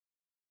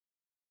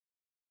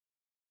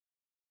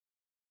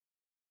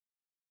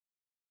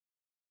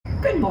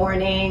Good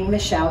morning,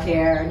 Michelle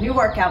here. New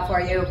workout for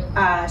you.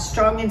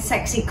 Strong and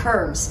sexy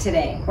curves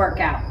today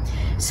workout.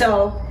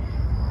 So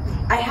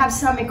I have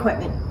some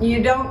equipment.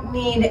 You don't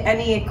need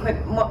any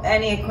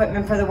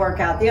equipment for the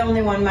workout. The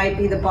only one might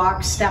be the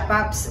box step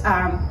ups,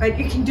 but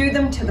you can do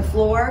them to the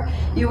floor.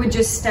 You would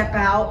just step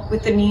out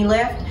with the knee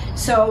lift.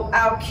 So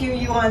I'll cue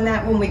you on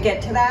that when we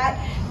get to that.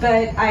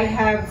 But I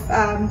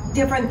have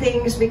different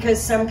things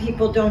because some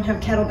people don't have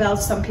kettlebells,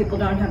 some people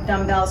don't have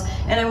dumbbells,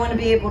 and I want to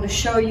be able to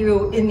show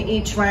you in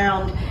each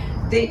round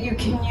that you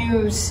can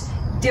use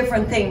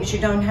different things. You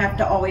don't have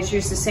to always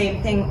use the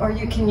same thing, or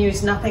you can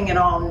use nothing at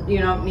all. You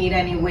don't need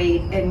any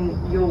weight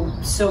and you'll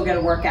still get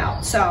a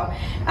workout. So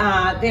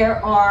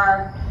there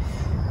are,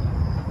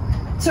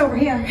 it's over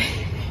here,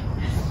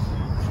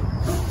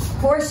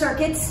 4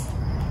 circuits,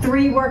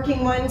 3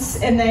 working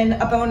ones, and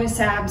then a bonus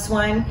abs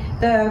one.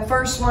 The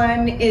first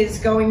one is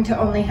going to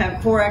only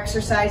have 4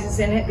 exercises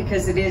in it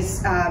because it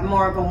is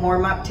more of a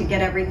warm-up to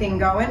get everything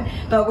going,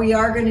 but we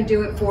are going to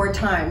do it 4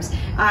 times.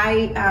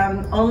 I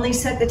only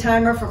set the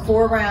timer for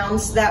 4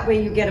 rounds, that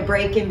way you get a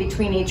break in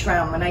between each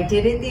round. When I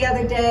did it the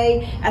other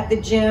day at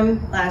the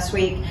gym last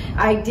week,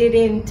 I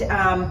didn't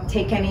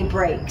take any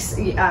breaks,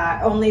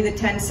 only the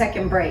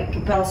 10-second break.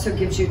 It also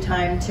gives you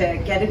time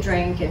to get a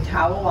drink and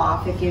towel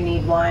off if you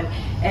need one,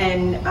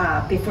 and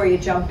before you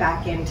jump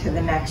back into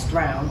the next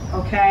round,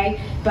 okay?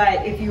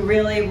 But if you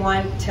really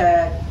want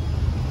to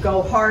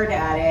go hard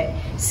at it,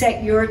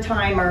 set your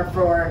timer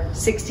for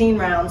 16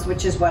 rounds,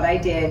 which is what I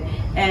did,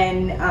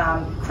 and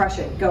crush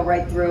it, go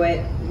right through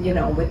it, you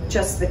know, with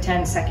just the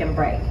 10-second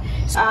break.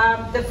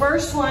 The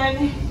first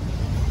one,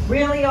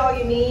 really all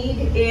you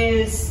need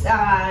is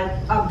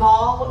a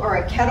ball or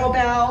a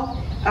kettlebell.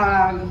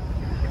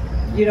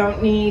 You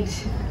don't need,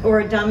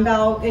 or a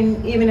dumbbell,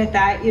 and even at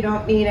that, you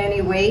don't need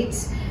any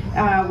weights.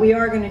 We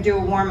are going to do a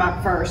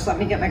warm-up first. Let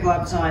me get my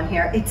gloves on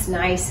here. It's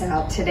nice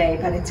out today,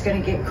 but it's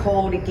going to get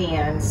cold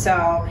again,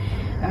 so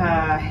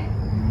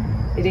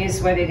it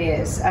is what it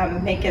is.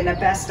 I'm making the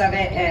best of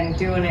it and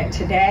doing it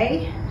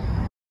today.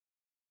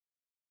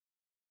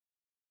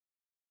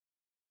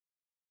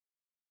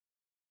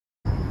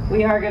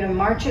 We are going to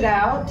march it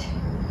out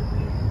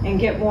and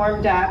get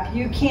warmed up.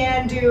 You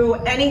can do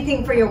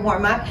anything for your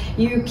warm-up.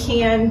 You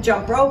can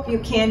jump rope, you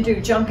can do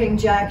jumping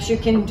jacks, you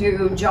can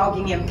do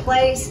jogging in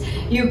place,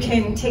 you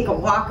can take a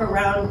walk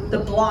around the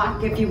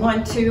block if you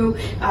want to.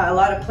 A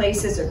lot of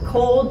places are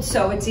cold,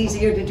 so it's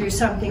easier to do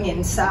something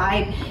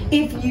inside.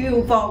 If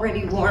you've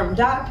already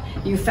warmed up,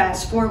 you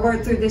fast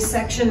forward through this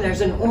section.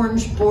 There's an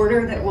orange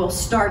border that will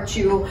start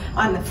you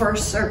on the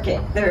first circuit.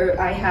 There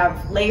I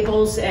have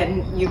labels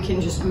and you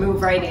can just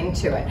move right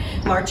into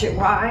it. March it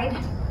wide.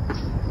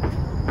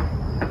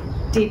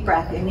 Deep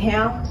breath,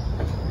 inhale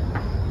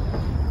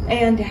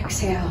and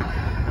exhale.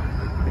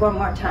 One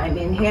more time,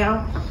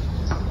 inhale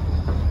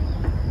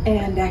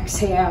and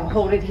exhale.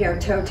 Hold it here,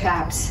 toe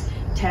taps.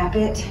 Tap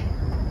it.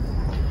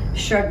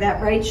 Shrug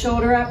that right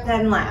shoulder up,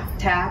 then left.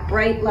 Tap,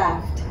 right,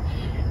 left.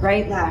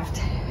 Right,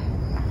 left.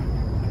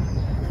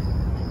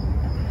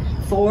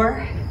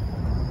 4,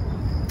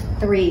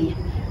 3.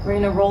 We're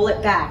gonna roll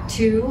it back.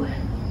 2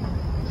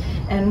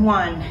 and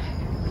 1.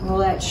 Roll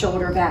that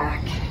shoulder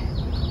back.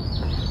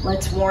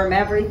 Let's warm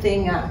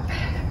everything up.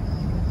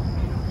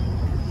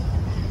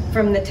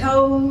 From the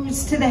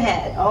toes to the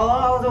head,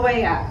 all the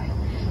way up.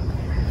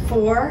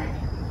 4,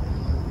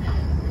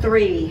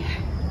 3,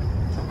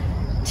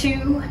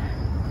 2,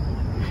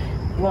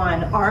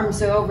 1.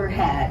 Arms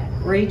overhead,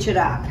 reach it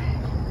up.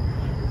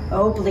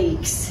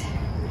 Obliques,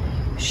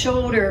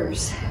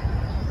 shoulders.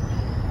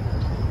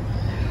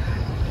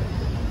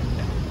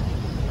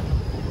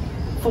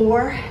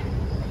 4,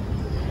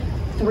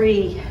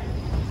 3,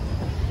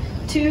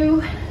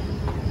 2,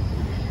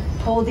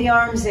 pull the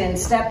arms in,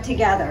 step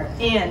together,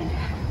 in.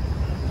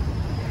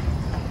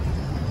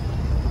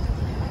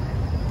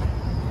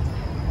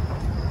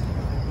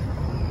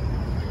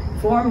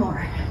 Four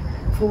more.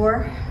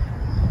 4,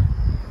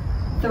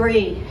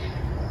 3,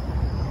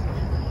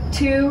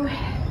 2,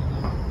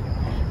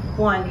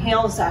 1.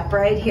 Heels up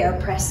right here,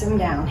 press them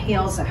down,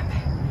 heels up.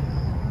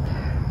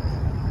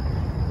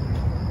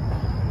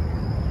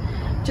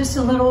 Just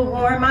a little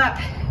warm up.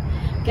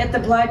 Get the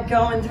blood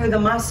going through the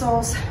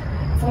muscles.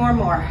 4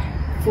 more.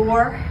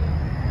 4,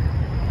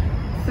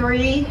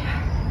 3,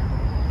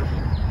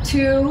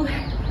 2.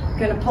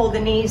 Gonna pull the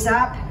knees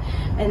up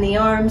and the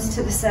arms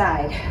to the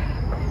side.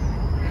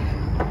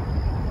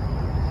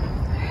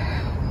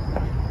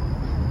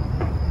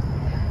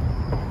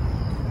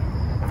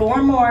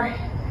 Four more.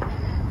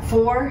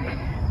 4,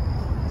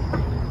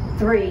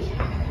 3,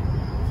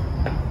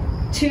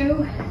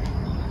 2,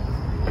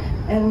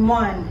 and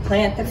 1.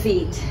 Plant the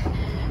feet.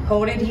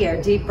 Hold it here.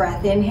 Deep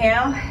breath.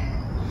 Inhale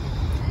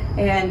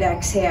and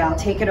exhale.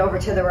 Take it over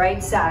to the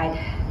right side.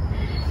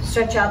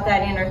 Stretch out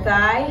that inner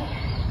thigh.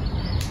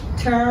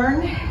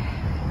 Turn.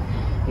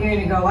 You're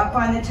going to go up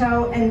on the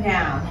toe and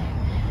down.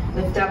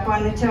 Lift up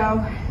on the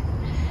toe.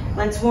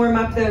 Let's warm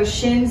up those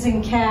shins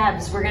and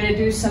calves. We're going to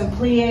do some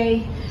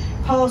plie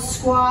pulse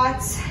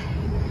squats.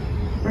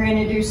 We're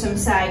going to do some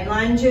side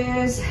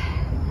lunges.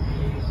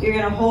 You're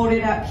gonna hold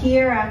it up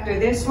here after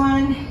this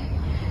one.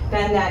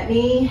 Bend that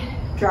knee,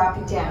 drop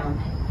it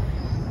down,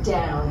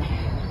 down.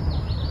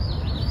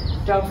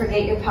 Don't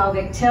forget your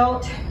pelvic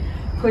tilt.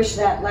 Push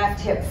that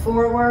left hip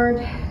forward.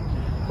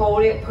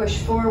 Hold it, push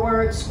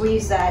forward,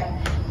 squeeze that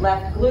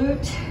left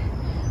glute.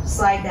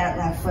 Slide that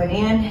left foot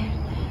in.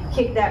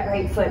 Kick that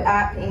right foot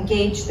up,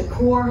 engage the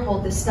core,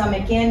 hold the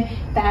stomach in,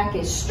 back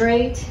is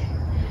straight.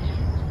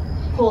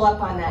 Pull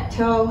up on that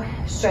toe,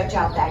 stretch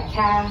out that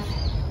calf.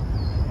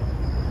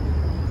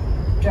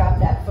 Drop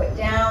that foot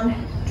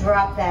down,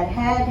 drop that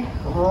head,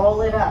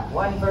 roll it up,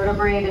 one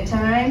vertebrae at a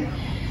time.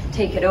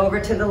 Take it over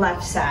to the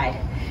left side.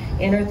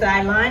 Inner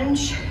thigh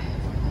lunge.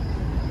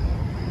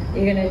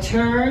 You're gonna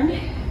turn.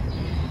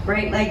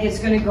 Right leg is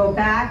gonna go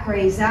back,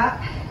 raise up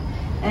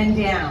and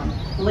down,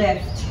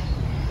 lift.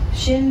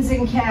 Shins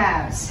and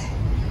calves.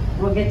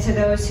 We'll get to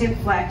those hip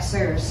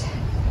flexors.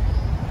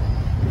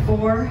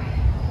 4,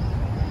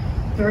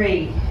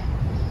 3.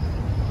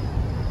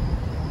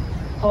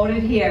 Hold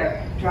it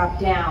here, drop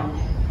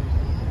down.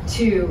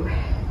 2,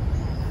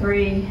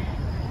 3,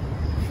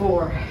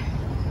 4.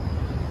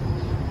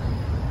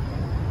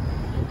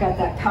 Got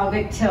that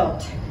pelvic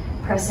tilt.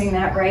 Pressing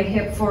that right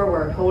hip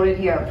forward. Hold it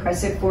here,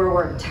 press it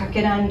forward, tuck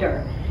it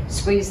under.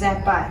 Squeeze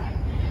that butt.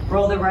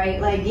 Roll the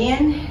right leg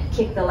in,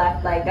 kick the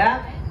left leg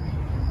up.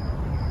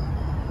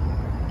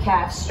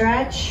 Calf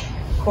stretch,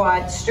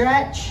 quad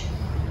stretch.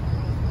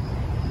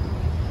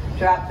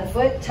 Drop the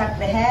foot, tuck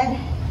the head,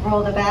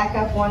 roll the back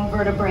up one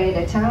vertebrae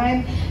at a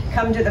time.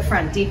 Come to the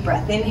front, deep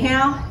breath.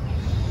 Inhale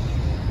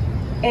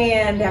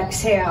and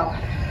exhale.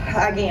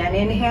 Again,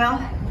 inhale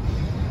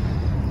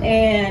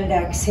and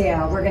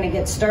exhale. We're gonna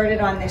get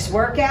started on this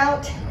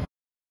workout.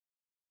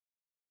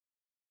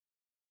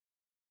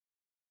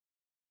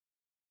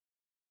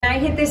 When I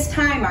hit this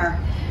timer,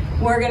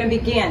 we're gonna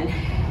begin.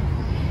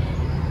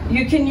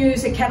 You can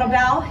use a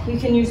kettlebell, you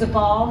can use a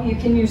ball, you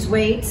can use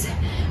weights.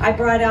 I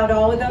brought out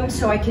all of them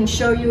so I can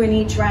show you in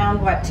each round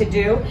what to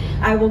do.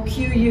 I will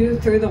cue you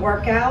through the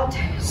workout.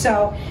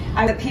 So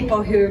the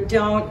people who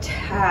don't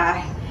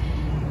have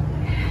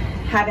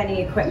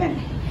any equipment,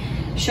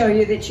 show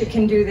you that you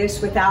can do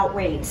this without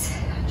weights,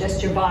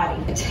 just your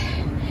body.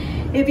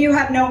 If you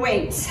have no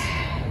weights,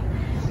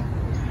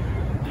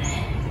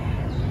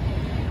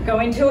 go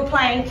into a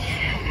plank,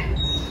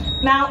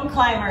 mountain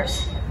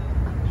climbers.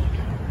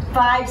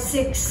 5,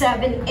 6,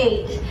 7,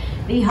 8.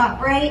 V-hop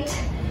right,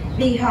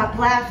 V-hop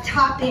left,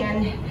 hop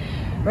in,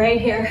 right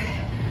here,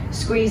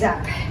 squeeze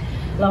up,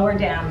 lower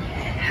down.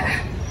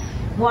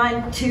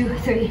 1, 2,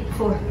 3,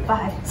 4,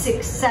 5,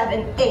 6,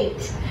 7,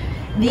 8.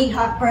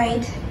 V-hop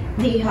right,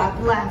 V-hop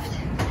left.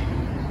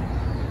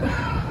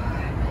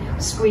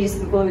 Squeeze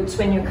the glutes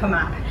when you come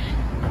up.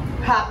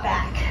 Hop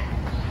back.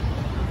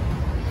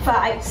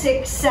 5,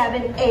 6,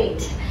 7,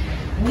 8.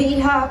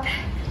 V-hop.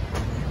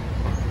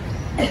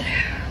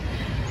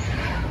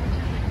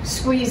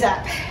 Squeeze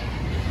up.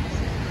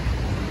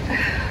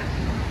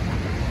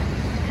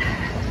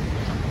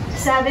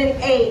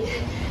 7,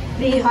 8.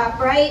 V-hop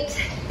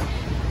right.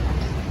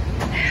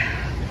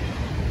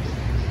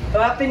 Go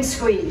up and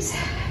squeeze.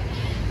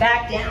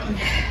 Back down.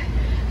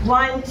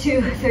 1,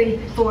 2, 3,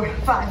 4,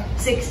 5,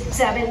 6,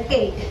 7,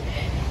 8.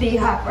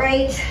 V-hop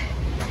right.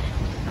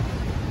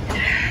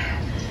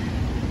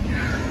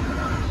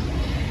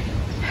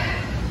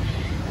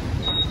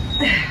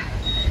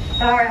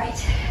 All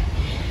right.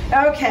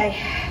 Okay.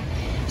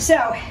 So,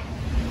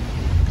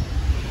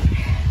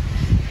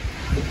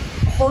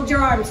 hold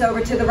your arms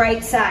over to the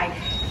right side.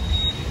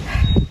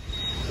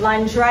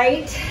 Lunge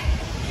right,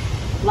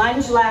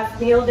 lunge left,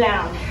 kneel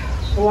down.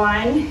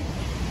 1,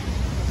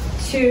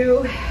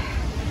 2,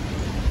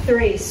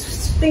 3.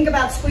 Think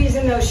about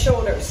squeezing those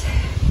shoulders.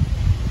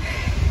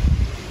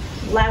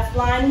 Left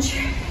lunge,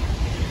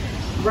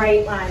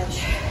 right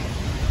lunge.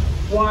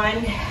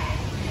 1,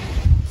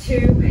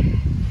 2,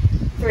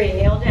 3.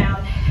 Kneel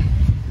down.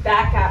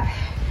 Back up.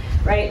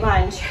 Right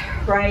lunge.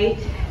 Right.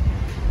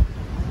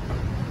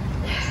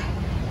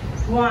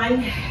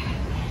 1,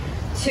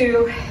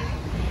 2,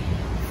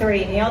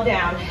 3. Kneel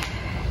down.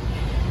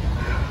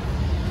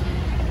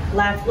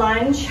 Left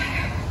lunge.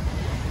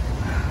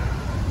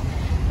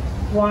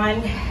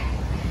 1,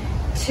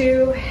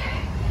 2,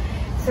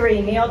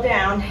 3. Kneel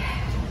down.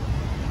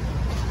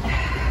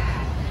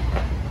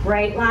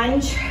 Right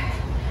lunge.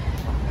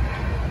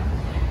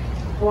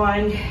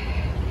 1,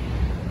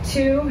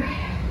 2,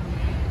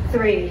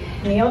 3.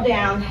 Kneel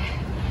down.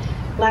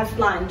 Left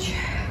lunge.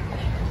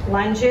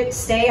 Lunge it,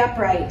 stay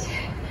upright.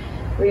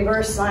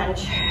 Reverse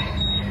lunge.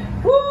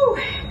 Woo!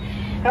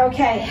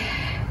 Okay.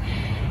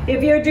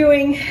 If you're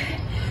doing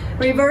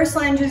reverse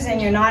lunges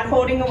and you're not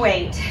holding a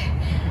weight,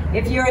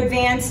 if you're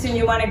advanced and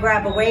you want to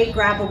grab a weight,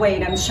 grab a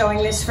weight. I'm showing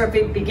this for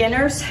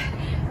beginners.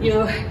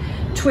 You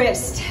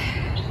twist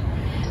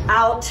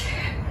out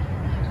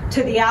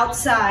to the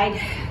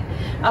outside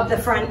of the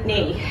front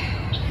knee.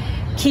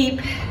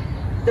 Keep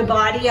the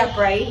body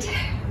upright.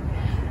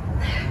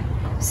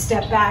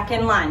 Step back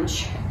and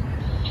lunge.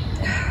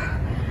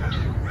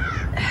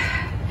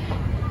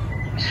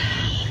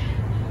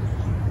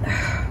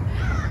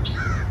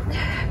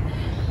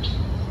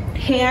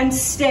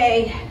 Hands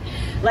stay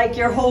like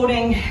you're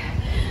holding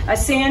a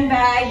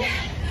sandbag,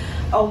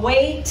 a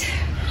weight,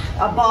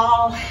 a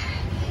ball.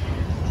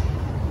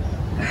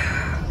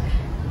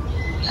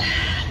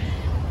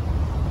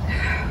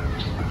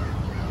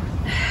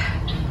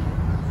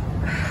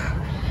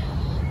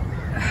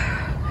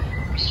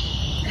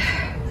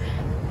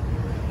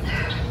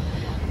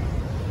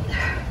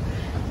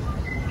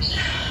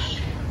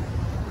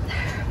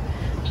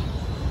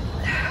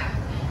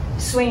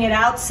 Swing it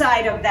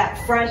outside of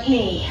that front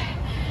knee.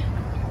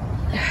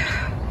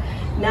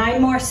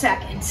 9 more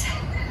seconds.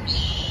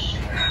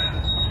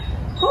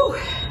 Whew.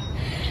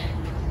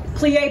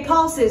 Plie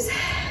pulses,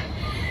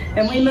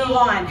 and we move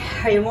on.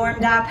 Are you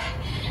warmed up?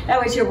 That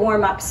was your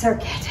warm-up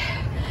circuit.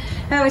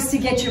 That was to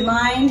get your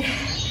mind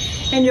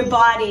and your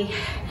body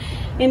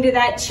into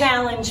that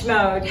challenge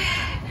mode.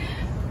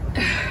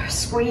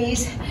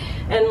 Squeeze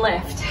and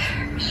lift.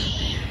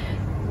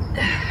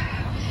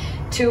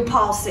 2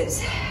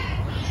 pulses.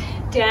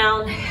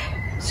 Down,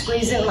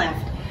 squeeze and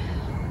lift.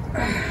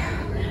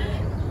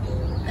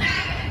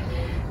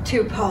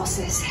 2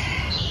 pulses.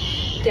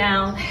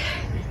 Down,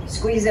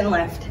 squeeze and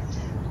lift.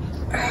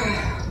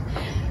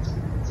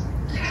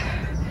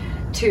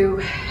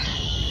 2,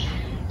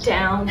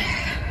 down,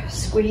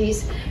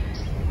 squeeze.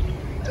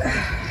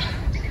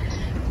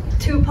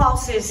 2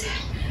 pulses.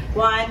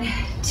 1,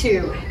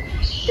 2,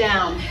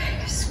 down,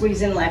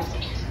 squeeze and lift.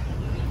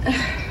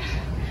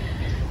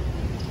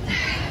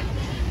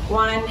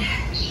 1,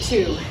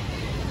 2,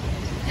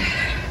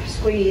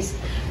 squeeze.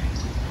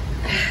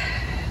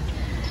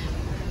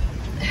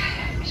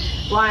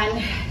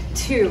 1,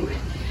 2.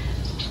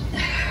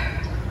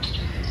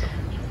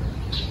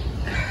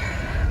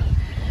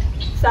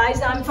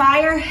 Thighs on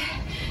fire,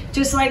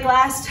 just like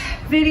last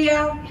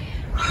video.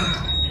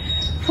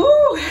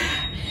 Whew,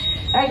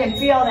 I can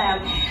feel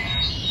them.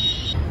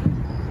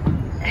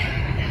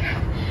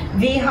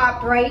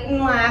 V-hop right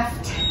and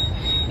left.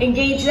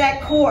 Engage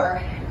that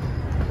core.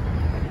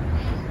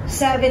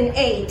 7,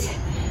 8.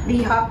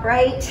 V-hop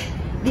right,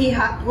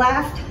 V-hop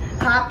left,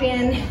 hop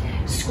in,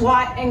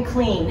 squat and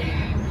clean.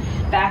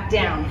 Back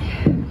down.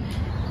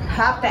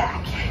 Hop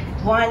back.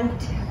 1,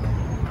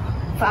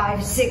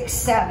 5, 6,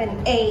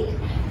 7, 8.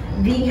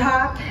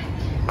 V-hop,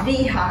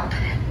 V-hop.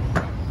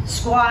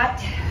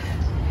 Squat,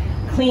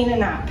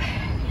 cleaning up.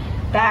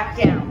 Back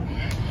down.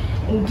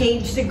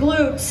 Engage the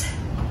glutes.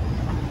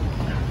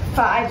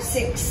 5,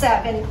 6,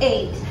 7,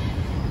 8.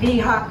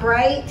 V-hop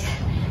right,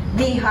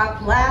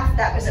 V-hop left.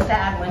 That was a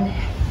bad one.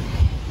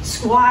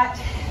 Squat,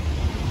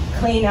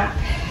 clean up.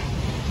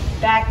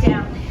 Back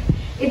down.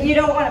 If you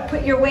don't want to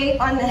put your weight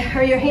on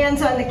or your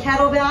hands on the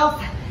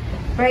kettlebell,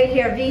 right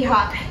here,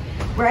 V-hop,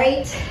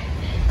 right,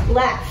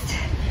 left.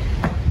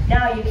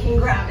 Now you can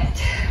grab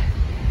it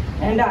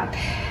and up.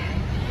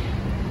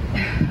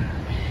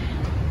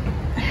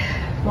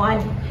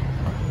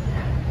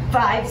 1,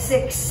 5,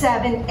 6,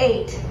 7,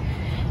 8.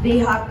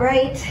 V-hop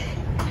right.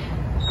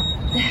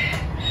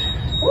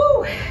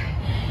 Woo.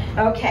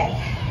 Okay.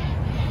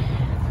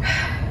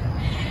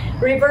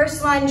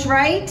 Reverse lunge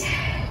right.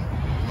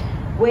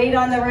 Weight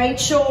on the right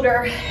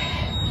shoulder.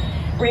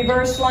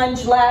 Reverse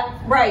lunge left,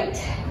 right.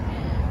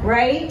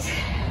 Right.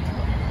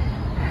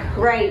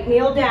 Right.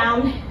 Kneel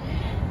down.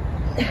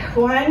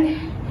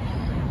 1,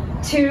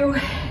 2,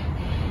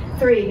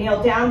 3.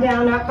 Kneel down,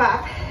 down, up,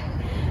 up.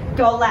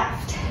 Go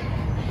left.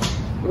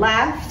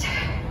 Left.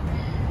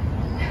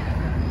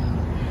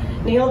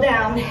 Kneel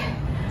down.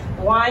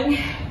 1,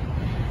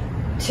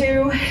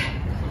 2,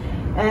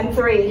 and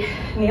 3.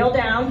 Kneel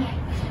down.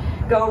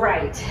 Go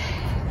right.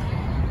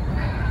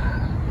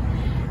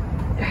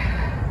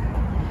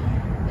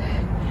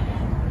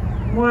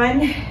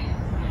 1,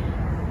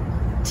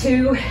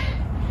 2,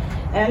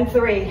 and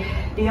 3.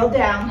 Kneel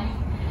down.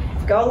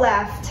 Go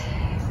left.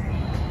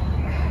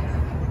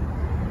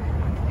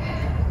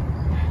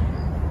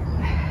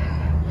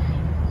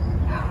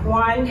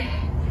 1,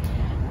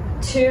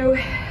 2,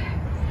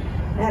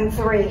 and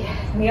 3.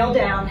 Kneel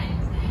down.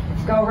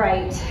 Go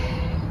right.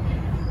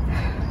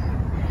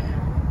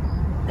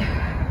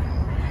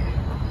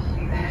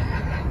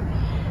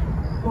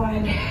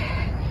 1.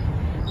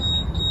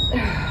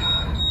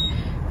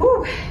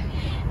 Whew.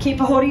 Keep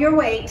a hold of your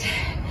weight.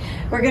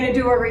 We're going to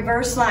do a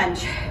reverse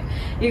lunge.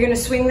 You're going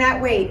to swing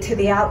that weight to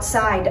the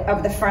outside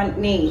of the front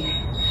knee.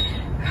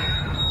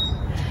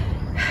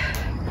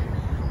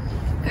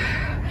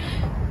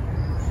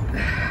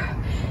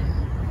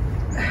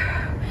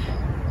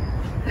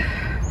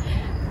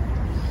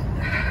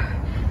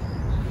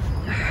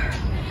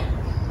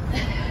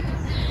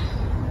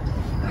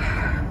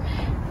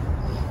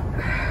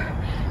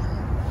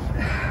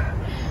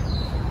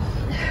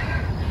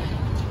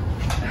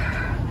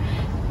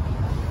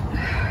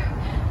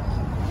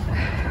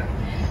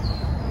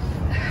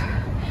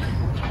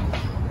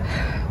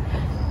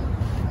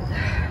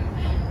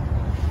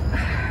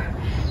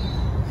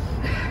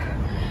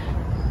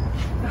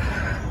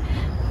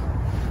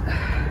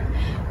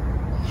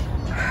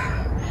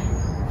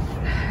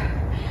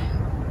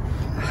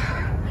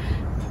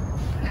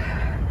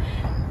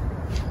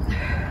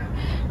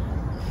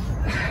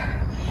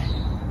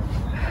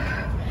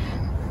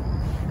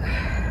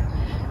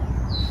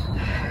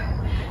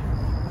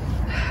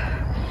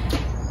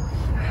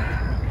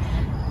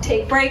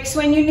 Take breaks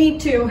when you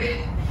need to.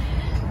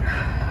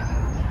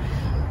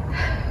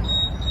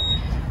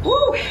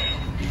 Woo!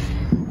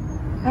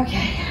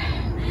 Okay.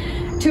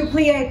 2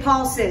 plie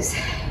pulses.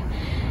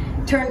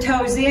 Turn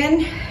toes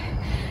in,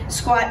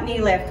 squat,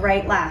 knee lift,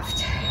 right,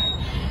 left.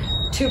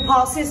 2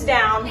 pulses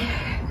down.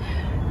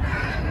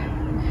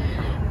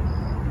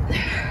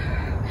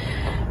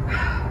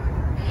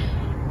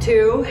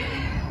 Two,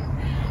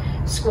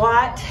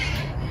 squat,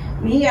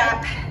 knee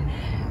up,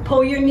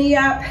 pull your knee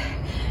up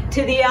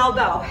to the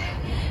elbow.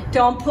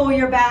 Don't pull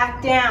your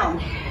back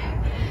down.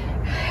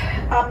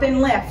 Up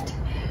and lift.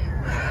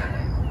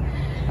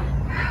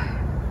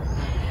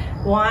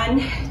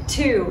 1,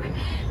 2,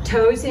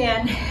 toes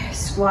in,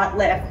 squat,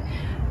 lift.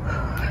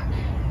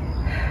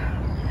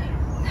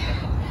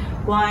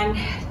 1,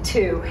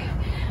 2,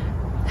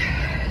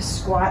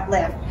 squat,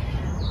 lift.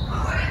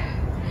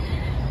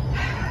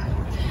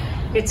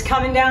 It's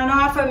coming down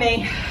off of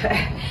me.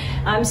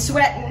 I'm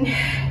sweating.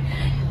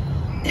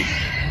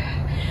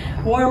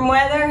 Warm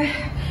weather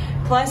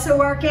plus a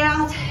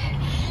workout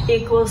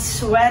equals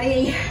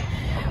sweaty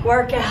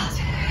workout.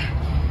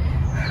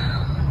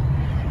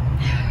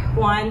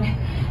 1,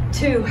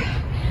 2.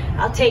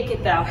 I'll take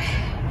it though.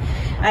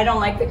 I don't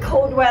like the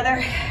cold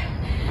weather.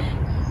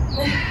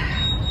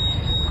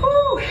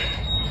 Whew.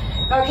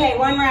 Okay,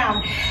 1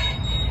 round.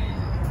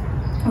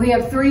 We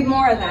have 3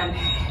 more of them.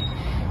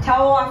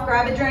 Towel off,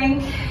 grab a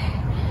drink.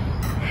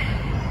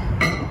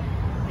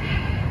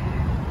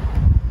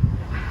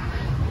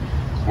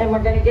 And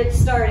we're gonna get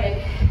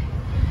started.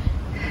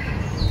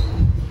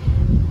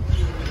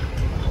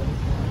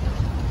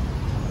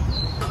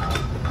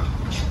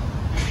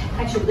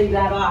 I should leave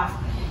that off.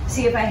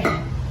 See if I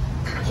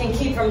can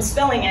keep from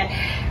spilling it.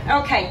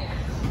 Okay,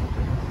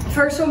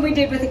 first one we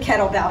did with a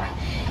kettlebell.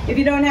 If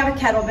you don't have a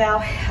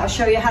kettlebell, I'll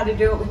show you how to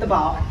do it with the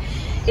ball.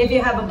 If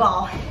you have a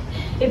ball.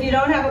 If you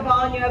don't have a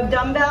ball and you have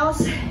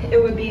dumbbells,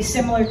 it would be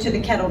similar to the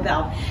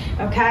kettlebell,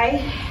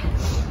 okay?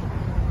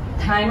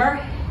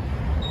 Timer,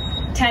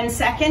 10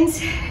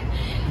 seconds,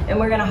 and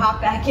we're gonna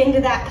hop back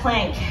into that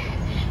plank.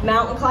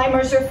 Mountain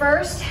climbers are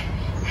first.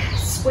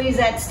 Squeeze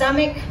that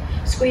stomach,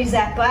 squeeze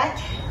that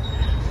butt.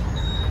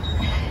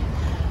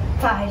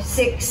 5,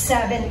 6,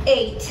 7,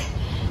 8.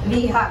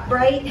 V-hop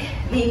right,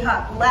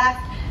 V-hop left.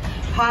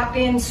 Hop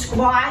in,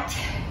 squat,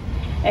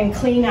 and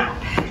clean up.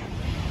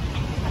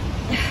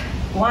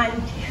 1,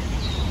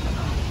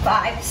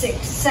 5,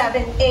 6,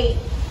 7, 8.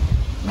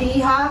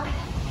 V-hop,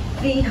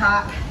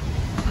 V-hop.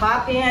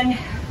 Hop in.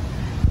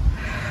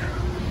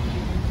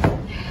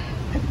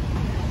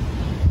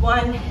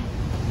 1,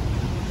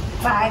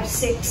 5,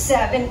 6,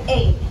 7,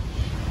 8.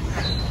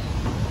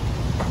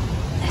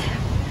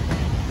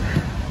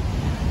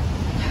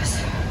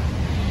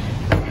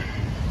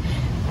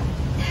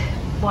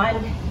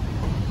 One,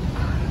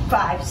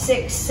 5,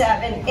 6,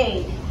 7,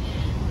 8.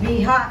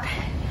 V-hop,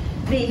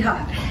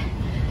 V-hop.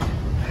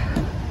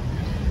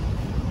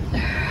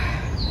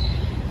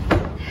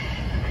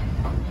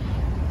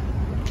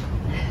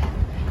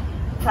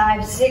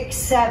 5, 6,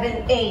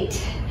 7,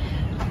 8.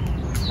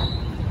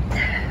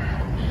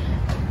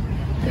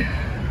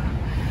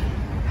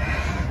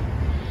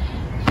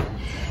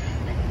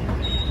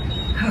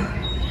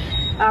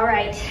 All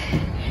right,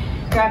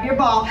 grab your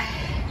ball.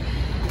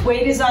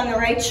 Weight is on the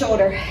right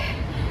shoulder.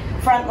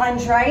 Front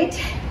lunge right,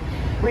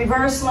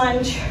 reverse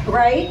lunge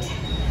right,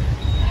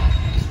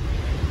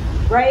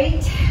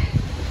 right,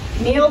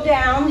 kneel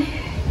down,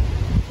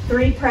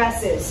 3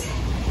 presses,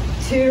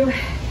 2,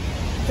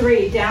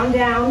 3, down,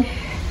 down,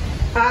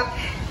 up,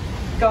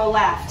 go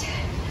left.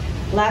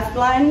 Left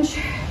lunge,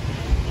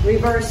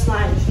 reverse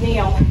lunge,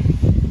 kneel.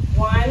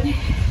 1,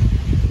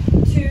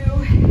 2,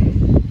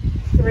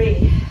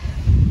 3.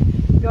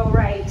 Go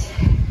right.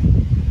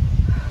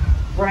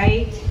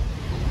 Right.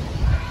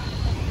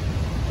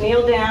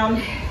 Kneel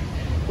down.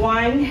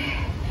 1,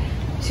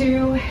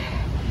 2,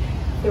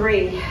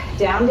 3.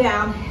 Down,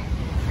 down.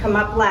 Come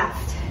up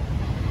left.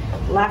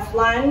 Left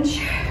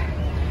lunge.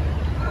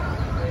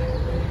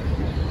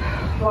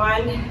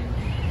 1,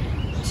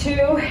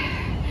 2,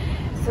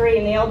 3.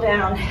 Kneel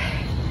down.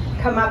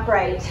 Come up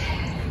right.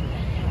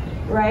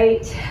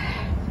 Right.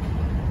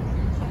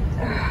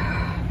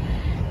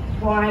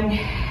 1,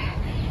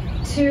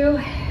 2,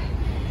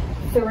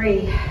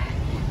 3.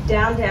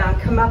 Down, down.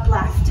 Come up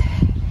left.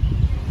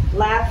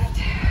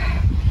 Left.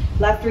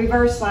 Left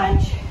reverse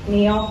lunge.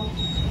 Kneel.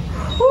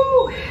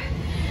 Woo.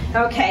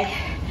 Okay.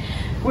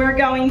 We're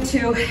going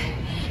to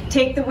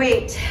take the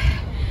weight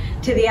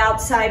to the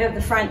outside of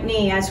the front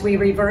knee as we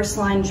reverse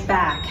lunge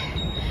back.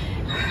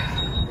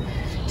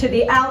 To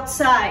the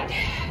outside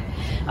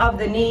of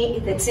the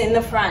knee that's in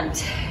the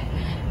front.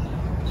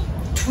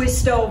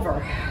 Twist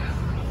over.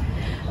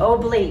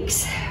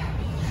 Obliques.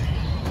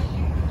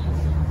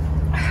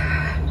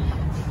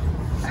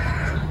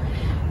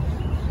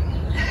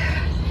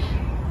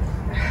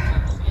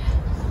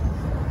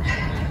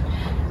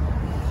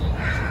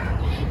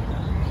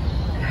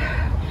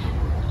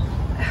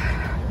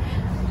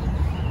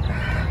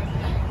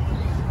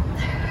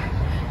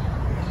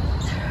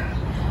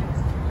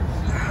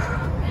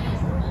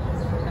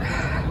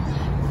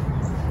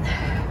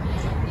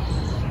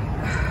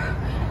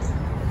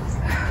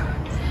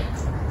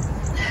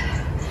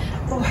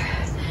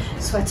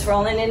 Sweat's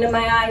rolling into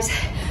my eyes.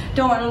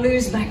 Don't want to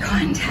lose my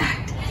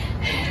contact.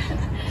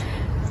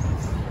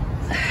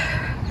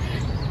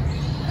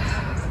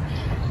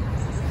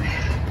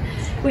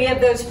 We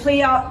have those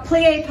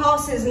plie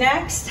pulses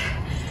next.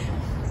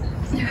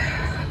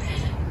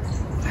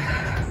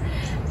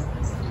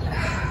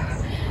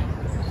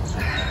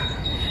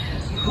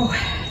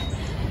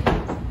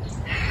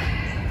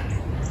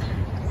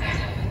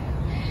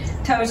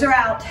 Toes are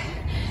out.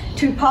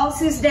 2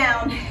 pulses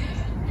down.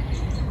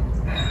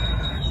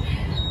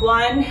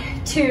 1,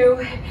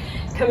 2,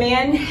 come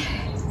in.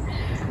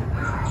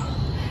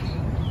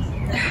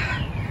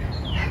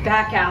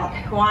 Back out.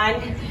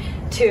 1,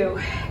 2,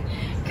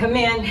 come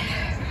in.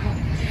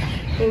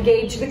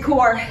 Engage the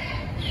core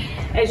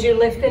as you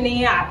lift the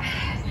knee up.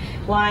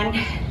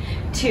 1,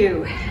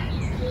 2.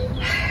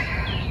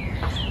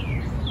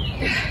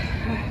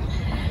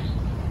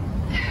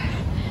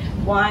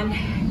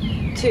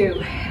 1,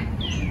 2.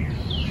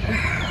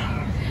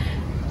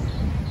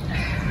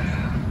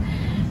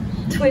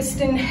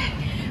 Twist and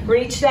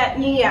reach that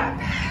knee up.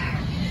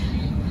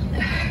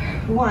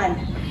 1.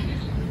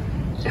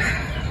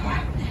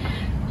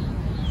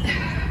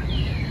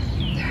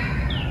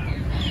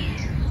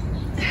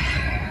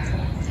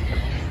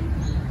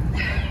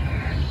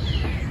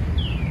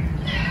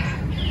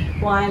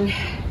 1,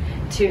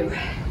 2.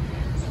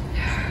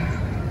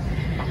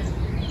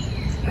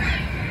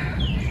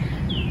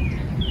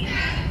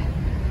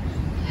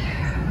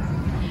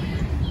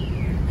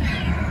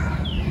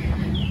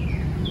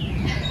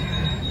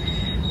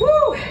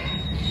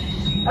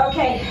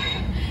 Okay,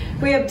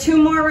 we have 2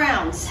 more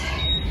rounds.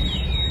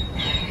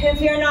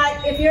 If you're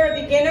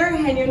a beginner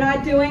and you're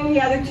not doing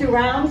the other 2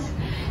 rounds,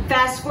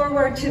 fast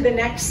forward to the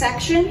next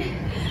section,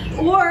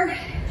 or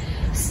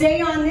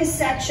stay on this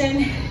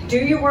section, do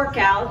your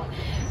workout,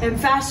 and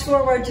fast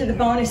forward to the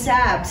bonus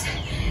abs.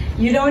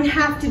 You don't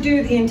have to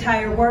do the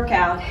entire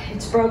workout.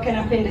 It's broken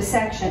up into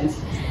sections.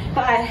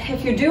 But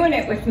if you're doing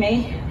it with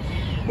me,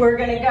 we're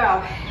gonna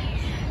go.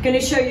 I'm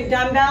gonna show you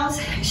dumbbells.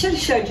 I should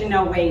have showed you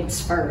no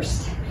weights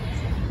first.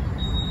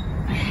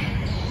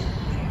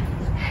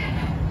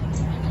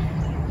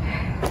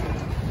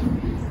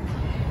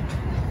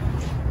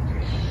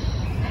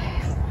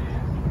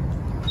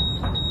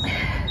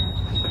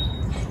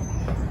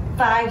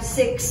 Five,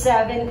 6,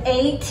 7,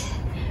 8.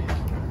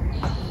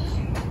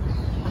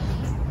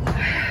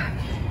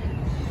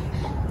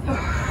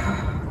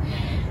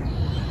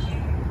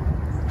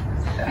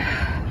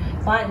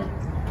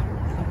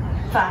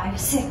 1, 5,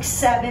 6,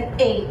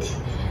 7, 8.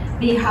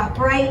 B-hop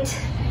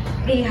right,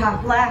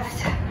 B-hop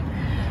left.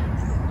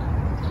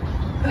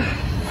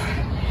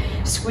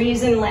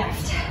 Squeeze and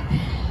lift.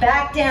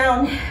 Back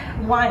down.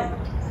 1,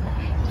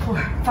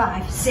 4,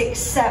 5, 6,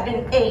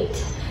 7,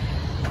 8.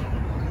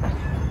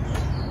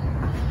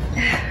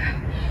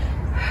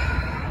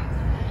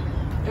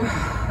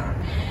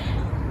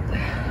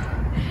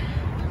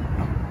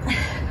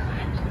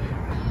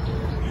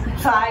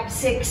 5,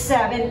 6,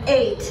 7,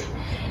 8.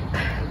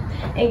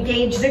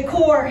 Engage the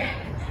core.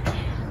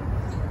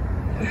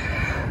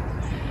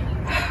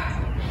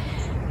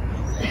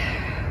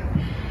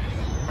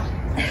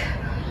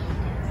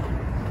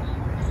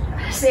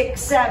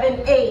 6,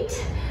 7,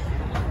 8.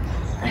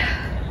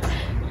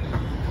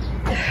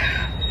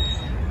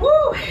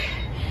 Woo!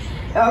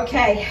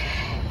 Okay.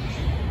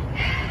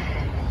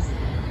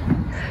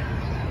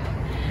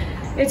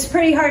 It's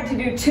pretty hard to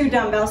do 2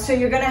 dumbbells, so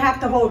you're gonna have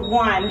to hold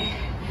 1.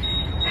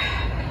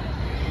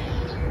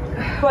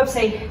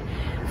 Whoopsie.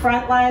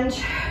 Front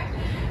lunge,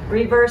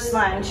 reverse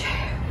lunge.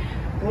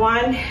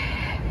 1,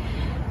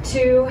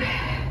 2,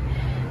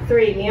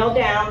 3. Kneel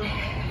down.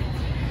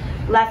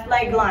 Left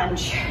leg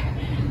lunge.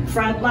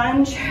 Front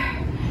lunge,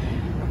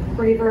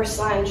 reverse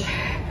lunge.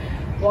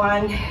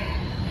 1,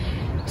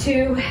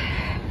 2,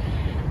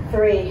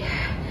 3.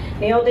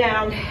 Kneel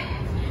down.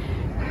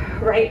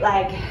 Right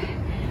leg.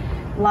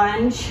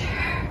 Lunge.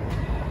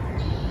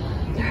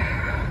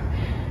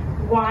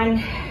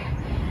 1,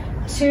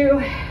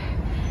 2,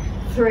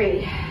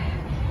 3.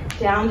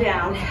 Down,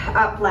 down.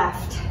 Up,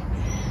 left.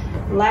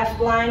 Left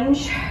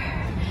lunge.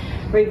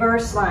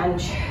 Reverse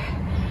lunge.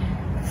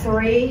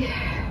 3,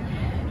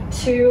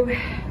 2,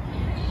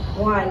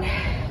 1.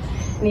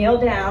 Kneel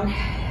down.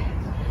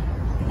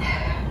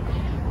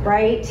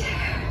 Right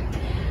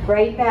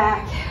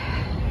back.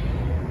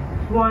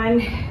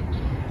 1,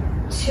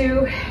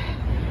 2,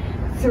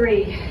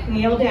 3.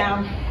 Kneel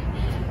down.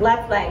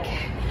 Left leg.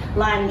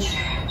 Lunge.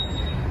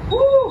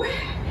 Woo!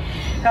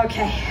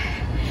 Okay.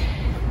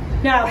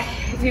 Now,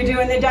 if you're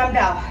doing the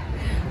dumbbell,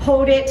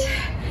 hold it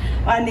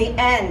on the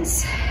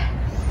ends.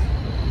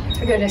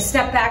 You're gonna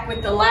step back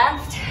with the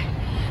left,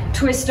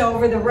 twist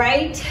over the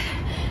right.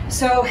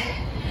 So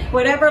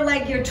whatever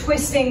leg you're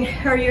twisting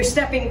or you're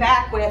stepping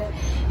back with,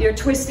 you're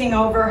twisting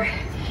over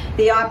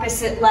the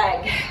opposite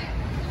leg.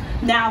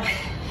 Now,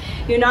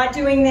 you're not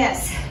doing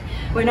this.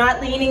 We're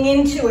not leaning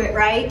into it,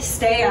 right?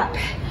 Stay up.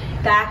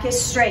 Back is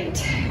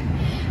straight.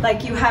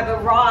 Like you have a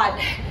rod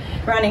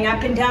running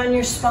up and down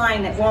your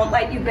spine that won't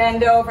let you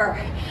bend over.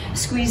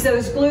 Squeeze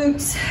those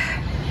glutes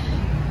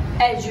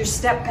as you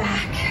step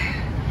back.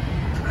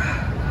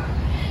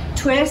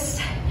 Twist,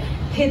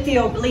 hit the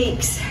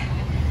obliques.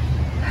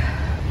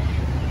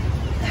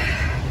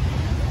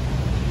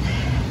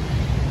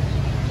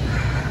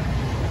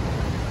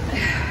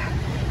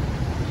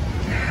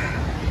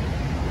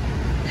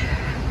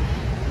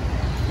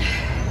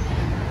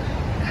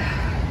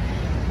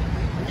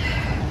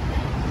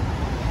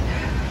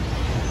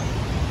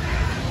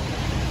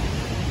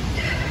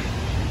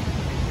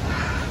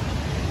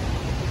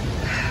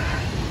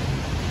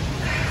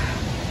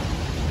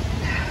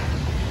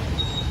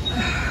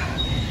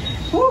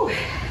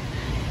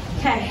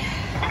 Okay,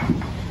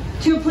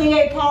 2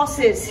 plie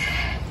pulses.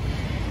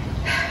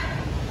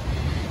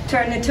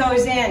 Turn the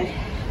toes in.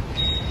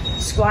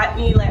 Squat,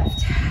 knee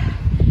lift.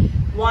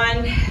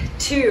 1,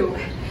 2.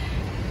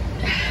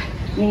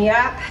 Knee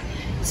up.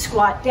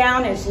 Squat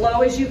down as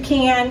low as you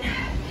can.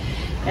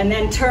 And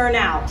then turn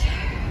out.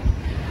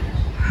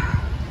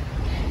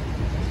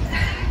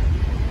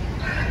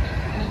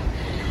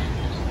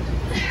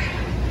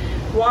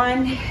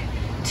 1,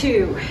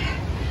 2.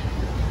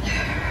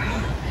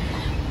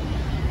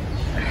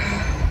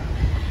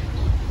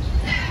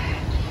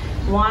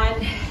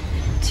 1,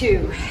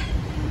 2.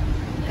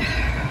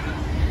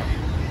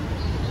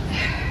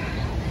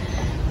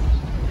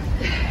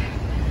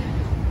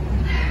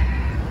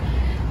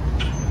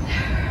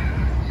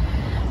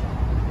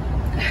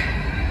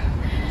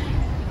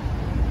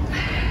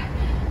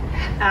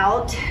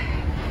 Out,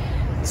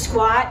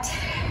 squat,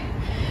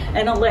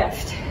 and a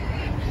lift.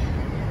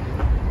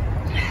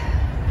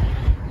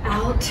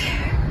 Out.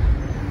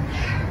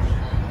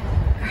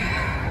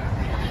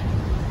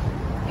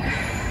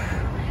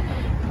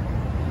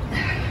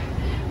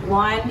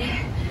 One,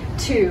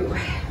 2.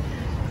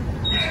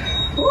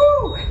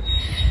 Woo!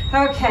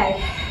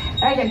 Okay,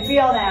 I can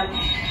feel them.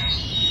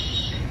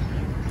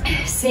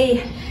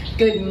 See,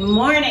 good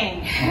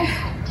morning.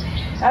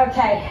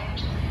 Okay,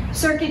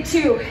 circuit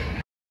 2.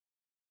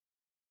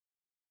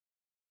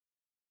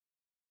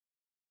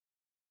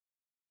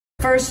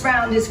 First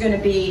round is going to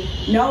be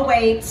no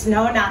weights,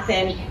 no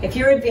nothing. If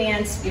you're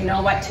advanced, you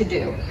know what to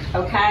do,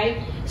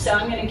 okay? So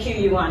I'm going to cue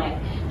you on it.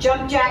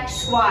 Jump jack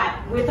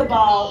squat with a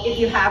ball if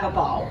you have a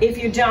ball. If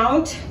you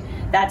don't,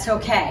 that's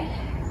okay.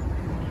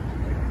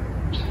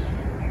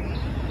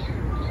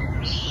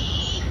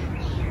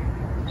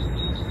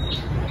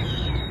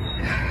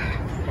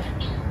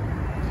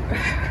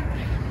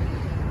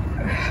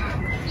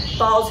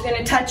 Ball's going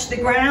to touch the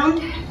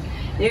ground.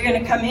 You're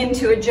going to come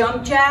into a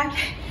jump jack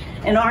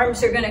and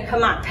arms are going to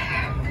come up.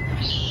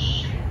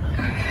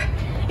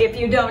 If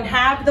you don't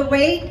have the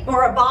weight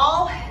or a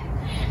ball,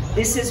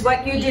 this is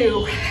what you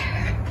do.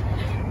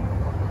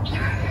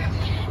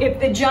 If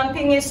the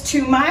jumping is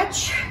too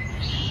much,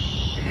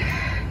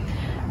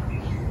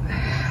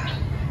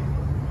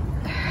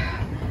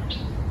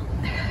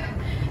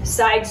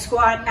 side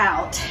squat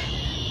out.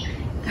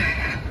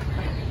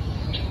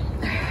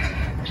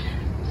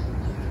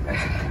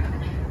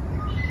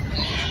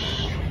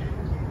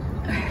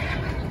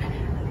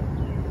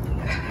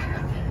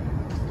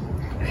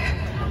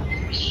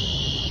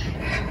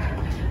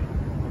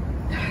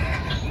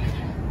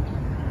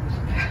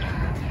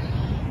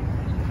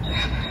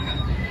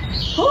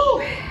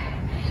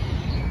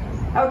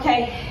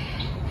 Okay,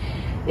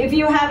 if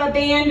you have a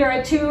band or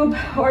a tube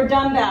or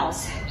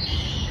dumbbells,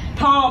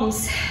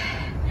 palms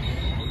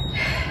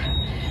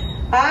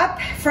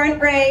up,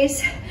 front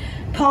raise,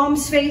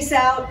 palms face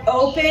out,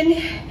 open,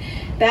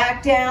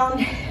 back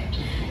down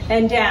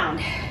and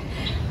down.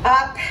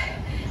 Up,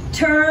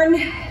 turn,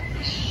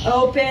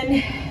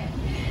 open,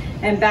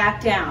 and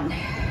back down.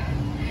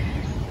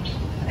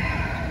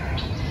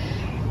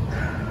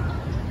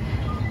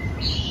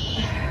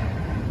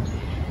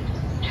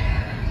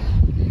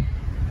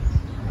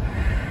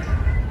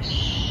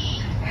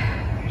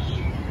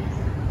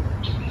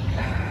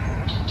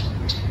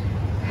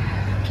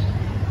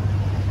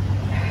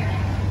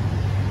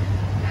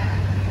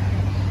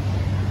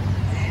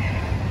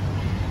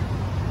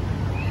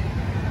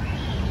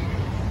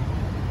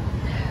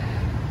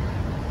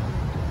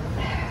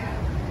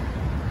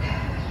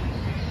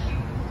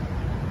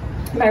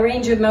 My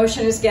range of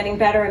motion is getting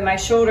better in my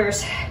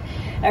shoulders.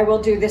 I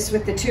will do this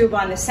with the tube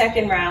on the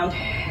second round.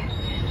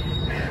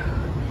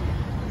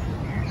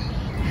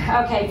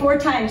 Okay, 4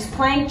 times,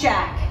 plank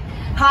jack.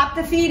 Hop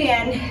the feet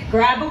in,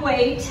 grab a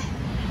weight,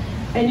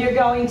 and you're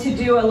going to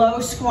do a low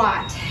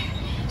squat.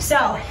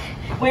 So,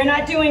 we're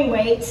not doing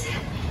weights.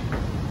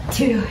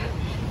 2,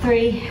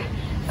 3,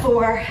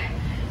 4,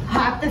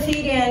 hop the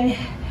feet in.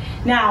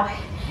 Now,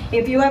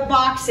 if you have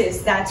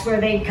boxes, that's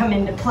where they come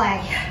into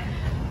play.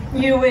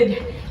 You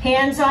would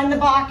hands on the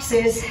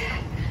boxes,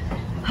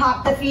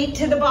 hop the feet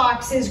to the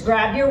boxes,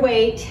 grab your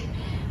weight,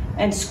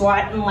 and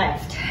squat and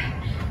lift.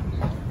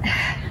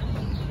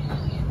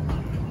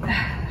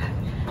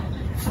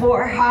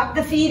 4, hop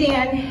the feet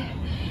in.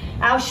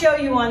 I'll show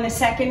you on the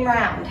second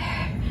round.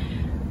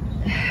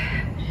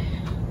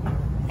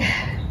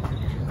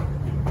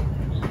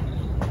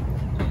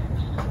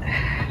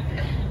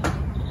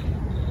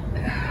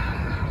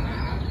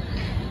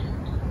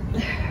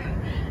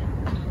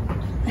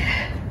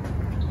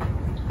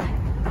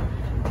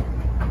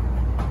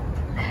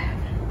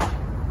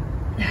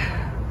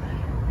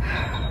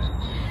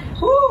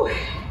 Woo.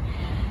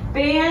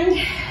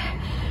 Band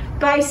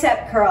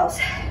bicep curls.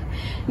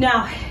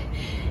 Now,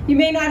 you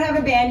may not have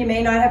a band, you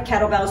may not have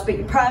kettlebells, but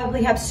you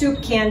probably have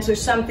soup cans or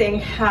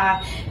something,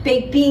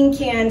 baked bean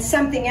cans,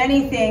 something,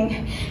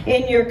 anything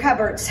in your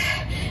cupboards.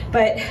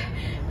 But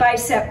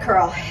bicep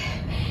curl.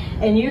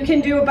 And you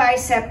can do a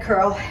bicep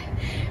curl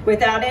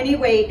without any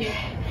weight,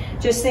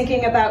 just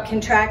thinking about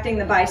contracting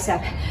the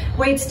bicep.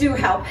 Weights do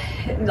help.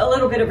 A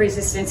little bit of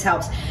resistance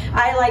helps.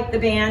 I like the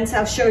bands.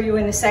 I'll show you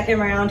in the second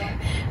round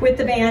with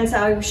the bands.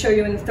 I'll show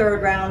you in the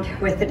third round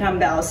with the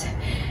dumbbells.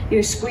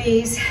 You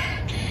squeeze,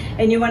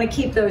 and you want to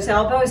keep those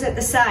elbows at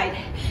the side.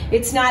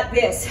 It's not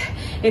this.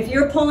 If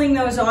you're pulling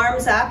those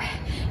arms up,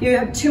 you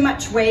have too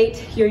much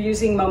weight, you're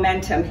using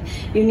momentum.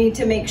 You need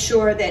to make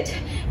sure that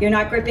you're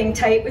not gripping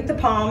tight with the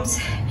palms,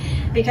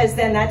 because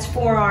then that's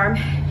forearm,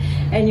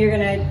 and you're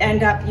gonna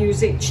end up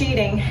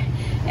cheating,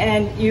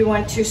 and you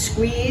want to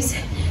squeeze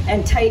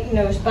and tighten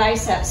those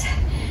biceps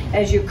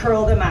as you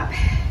curl them up.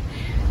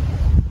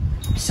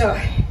 So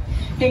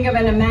think of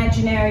an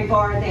imaginary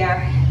bar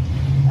there.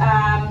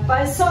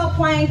 Buzzsaw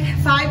plank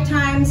 5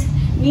 times,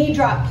 knee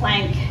drop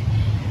plank.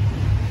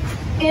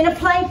 In a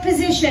plank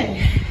position.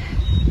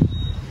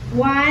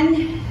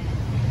 1,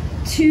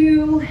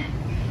 2,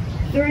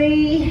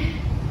 3,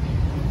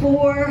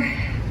 4,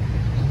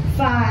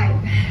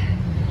 5.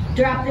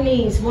 Drop the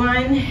knees.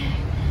 1,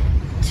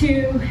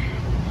 2,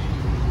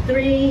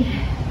 3,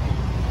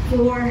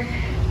 4,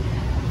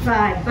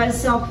 5.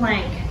 Buzzsaw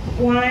plank.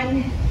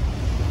 1,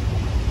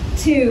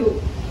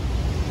 2,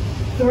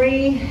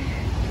 3,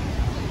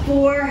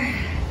 4,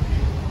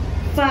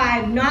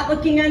 5. Not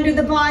looking under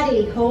the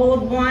body.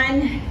 Hold.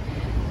 1,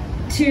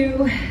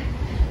 2,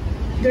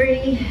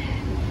 3,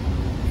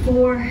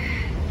 4,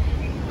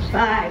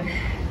 5.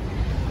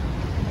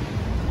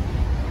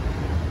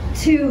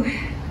 2,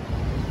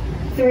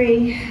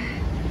 3,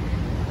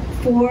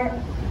 4,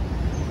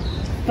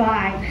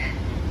 5.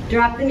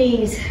 Drop the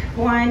knees.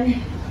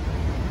 1,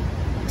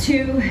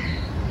 2,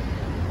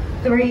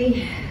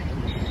 3,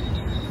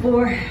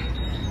 4.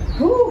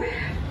 Whew.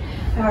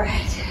 All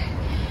right.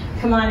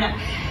 Come on up.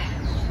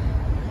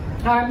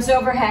 Arms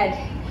overhead.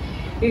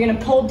 You're gonna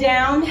pull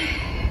down.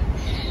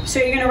 So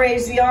you're gonna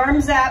raise the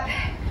arms up,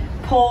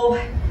 pull,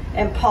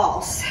 and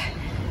pulse.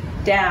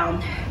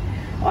 Down.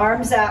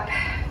 Arms up,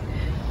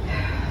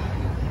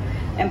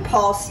 and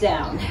pulse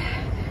down.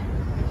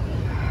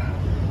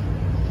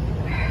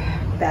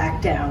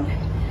 Back down.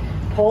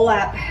 Pull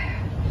up,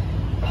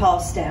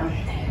 pulse down.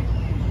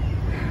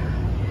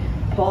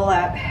 Pull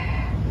up.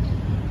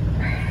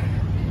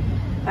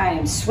 I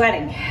am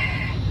sweating.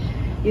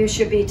 You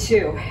should be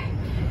too.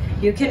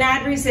 You can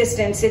add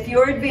resistance. If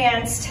you're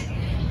advanced,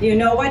 you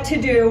know what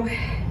to do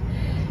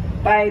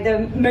by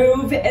the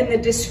move and the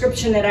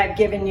description that I've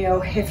given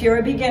you. If you're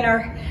a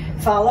beginner,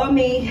 follow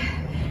me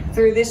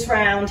through this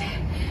round,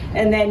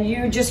 and then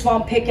you just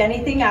won't pick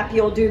anything up.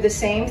 You'll do the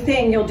same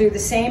thing. You'll do the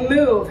same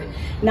move.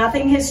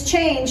 Nothing has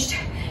changed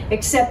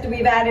except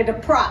we've added a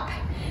prop,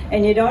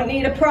 and you don't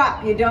need a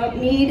prop. You don't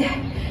need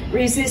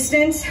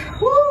resistance.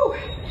 Woo!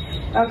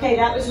 Okay,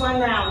 that was 1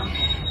 round.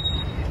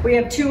 We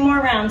have 2 more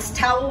rounds.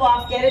 Towel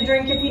off, get a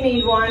drink if you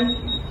need one.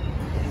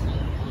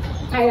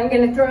 I am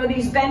gonna throw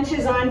these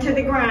benches onto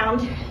the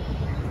ground.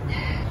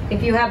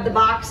 If you have the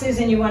boxes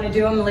and you wanna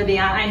do them,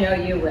 Olivia, I know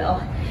you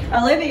will.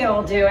 Olivia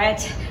will do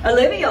it.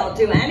 Olivia will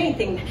do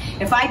anything.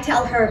 If I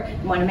tell her,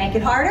 you wanna make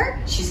it harder?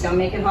 She's gonna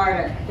make it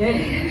harder.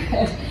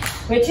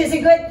 Which is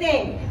a good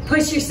thing.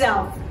 Push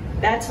yourself.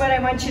 That's what I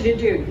want you to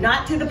do.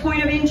 Not to the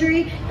point of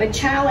injury, but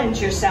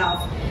challenge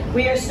yourself.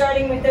 We are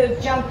starting with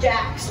those jump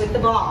jacks with the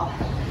ball.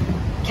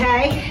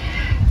 Okay?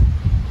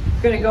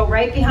 We're gonna go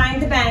right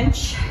behind the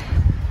bench.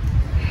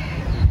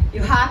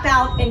 You hop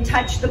out and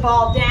touch the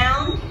ball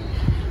down,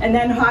 and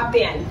then hop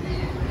in.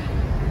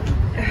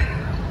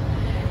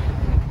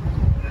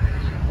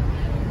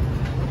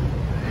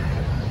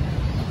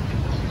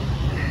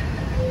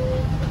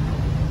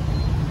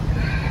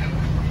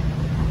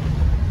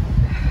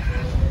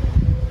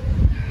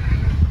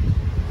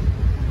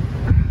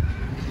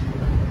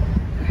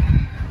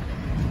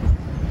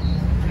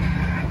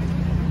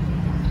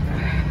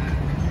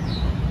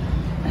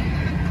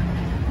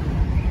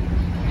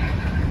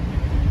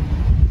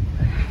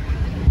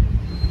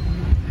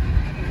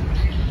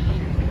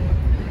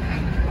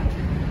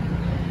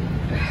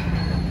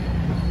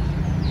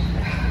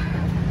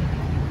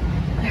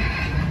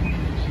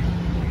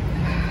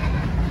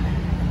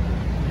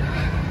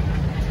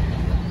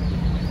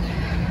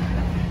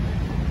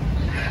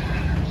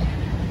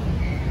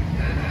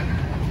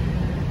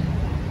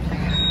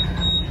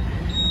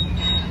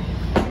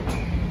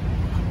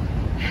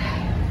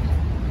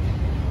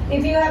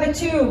 If you have a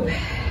tube,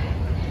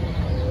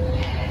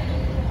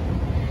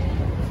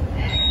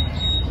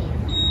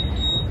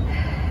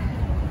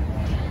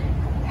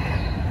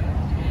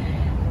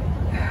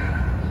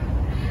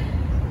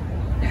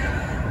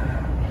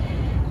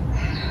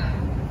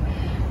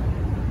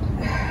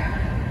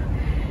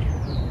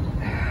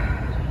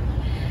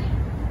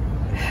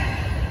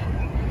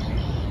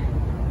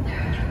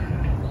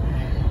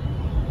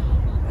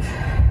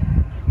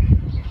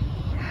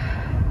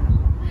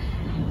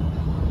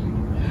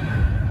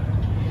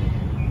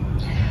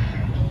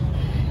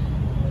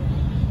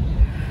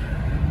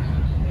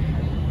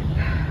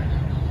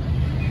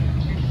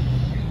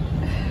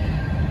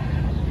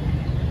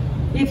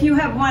 if you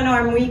have one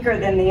arm weaker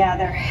than the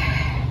other,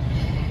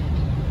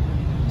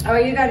 all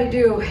you got to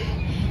do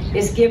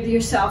is give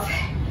yourself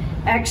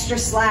extra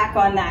slack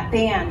on that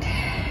band.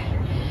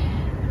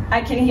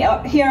 I can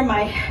hear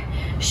my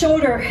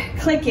shoulder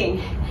clicking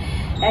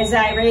as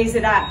I raise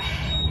it up.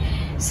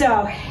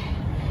 So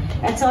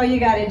that's all you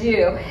got to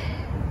do.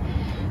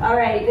 All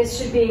right,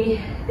 this should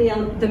be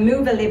the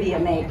move Olivia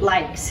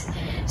likes.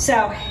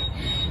 So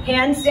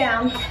hands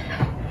down,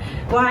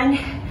 1,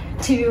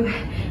 2,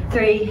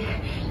 3,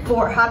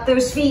 4. Hop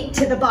those feet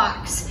to the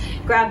box.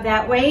 Grab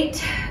that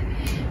weight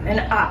and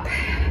up.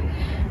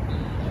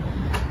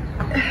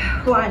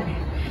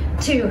 1,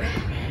 2,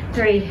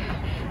 3,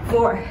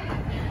 4.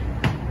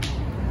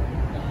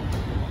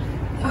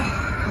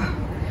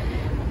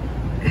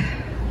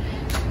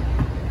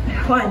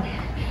 1,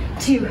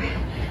 2,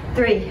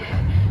 3,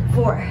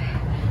 4.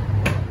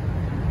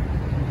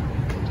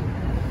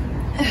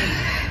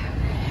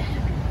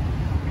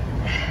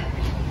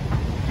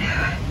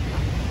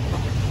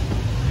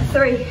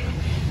 3,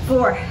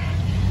 4.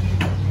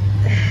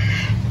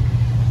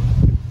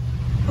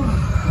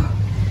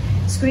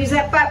 Squeeze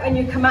that butt when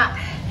you come up.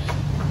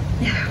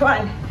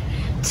 1,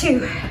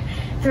 2,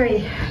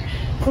 3,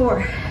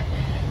 4.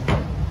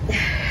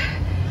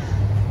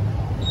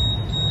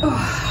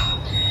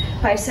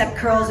 Bicep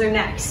curls are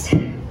next.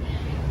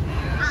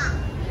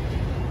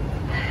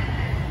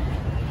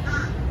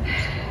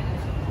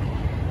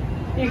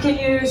 You can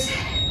use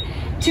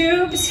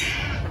tubes.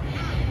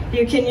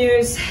 You can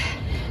use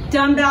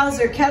dumbbells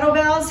or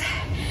kettlebells.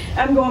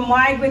 I'm going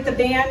wide with the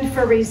band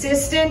for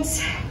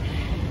resistance.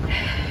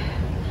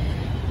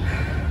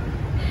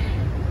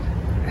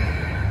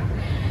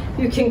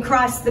 You can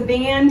cross the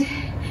band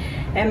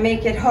and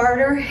make it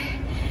harder.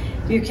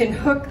 You can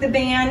hook the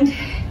band.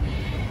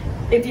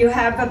 If you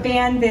have a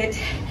band that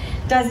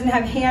doesn't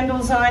have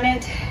handles on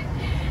it.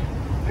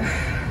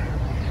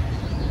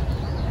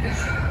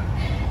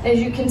 As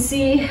you can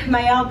see,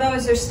 my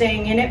elbows are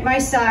staying in at my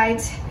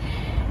sides,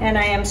 and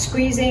I am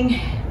squeezing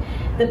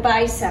the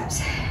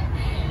biceps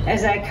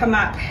as I come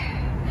up.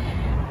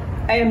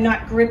 I am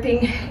not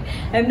gripping,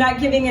 I'm not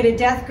giving it a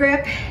death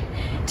grip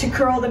to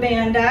curl the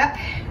band up.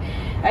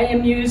 I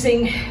am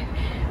using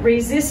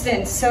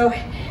resistance, so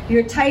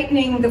you're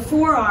tightening the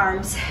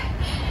forearms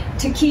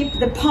to keep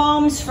the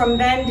palms from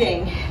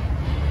bending.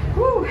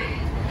 Woo.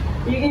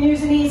 You can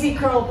use an easy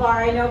curl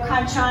bar. I know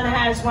Kanchana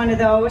has one of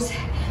those.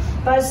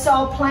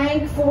 Buzzsaw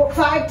plank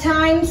 5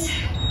 times.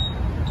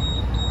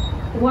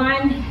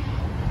 1,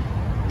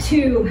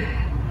 2,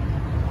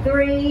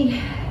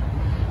 3,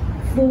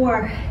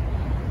 4,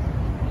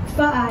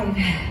 5.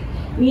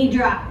 Knee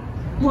drop.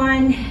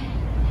 1,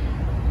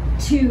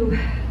 2,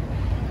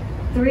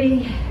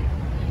 3,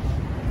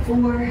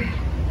 4,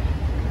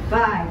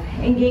 5.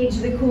 Engage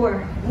the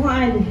core.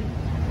 1,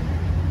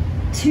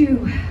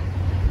 2,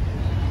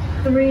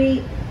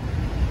 3,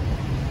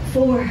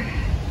 4,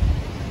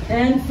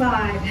 and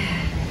 5.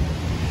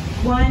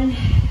 1,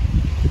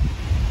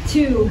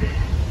 2,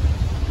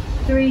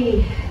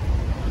 3,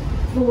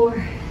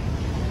 4,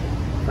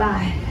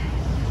 5.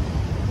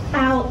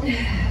 Out.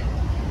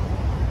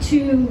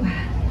 2.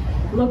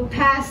 Look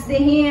past the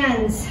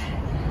hands.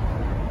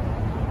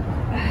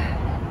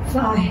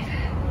 5.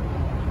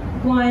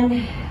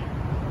 1,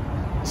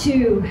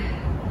 2,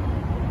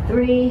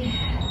 3.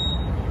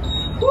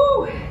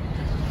 Woo.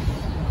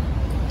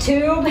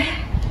 Tube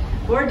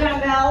or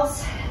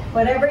dumbbells,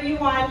 whatever you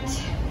want.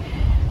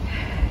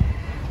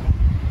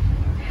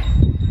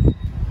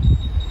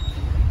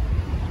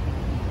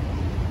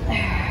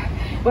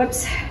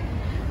 Whoops.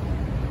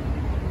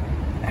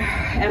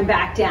 And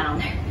back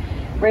down.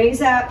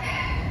 Raise up,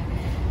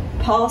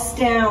 pulse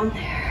down.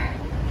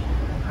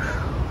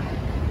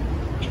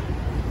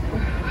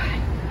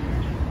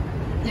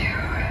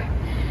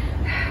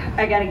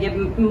 I gotta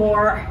give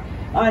more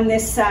on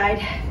this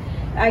side.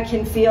 I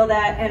can feel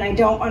that, and I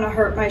don't want to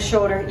hurt my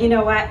shoulder. You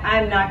know what?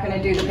 I'm not going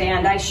to do the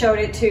band. I showed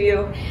it to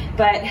you,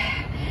 but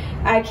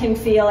I can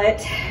feel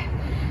it.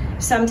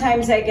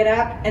 Sometimes I get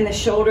up and the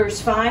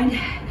shoulder's fine.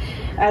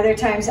 Other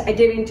times I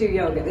didn't do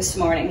yoga this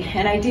morning,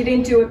 and I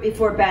didn't do it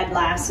before bed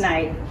last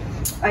night.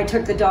 I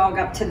took the dog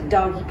up to the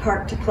doggy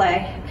park to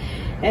play,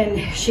 and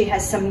she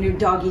has some new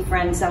doggy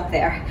friends up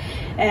there.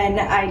 And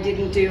I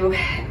didn't do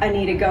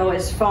Anita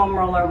Goa's foam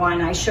roller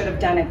one. I should have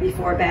done it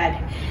before bed.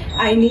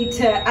 I linked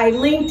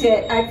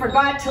it. I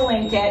forgot to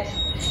link it.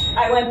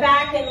 I went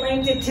back and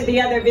linked it to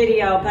the other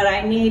video, but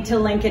I need to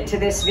link it to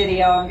this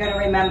video. I'm gonna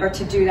remember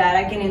to do that.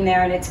 I get in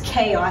there and it's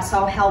chaos.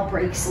 All hell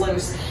breaks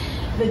loose.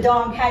 The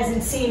dog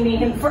hasn't seen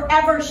me in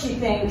forever, she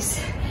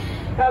thinks.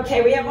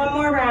 Okay, we have one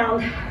more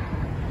round.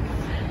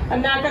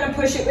 I'm not gonna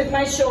push it with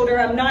my shoulder.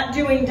 I'm not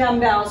doing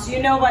dumbbells.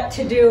 You know what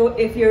to do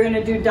if you're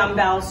gonna do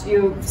dumbbells.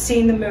 You've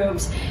seen the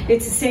moves.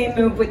 It's the same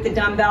move with the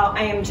dumbbell.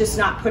 I am just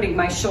not putting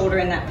my shoulder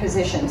in that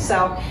position.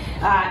 So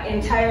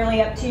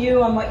entirely up to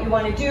you on what you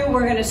wanna do.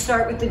 We're gonna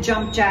start with the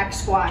jump jack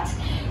squats.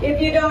 If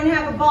you don't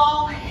have a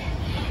ball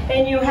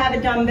and you have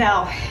a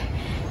dumbbell,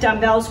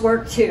 dumbbells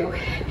work too.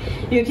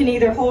 You can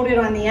either hold it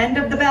on the end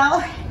of the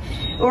bell,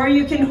 or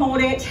you can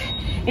hold it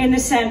in the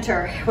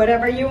center,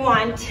 whatever you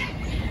want.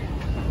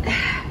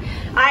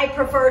 I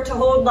prefer to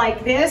hold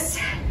like this.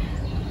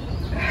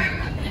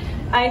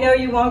 I know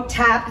you won't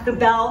tap the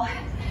bell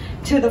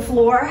to the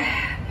floor.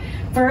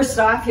 First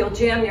off, you'll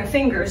jam your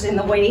fingers in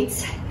the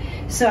weights,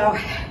 so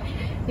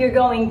you're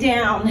going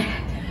down,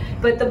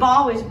 but the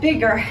ball is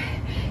bigger,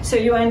 so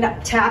you end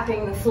up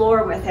tapping the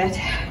floor with it.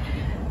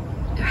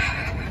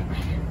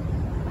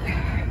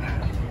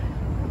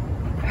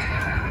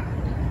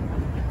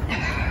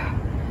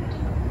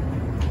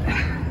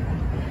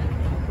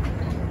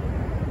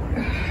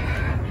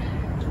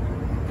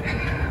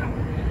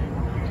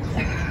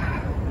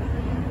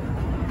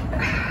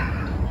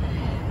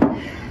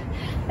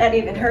 That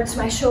even hurts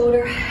my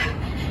shoulder.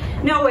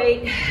 No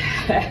weight.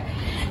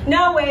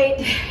 No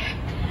weight.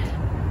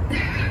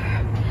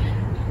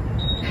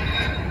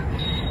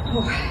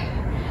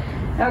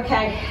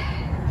 Okay.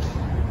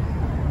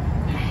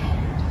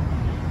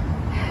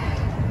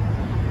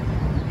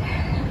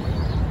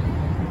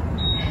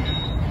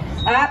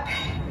 Up,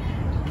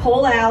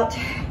 pull out,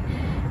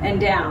 and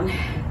down.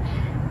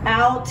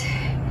 Out,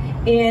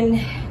 in,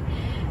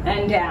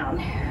 and down.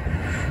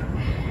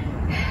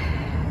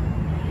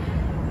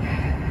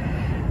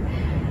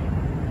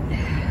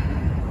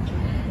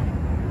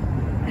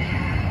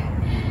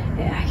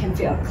 Yeah, I can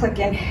feel it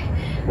clicking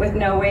with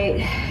no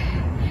weight.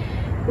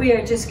 We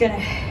are just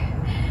gonna,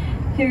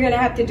 you're gonna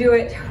have to do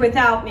it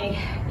without me.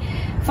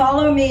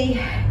 Follow me,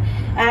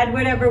 add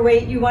whatever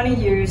weight you want to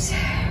use.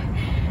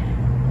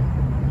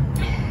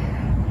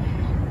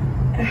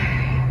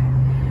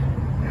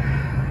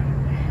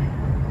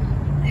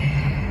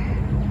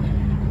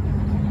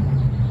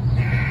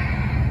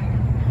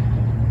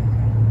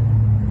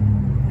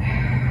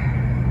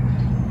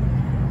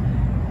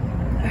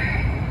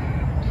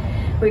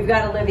 We've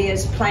got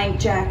Olivia's plank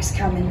jacks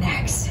coming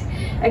next.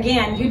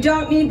 Again, you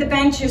don't need the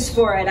benches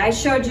for it. I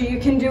showed you, you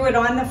can do it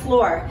on the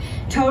floor.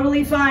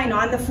 Totally fine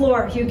on the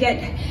floor. You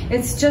get,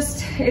 it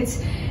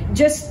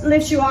just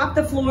lifts you off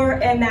the floor,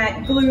 and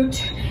that glute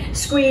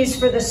squeeze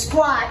for the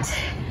squat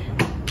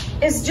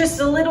is just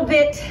a little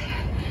bit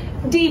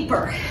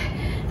deeper.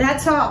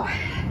 That's all.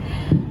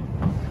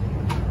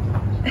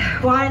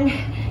 1,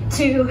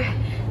 2,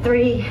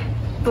 3,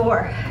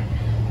 4.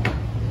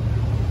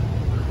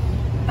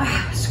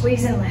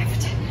 Squeeze and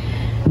lift.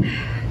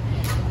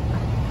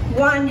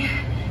 1,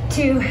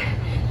 2,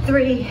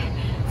 3,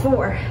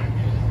 4.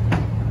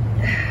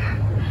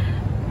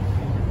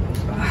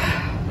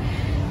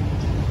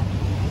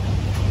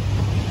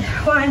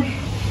 1,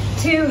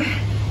 2,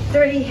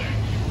 3,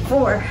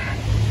 4.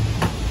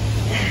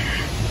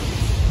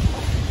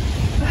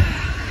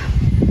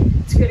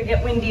 It's gonna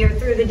get windier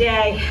through the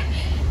day.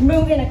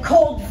 Moving a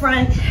cold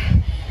front.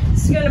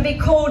 It's gonna be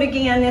cold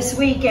again this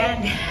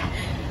weekend.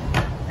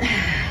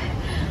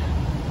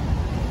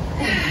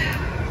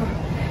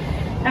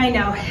 I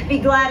know, be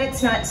glad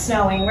it's not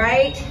snowing,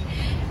 right?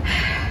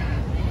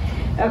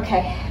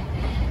 Okay,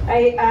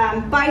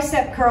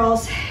 bicep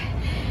curls,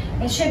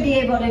 I should be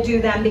able to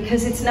do them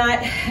because it's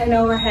not an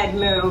overhead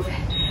move.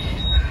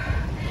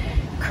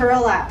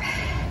 Curl up,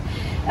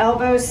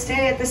 elbows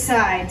stay at the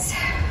sides.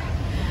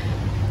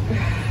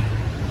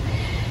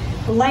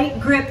 Light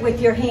grip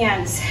with your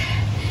hands.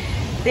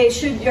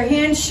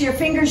 Your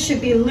fingers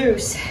should be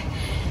loose.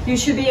 You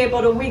should be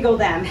able to wiggle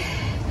them,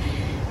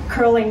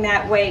 curling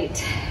that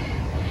weight.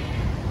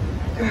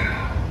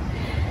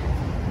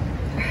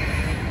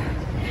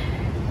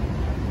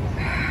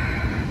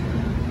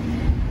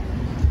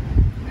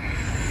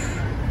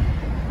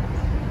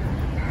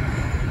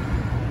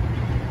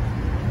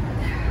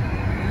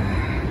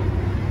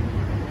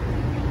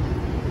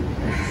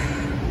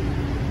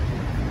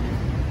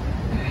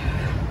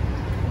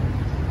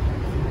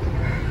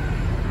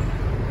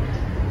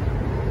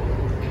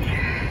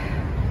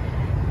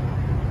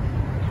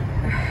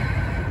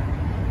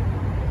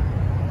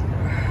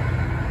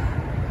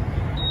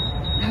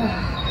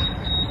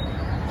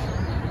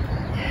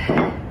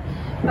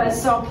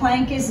 So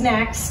plank is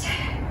next.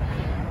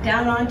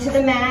 Down onto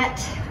the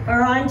mat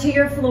or onto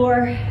your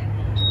floor.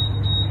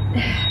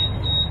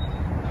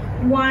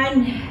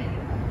 1,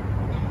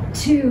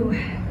 2,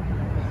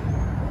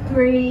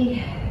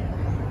 3,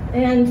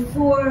 and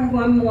 4.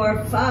 One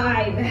more.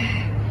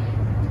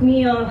 5.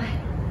 Kneel.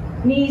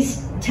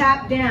 Knees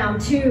tap down.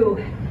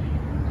 2.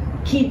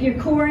 Keep your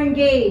core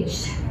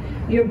engaged.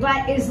 Your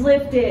butt is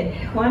lifted.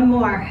 One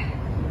more.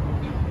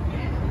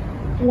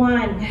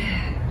 1,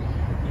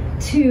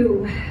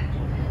 2,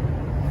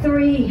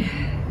 3,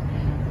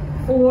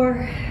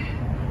 4,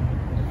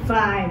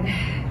 5.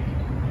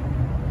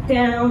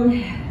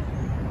 Down.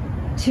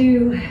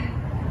 2,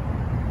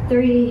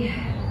 3,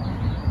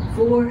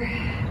 4,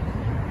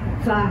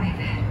 5.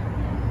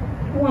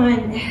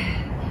 1,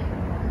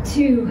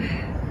 2,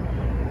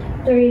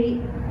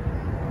 3,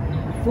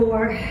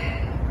 4,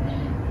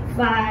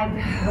 5.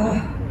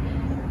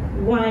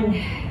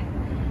 1,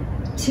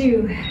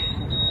 2,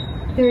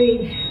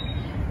 3.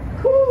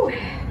 Whew.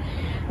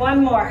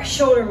 One more,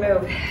 shoulder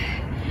move.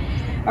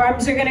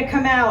 Arms are gonna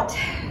come out,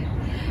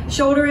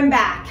 shoulder and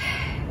back.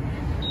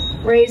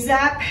 Raise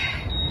up,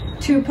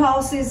 2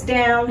 pulses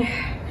down,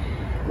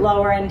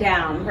 lower and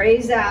down.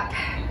 Raise up,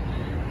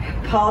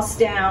 pulse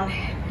down.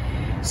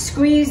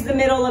 Squeeze the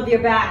middle of your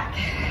back.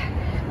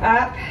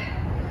 Up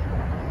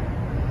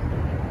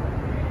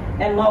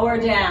and lower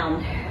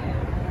down.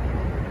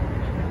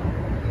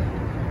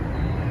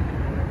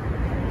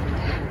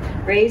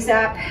 Raise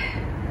up.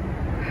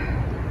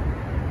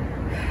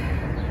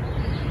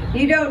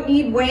 You don't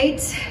need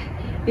weights.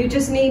 You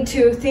just need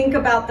to think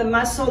about the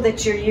muscle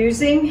that you're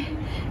using,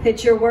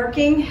 that you're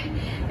working,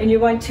 and you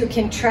want to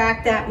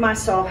contract that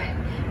muscle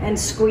and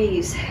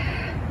squeeze.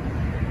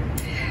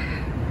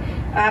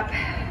 Up.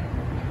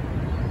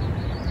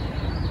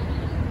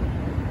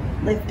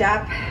 Lift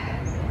up.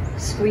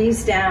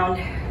 Squeeze down.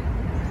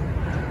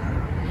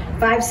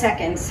 5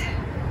 seconds.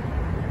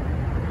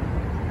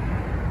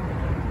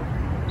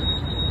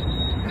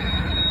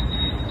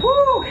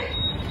 Woo!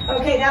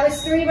 Okay, that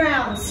was 3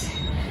 rounds.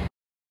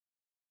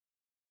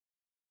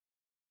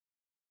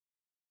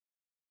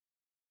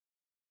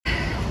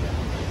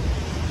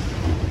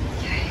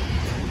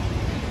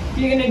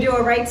 You're gonna do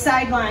a right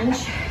side lunge,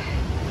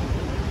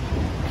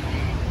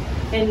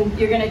 and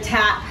you're gonna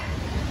tap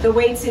the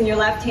weights in your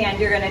left hand.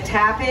 You're gonna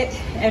tap it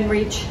and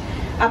reach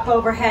up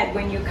overhead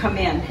when you come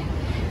in.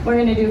 We're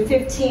gonna do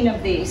 15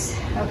 of these,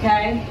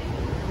 okay?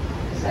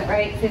 Is that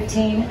right,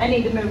 15? I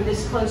need to move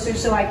this closer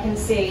so I can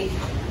see.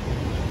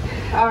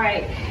 All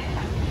right,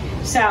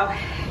 so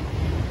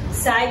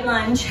side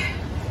lunge,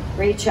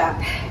 reach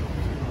up.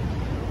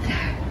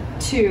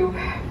 2,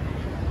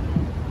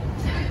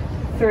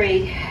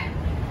 3,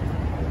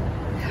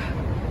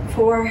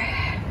 4,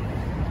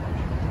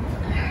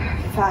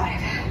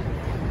 5,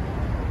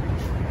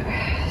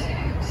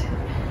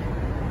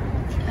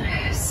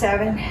 6,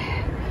 7,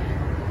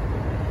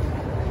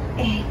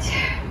 8,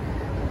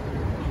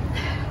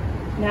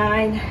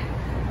 9,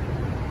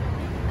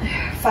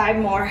 5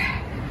 more.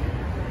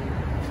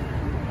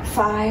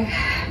 5,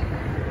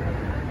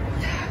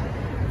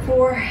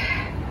 4,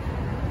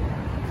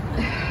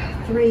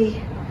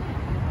 3,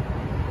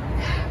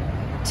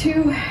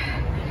 2,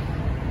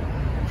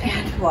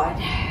 and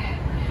 1.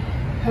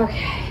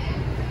 Okay.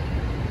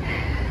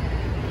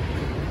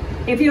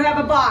 If you have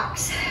a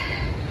box,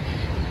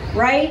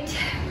 right,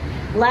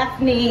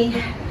 left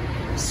knee,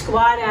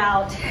 squat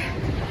out,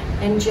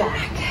 and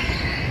jack.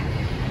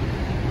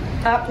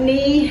 Up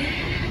knee.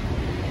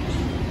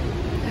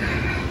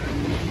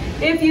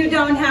 If you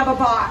don't have a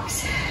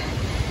box,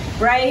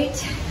 right,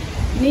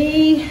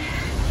 knee,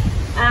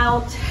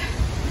 out,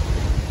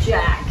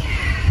 jack.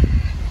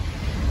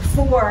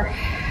 4,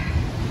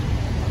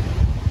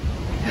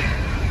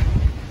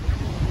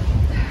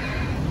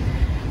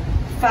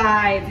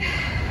 5,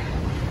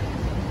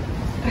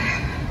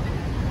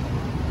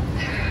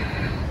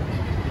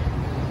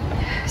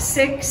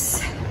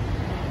 6,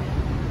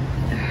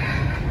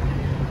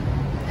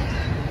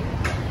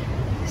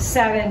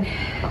 7,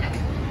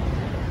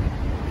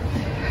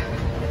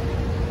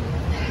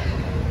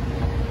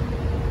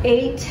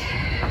 8,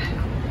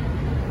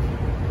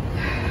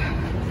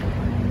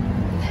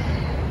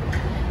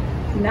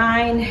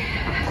 9,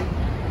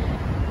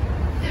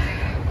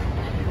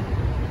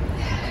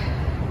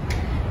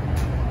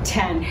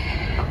 10.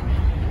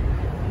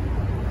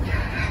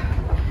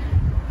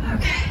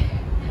 Okay.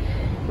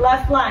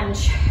 Left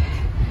lunge.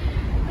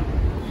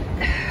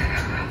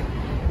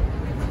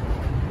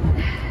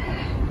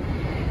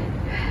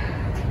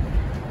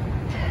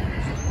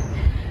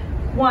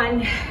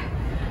 One,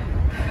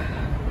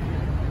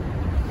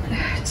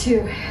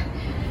 2,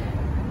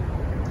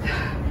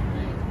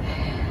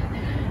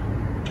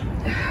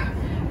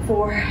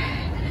 4,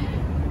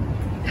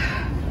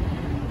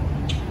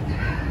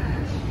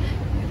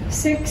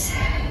 6,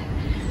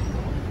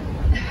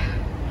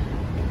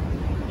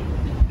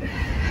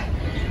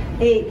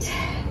 8,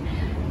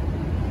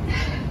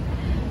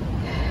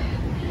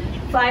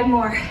 5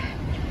 more,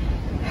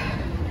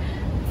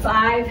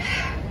 5,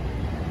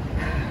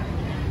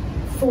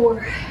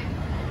 4,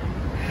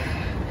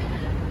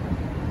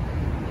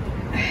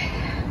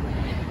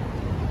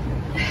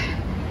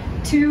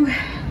 2,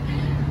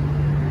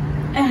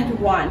 and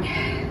 1.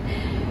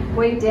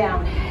 Weight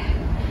down.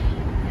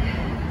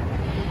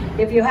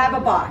 If you have a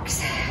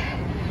box,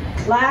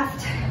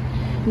 left,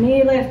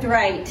 knee lift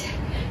right,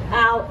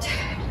 out,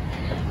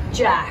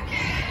 jack.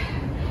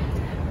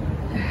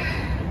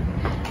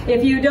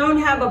 If you don't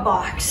have a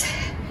box,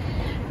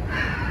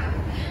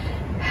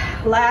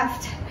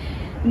 left,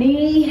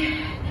 knee,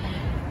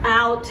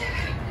 out,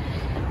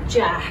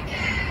 jack.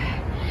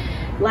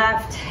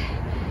 Left,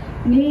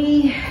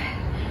 knee,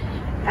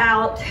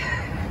 out,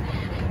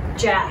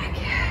 jack.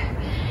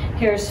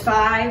 Here's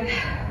 5,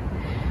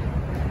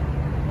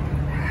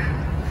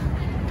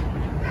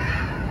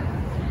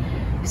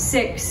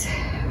 6,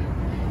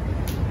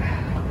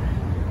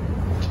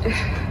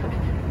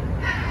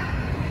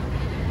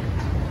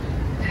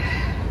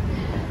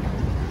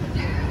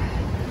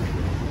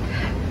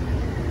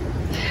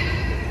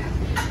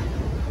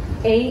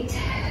 8,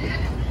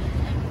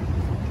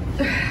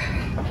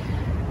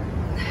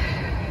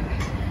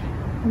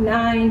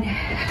 9,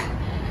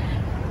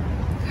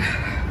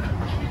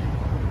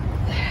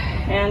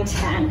 and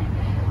 10.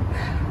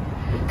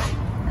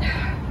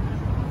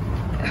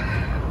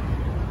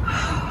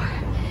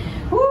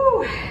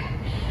 Woo.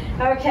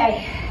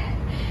 Okay,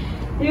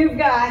 you've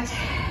got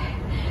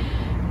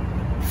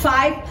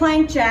 5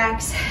 plank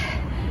jacks,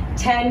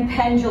 10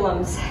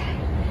 pendulums.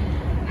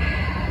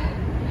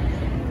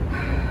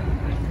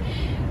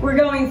 We're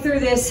going through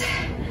this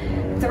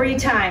 3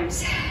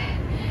 times.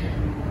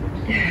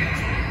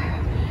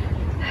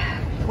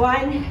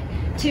 1,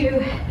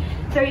 2,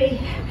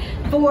 3,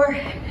 4,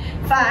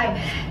 5.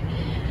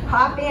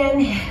 Hop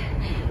in.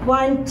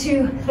 1,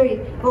 2, 3,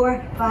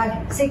 4,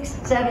 5, 6,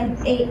 7,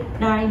 8,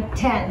 9,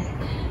 10.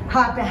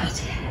 Hop out.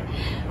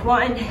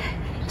 1,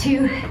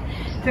 2,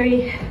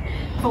 3,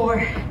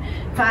 4,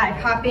 5.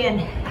 Hop in.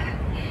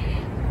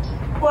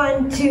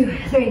 1, 2,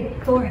 3,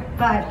 4,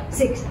 5,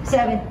 6,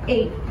 7,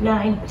 8,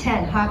 9,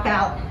 10. Hop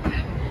out.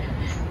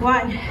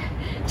 1,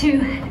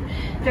 2,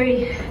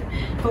 3,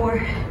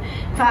 4,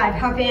 5.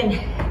 Hop in.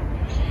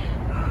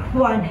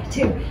 1,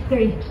 2,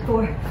 3,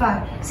 4,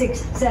 5, 6,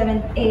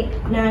 7,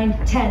 8,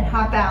 9, 10.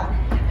 Hop out.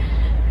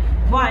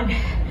 1,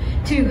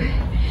 2,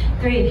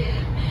 3,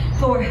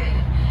 4,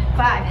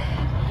 5.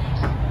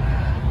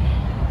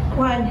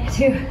 1,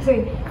 2,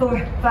 3,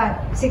 4,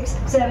 5, 6,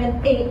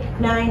 7, 8,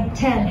 9,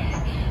 10.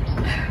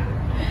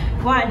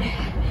 1,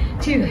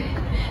 2,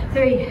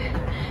 3,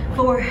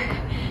 4,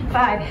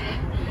 5.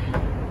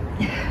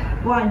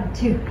 1,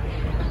 2,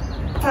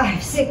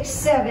 5, 6,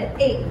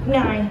 7, 8,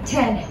 9,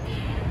 10.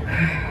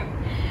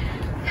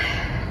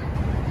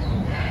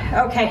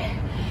 Okay,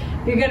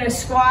 you're gonna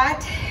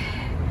squat,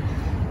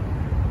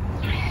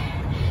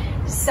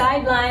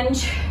 side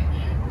lunge,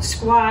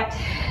 squat,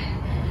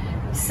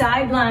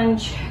 side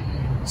lunge,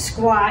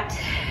 squat.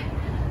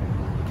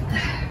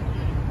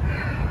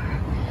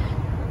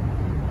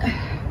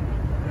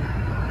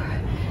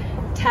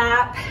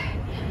 Tap,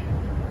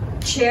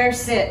 chair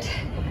sit,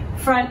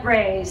 front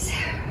raise.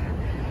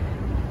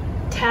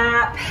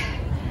 Tap,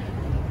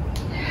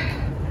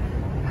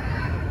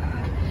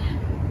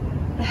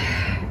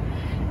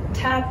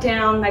 tap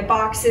down, my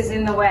box is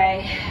in the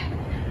way.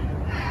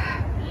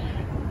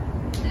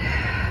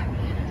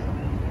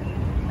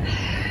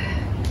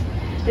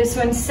 This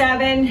one's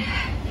 7,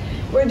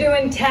 we're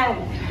doing 10,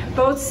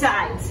 both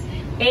sides.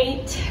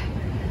 8,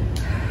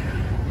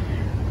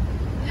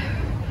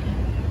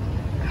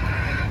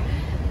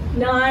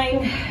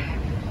 9,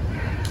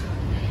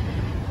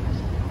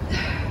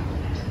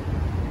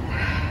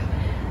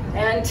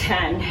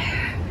 10.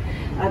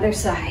 Other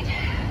side.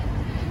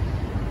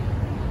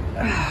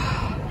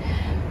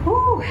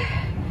 Whew.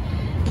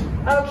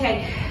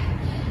 Okay,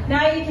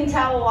 now you can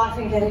towel off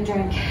and get a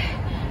drink.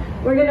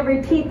 We're gonna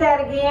repeat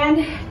that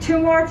again 2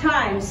 more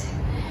times.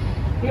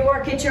 You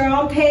work at your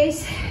own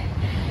pace,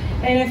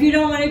 and if you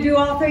don't want to do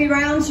all 3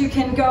 rounds, you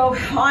can go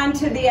on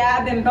to the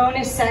ab and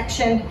bonus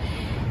section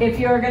if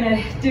you're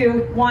gonna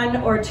do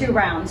 1 or 2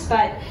 rounds.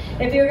 But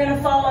if you're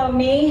gonna follow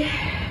me,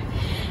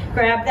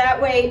 grab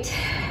that weight.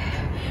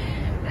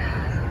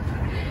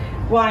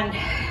 1,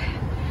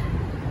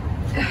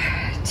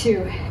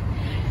 2,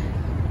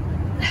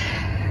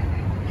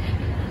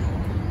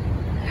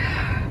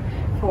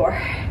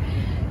 4,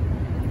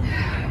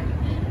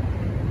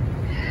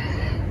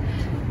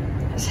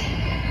 7,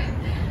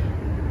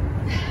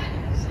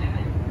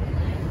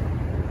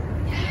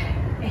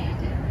 8,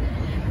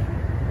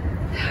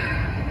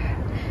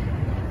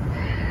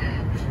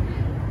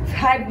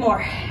 5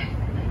 more.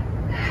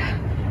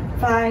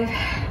 5,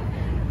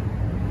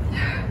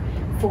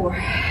 4,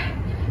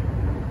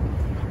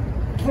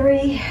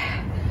 3,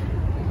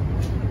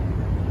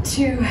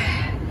 2,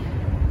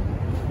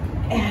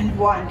 and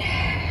 1.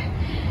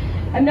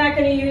 I'm not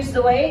going to use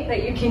the weight,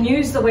 but you can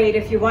use the weight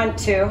if you want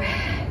to. I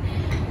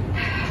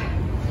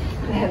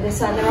have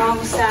this on the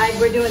wrong side.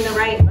 We're doing the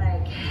right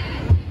leg.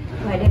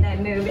 Why did I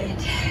move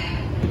it?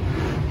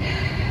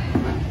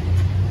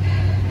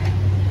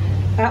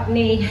 Up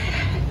knee.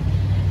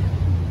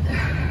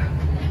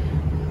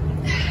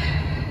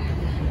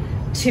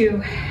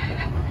 2.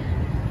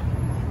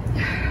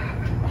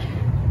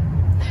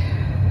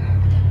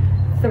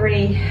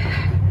 3.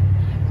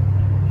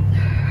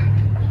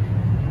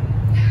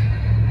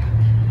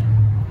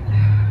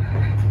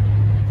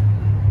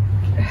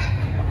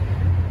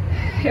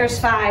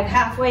 5,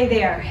 halfway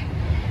there.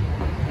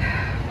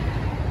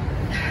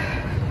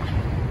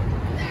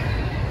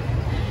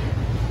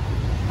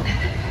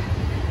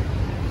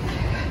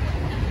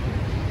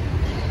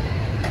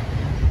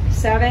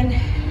 7.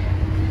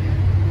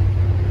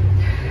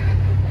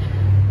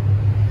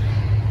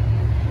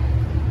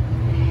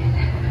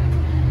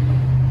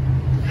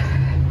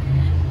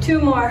 2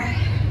 more.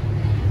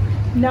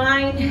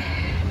 9.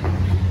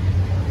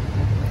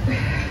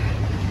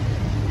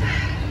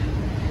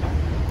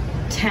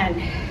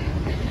 10.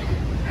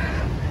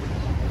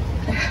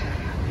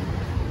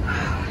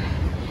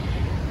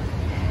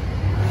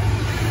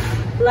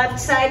 Left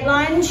side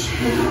lunge.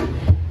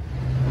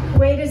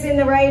 Weight is in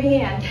the right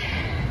hand.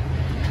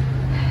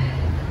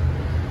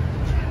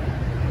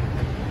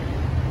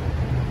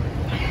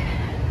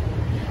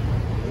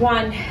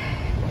 1.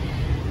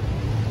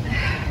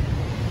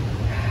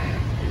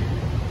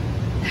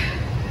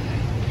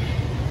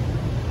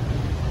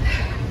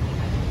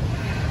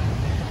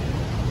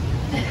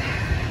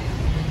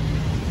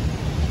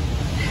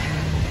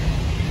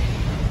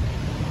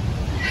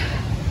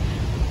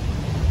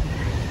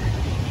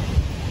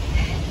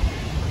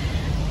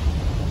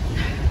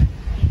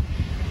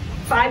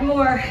 5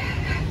 more.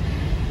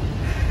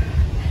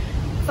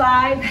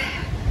 5,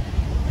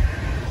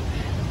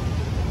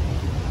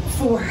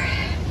 4,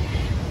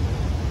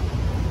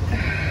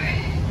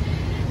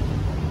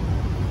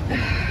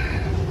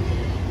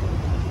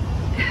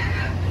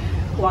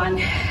 1.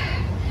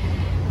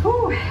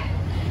 Whew.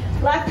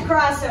 Left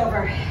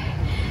crossover.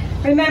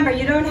 Remember,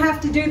 you don't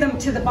have to do them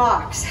to the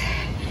box.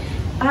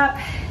 Up,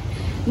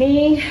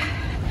 knee,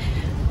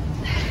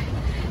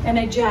 and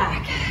a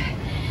jack.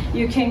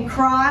 You can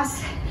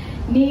cross,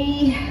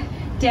 knee,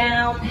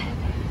 down,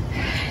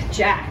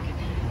 jack.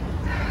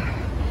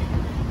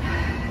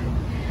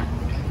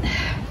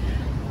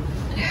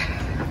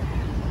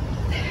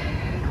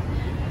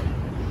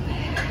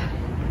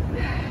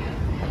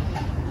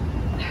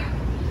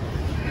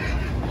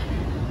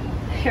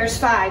 Here's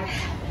 5.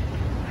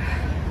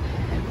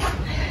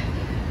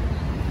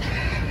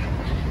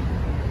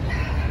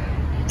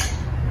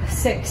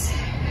 6.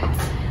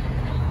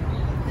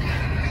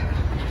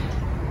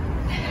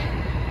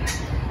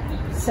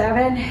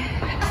 7.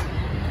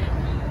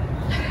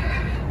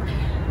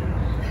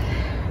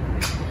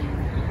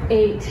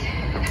 8.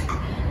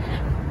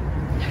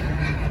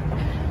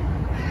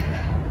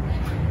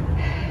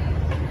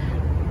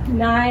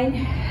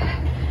 9.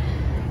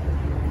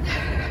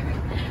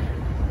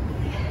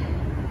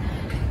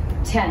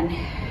 10.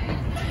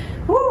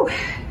 Woo!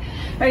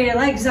 Are your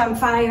legs on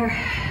fire?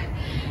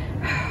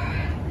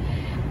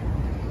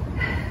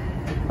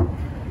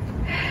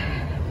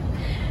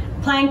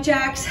 Plank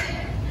jacks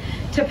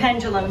to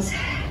pendulums.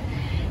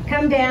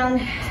 Come down.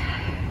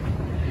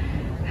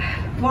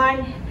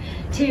 1,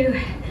 2,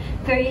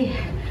 3,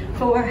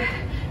 4,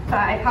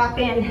 5. Hop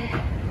in.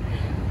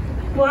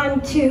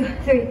 1, 2,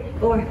 3,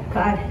 4,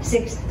 5,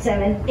 6,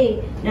 7,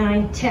 8,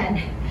 9,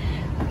 10.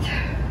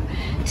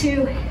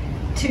 2,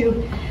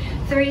 2,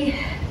 3,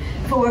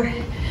 4,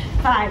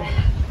 5.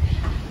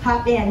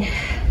 Hop in.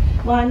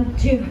 1,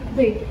 2,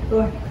 3,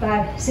 4,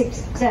 5,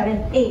 6,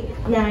 7,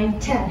 8, 9,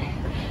 10.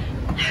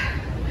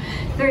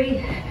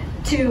 3,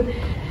 2,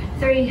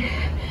 3,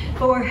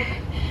 4,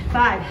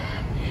 5.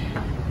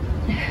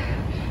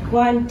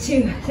 1,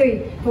 2,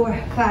 3,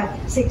 4,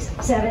 5, 6,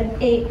 7,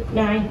 8,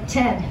 9,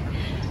 10.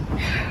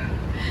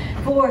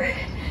 4,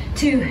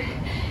 2,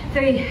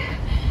 3,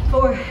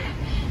 4,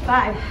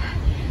 5.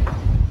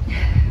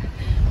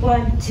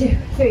 1, 2,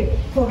 3,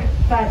 4,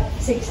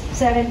 5, 6,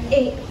 7,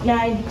 8,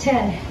 9,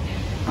 10.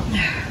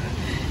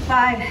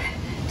 5,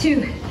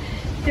 2,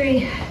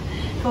 3,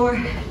 4,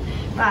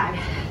 5.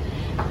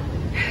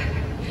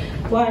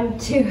 1,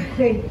 2,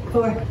 3,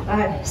 4,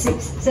 5,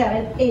 6,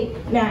 7,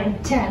 8,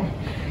 9, 10.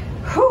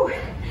 Whew.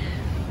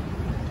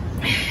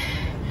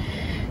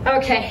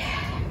 Okay.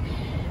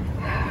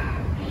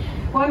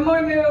 One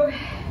more move,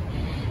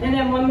 and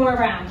then one more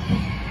round.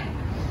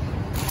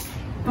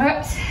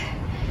 Whoops.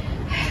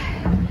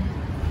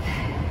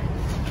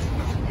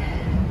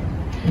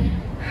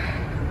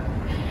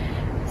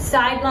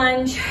 Side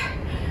lunge,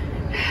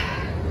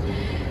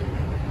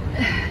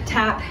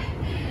 tap,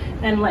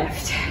 and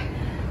lift.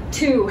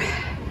 2,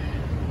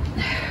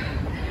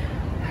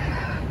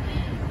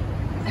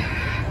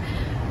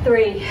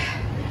 3,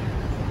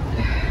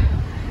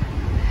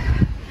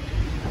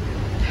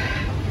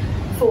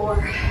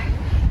 4,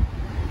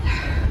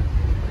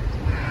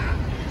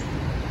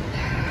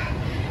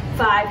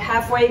 5,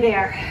 halfway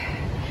there.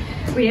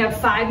 We have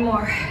 5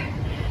 more.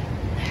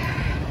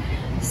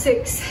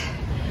 6,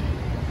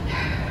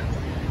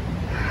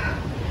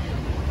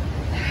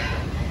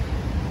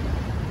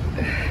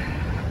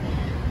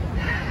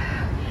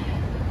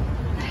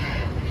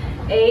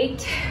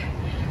 8,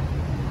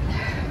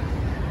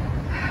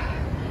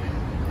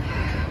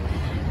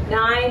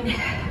 9,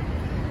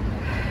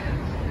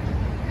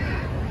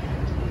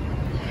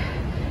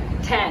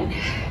 10.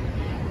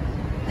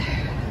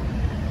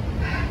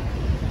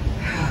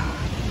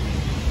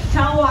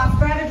 Towel off,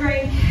 grab a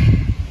drink.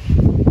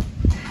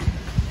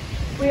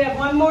 We have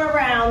one more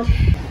round.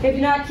 If you're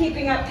not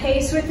keeping up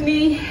pace with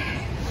me,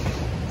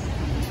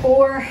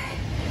 or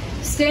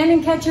stand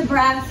and catch your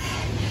breath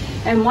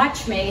and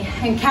watch me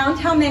and count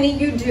how many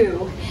you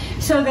do,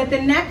 so that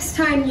the next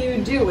time you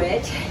do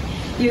it,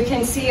 you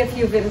can see if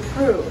you've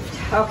improved,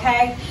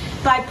 okay?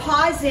 By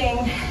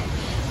pausing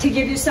to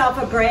give yourself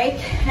a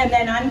break and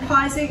then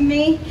unpausing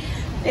me,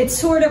 it's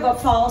sort of a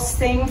false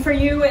thing for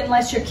you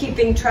unless you're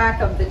keeping track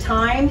of the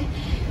time,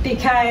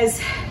 because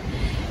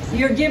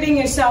you're giving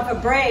yourself a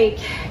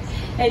break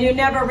and you're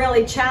never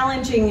really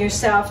challenging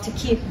yourself to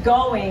keep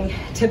going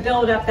to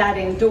build up that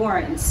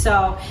endurance.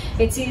 So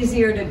it's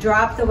easier to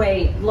drop the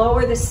weight,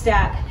 lower the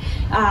step,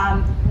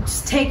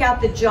 just take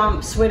out the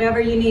jumps, whatever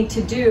you need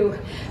to do.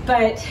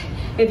 But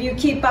if you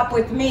keep up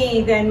with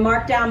me, then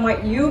mark down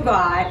what you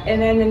got,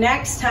 and then the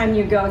next time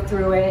you go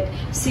through it,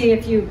 see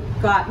if you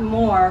got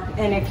more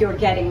and if you're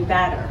getting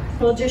better.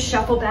 We'll just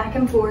shuffle back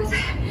and forth.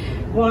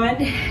 1,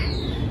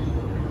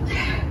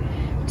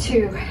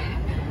 2.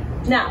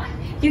 Now,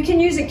 you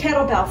can use a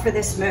kettlebell for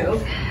this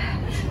move,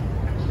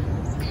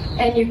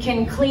 and you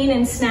can clean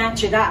and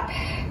snatch it up,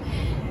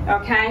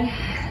 okay?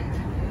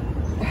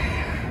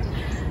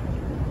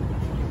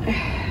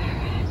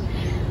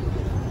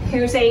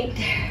 Here's 8,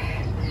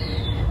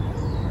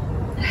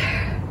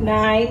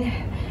 9,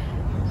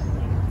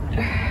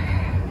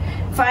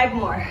 5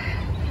 more.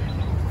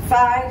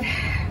 5,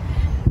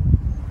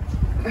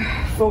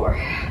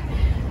 4,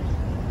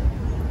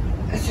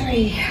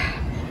 3,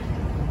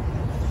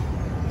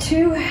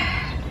 2,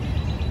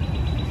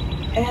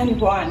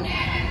 and 1.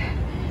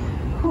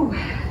 Whew.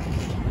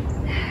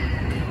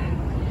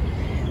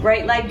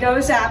 Right leg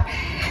goes up,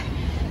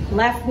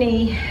 left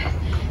knee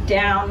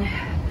down,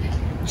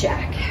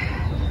 jack.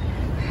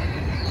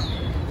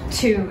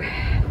 2,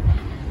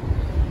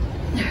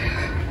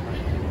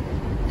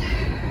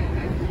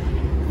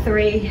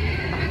 3,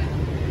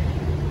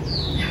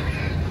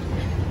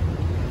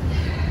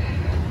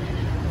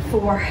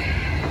 4,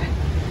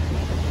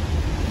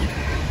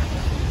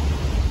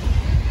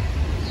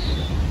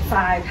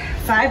 5.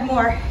 5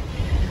 more.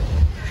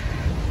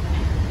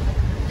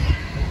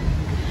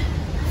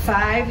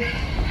 5,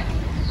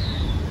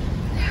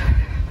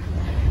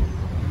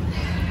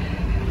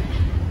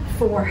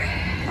 4,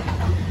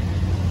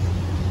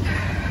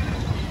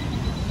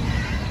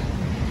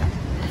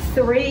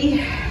 3.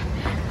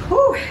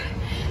 Whew.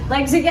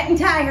 Legs are getting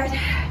tired.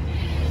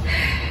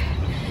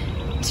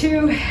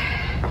 2,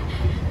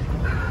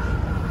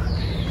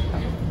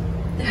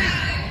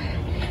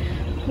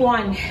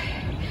 1.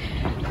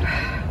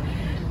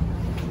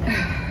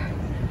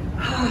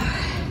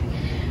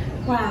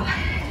 Wow.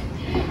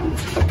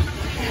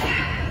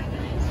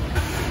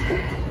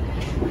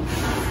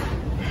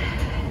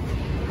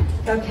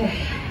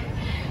 Okay,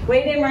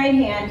 weight in right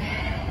hand,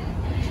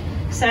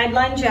 side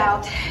lunge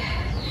out.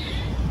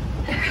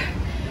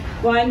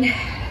 1,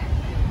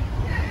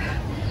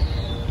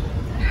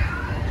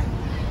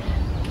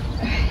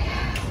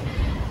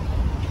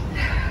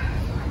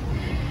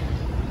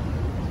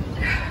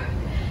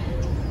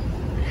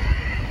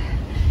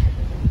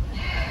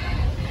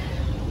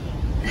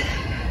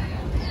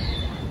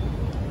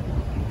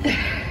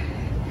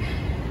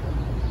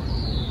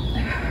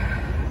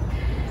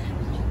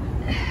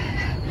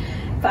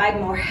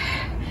 5 more.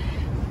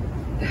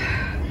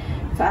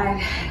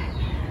 5,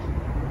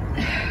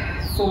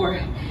 4,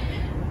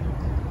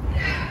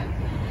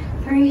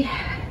 3,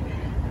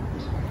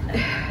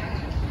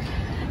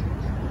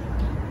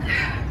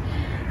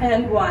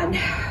 and 1.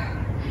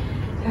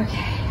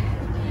 Okay.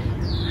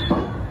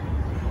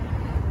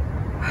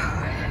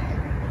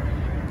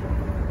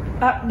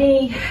 Up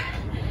knee.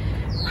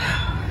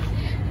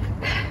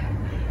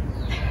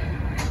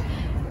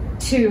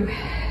 2,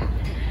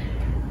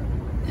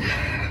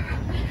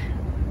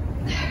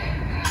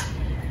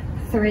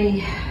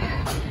 3,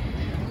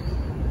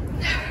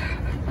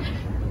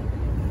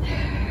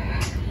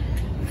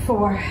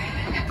 4,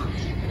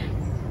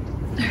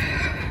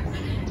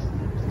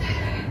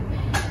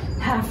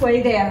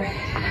 halfway there.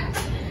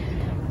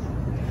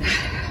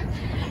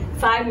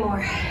 5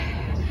 more.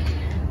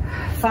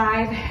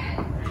 5,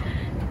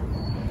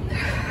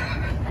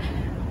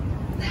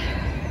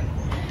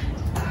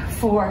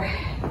 4,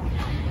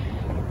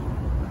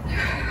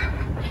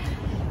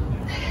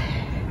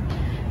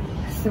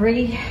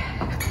 3.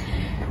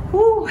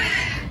 Woo.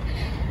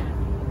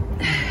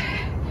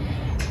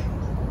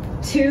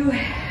 2,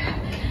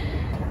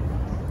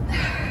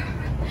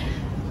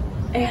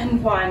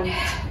 and 1.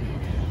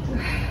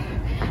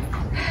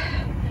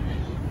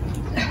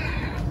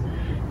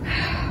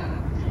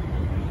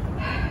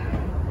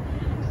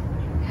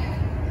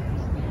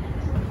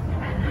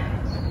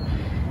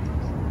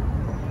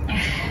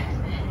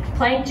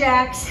 Plank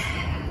jacks.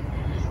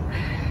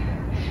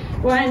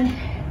 1,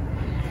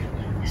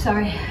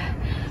 sorry,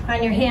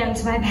 on your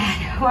hands, my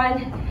bad.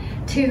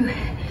 1, 2,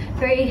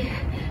 3,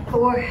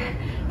 4,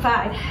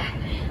 5.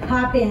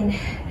 Hop in.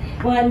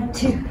 1,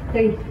 2,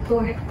 3,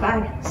 4,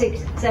 5,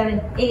 6,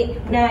 7,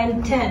 8,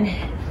 9, 10.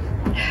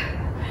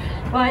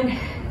 1,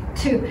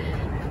 2,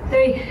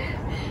 3,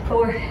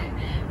 4,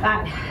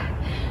 5.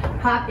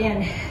 Hop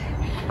in.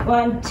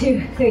 1,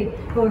 2, 3,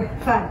 4,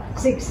 5,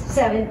 6,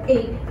 7,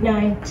 8,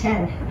 9,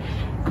 10.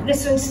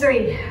 This one's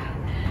 3,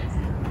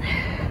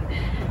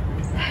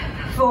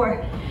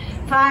 4,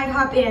 5.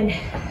 Hop in.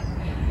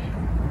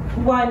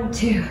 1,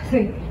 2,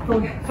 3,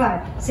 4,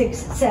 5, 6,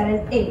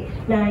 7, 8,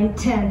 9,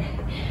 10.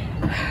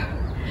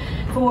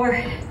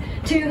 4,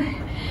 2,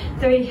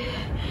 3,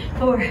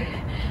 4,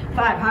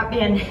 5. Hop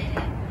in.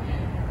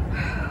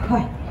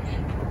 1,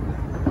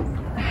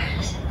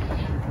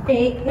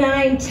 8,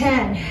 9,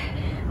 10.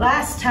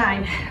 Last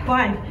time.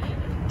 1,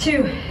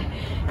 2,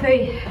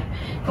 3,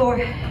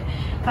 4,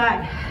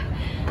 5.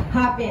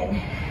 Hop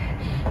in.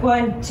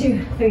 1,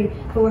 2, 3,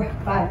 4,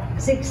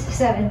 5, 6,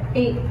 7,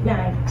 8,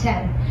 9,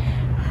 10.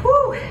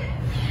 Woo!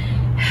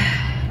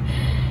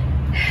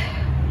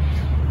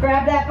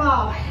 Grab that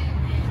ball.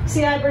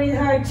 See, I breathe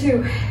hard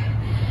too.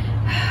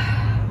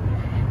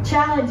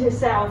 Challenge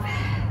yourself.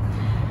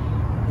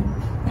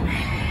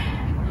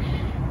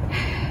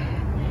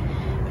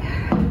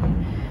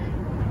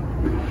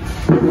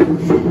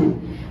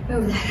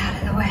 Move that out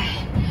of the way.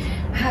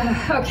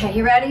 Okay,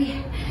 you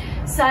ready?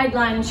 Side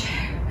lunge.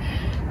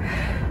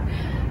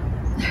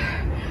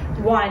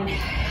 1,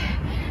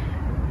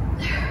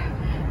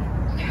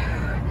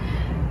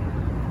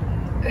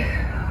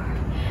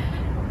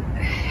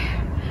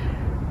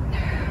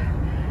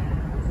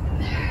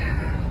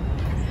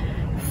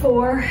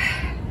 4,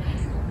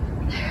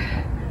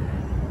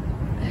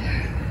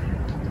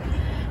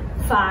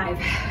 5,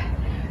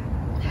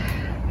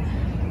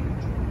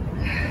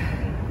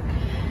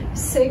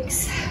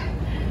 6,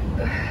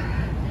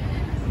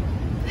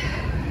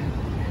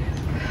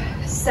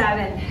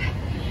 7,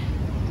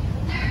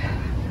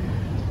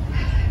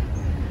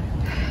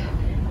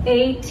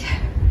 8,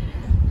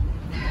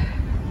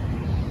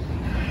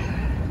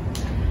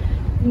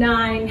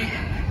 9,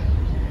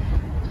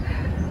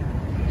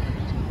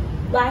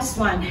 last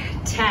one,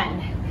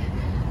 10.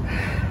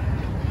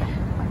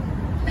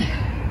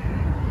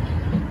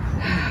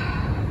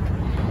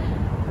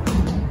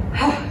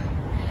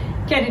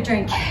 Get a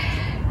drink.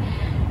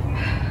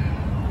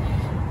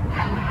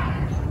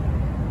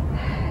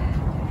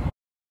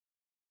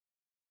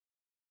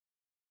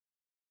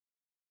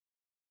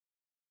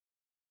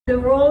 The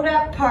rolled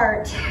up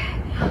part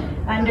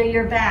under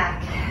your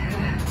back.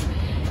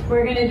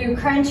 We're gonna do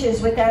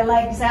crunches with our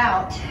legs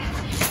out,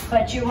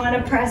 but you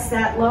wanna press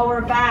that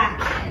lower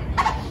back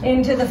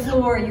into the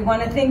floor. You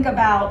wanna think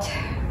about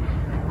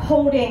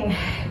holding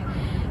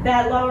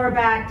that lower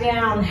back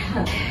down,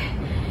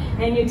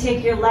 and you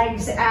take your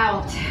legs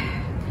out.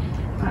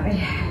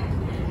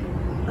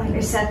 Let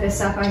me set this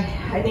up.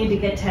 I need to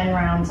get 10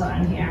 rounds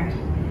on here.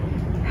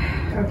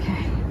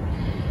 Okay,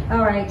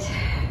 all right.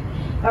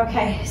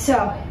 Okay,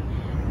 so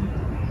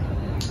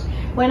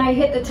when I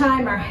hit the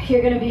timer,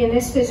 you're gonna be in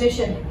this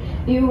position.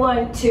 You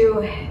want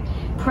to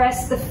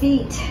press the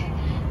feet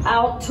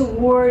out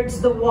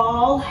towards the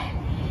wall.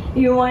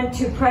 You want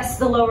to press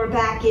the lower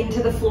back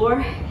into the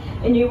floor,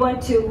 and you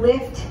want to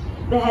lift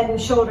the head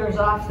and shoulders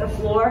off the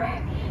floor,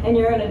 and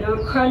you're gonna do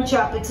a crunch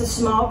up. It's a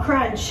small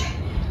crunch,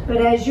 but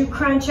as you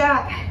crunch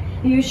up,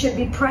 you should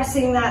be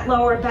pressing that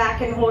lower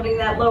back and holding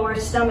that lower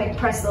stomach.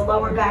 Press the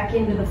lower back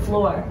into the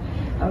floor,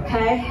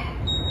 okay?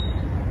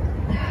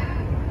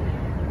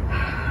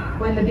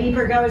 When the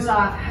beeper goes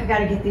off, I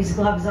gotta get these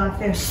gloves off,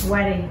 they're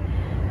sweaty.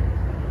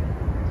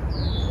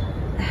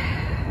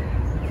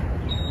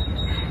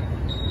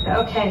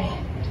 Okay,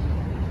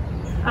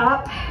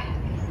 up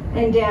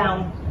and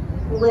down,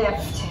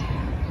 lift.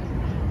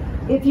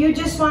 If you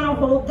just wanna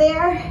hold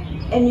there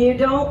and you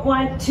don't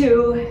want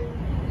to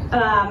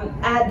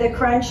add the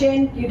crunch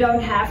in, you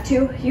don't have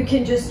to. You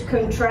can just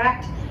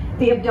contract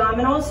the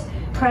abdominals,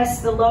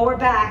 press the lower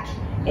back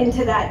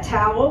into that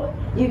towel.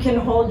 You can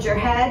hold your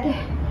head.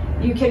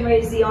 You can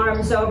raise the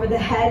arms over the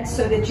head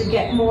so that you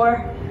get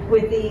more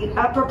with the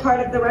upper part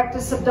of the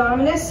rectus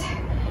abdominis,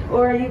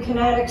 or you can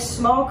add a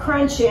small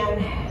crunch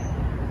in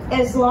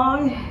as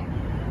long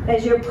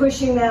as you're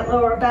pushing that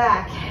lower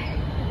back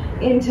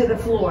into the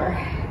floor,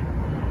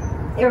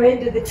 or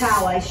into the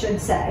towel, I should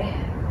say.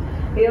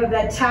 You have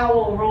that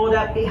towel rolled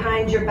up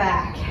behind your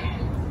back.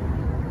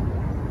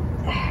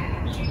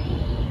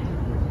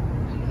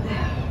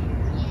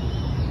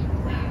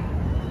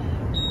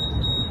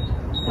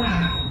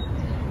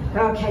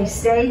 Okay,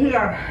 stay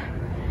here.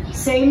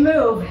 Same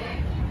move.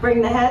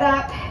 Bring the head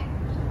up,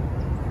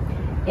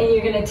 and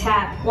you're gonna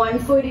tap one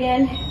foot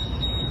in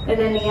and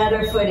then the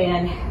other foot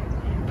in.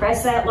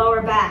 Press that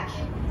lower back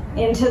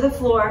into the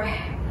floor.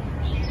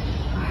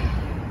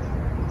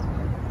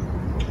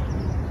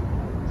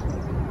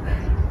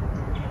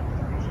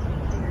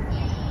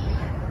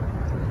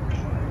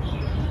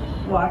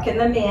 Walking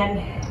them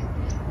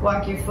in.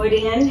 Walk your foot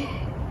in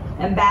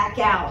and back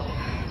out.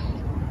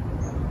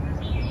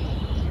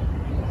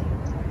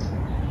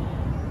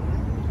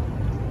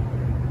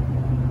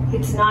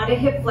 It's not a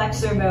hip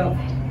flexor move.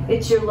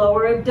 It's your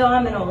lower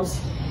abdominals.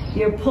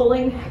 You're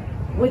pulling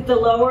with the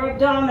lower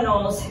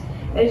abdominals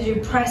as you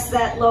press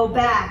that low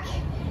back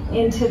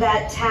into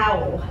that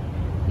towel.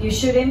 You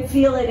shouldn't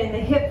feel it in the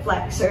hip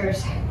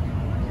flexors.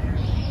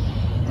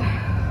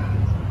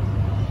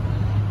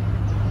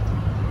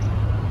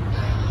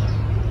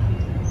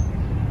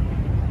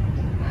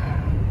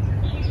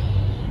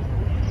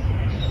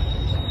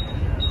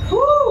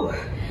 Whew!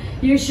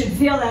 You should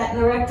feel that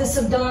in the rectus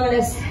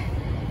abdominis.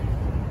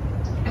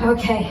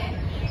 Okay,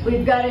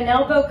 we've got an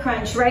elbow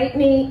crunch. Right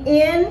knee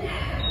in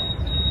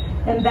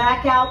and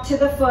back out to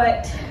the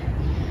foot,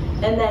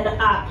 and then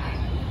up.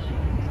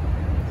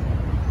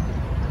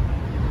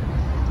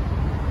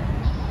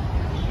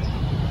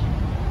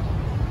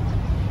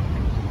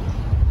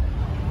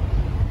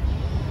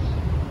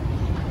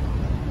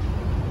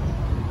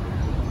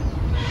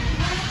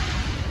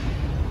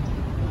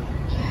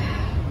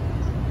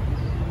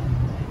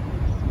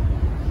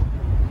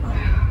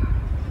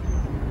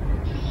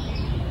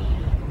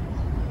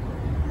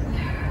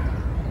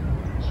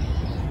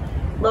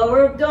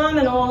 Lower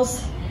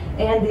abdominals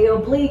and the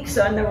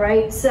obliques on the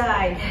right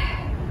side.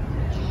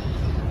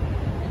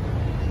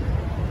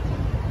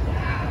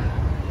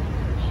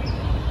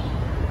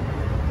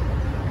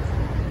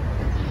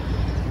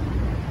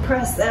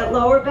 Press that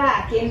lower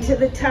back into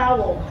the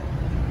towel.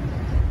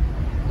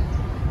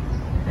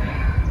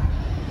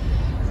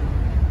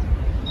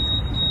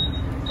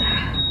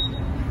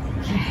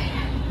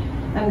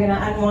 I'm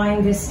gonna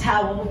unwind this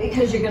towel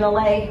because you're gonna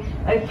lay.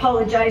 I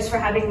apologize for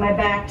having my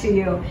back to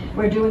you.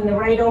 We're doing the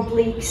right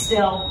oblique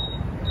still.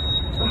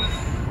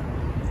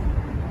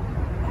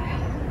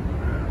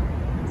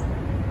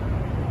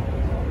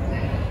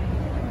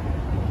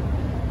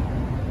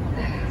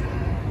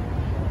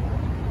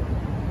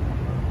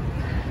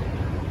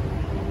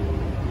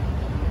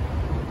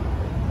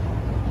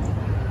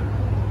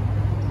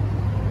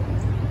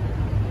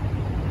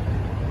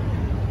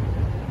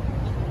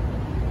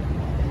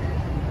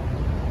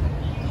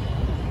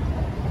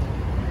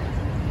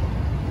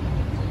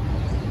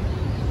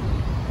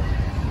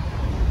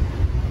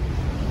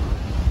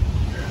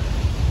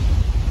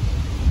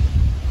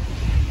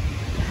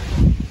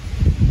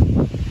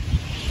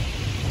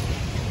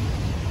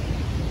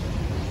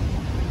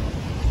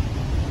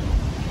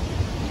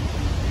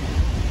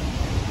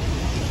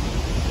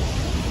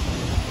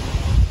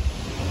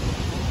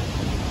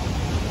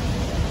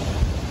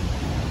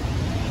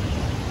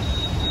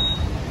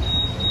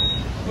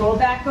 Roll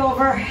back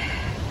over,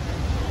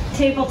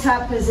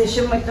 tabletop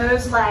position with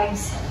those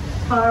legs.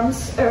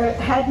 Arms or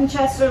head and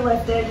chest are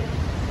lifted.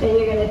 Then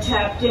you're going to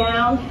tap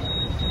down.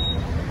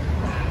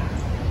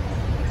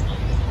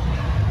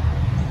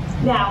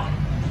 Now,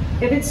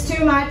 if it's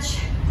too much,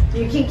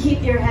 you can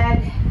keep your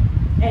head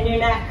and your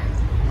neck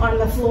on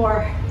the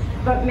floor,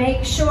 but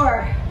make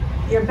sure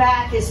your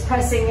back is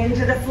pressing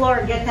into the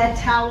floor. Get that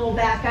towel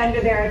back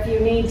under there if you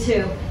need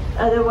to.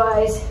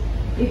 Otherwise,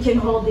 you can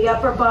hold the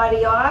upper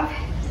body off.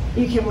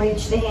 You can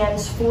reach the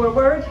hands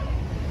forward.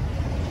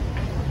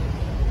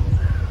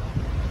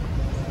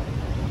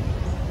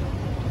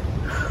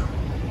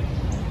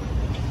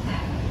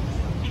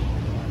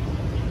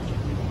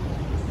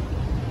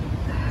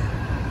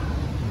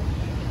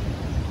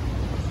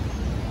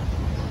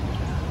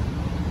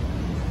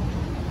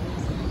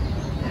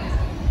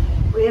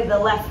 We have the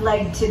left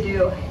leg to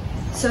do.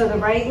 So the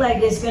right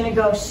leg is going to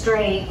go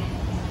straight,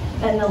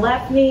 and the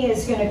left knee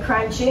is going to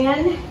crunch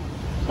in,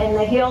 and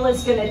the heel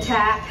is going to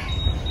tap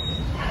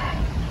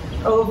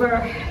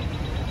over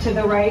to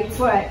the right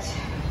foot.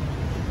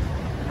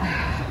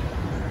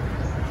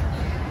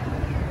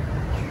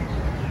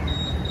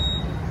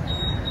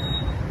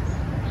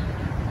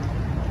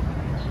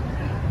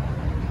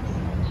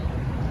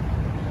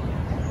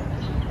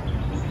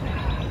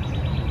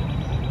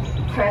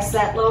 Press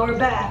that lower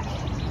back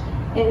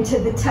into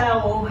the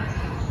towel.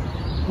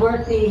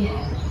 Work the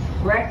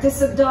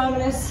rectus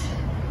abdominis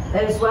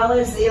as well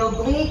as the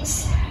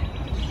obliques.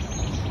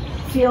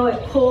 Feel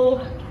it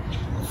pull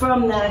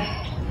from the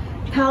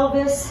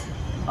pelvis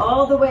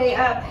all the way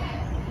up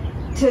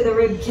to the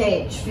rib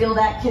cage. Feel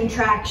that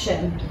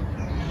contraction.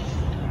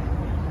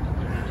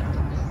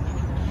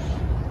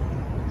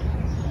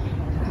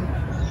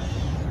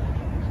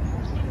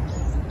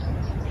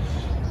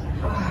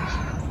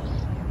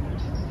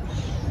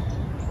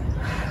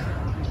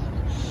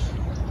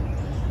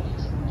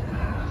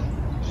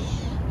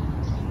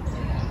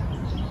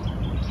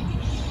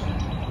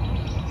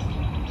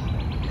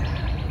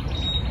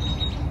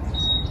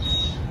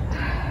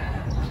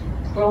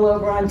 Roll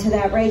over onto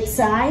that right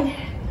side.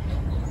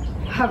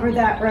 Hover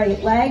that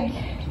right leg.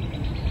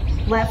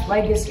 Left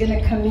leg is going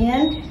to come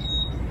in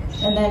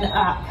and then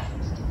up.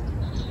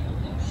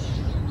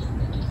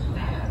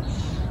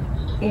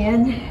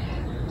 In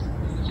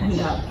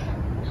and up.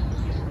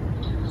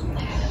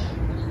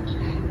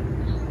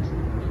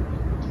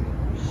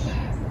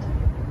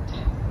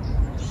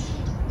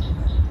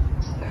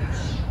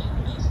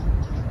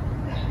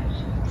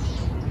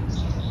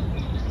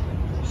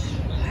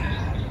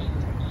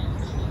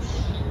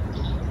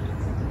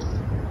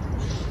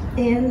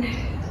 In,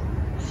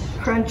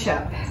 crunch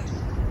up.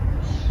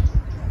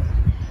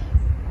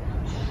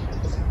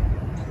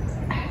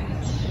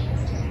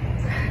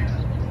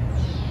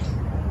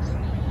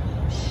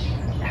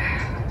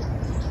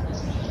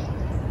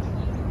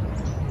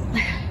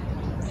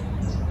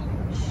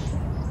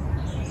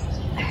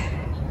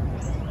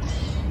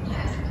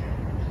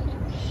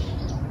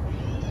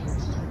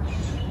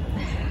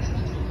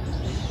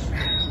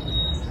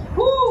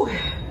 Woo!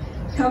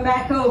 Come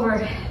back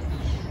over.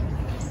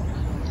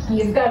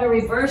 You've got a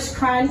reverse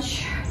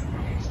crunch.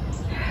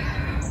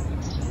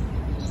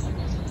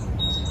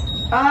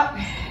 Up,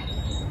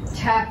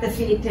 tap the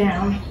feet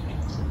down.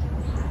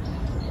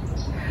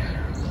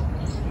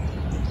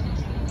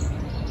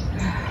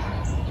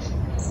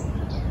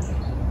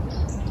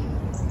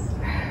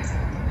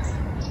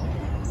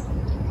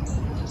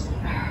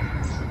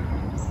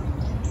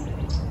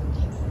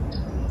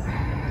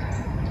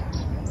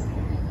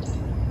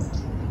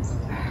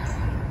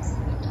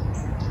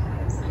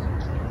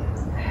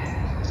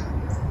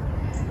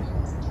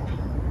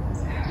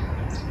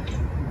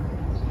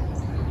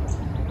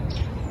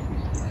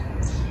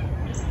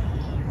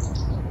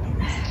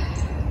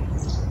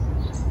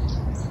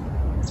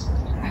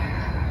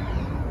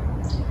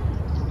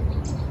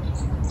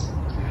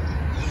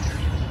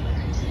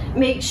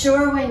 Make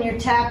sure when you're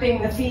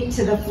tapping the feet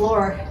to the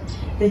floor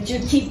that you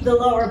keep the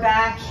lower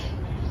back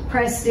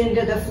pressed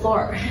into the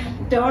floor.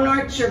 Don't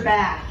arch your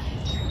back.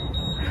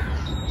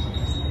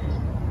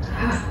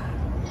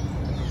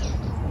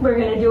 We're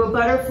going to do a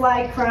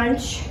butterfly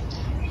crunch.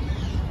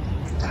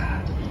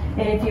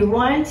 And if you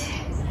want,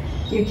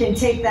 You can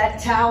take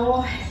that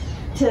towel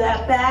to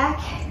that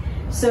back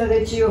so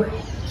that you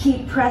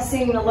keep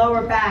pressing the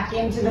lower back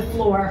into the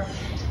floor.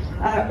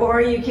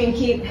 Or you can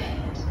keep,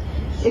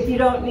 if you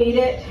don't need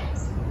it,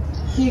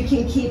 you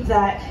can keep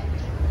that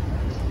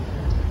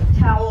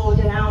towel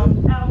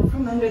down, out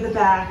from under the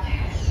back.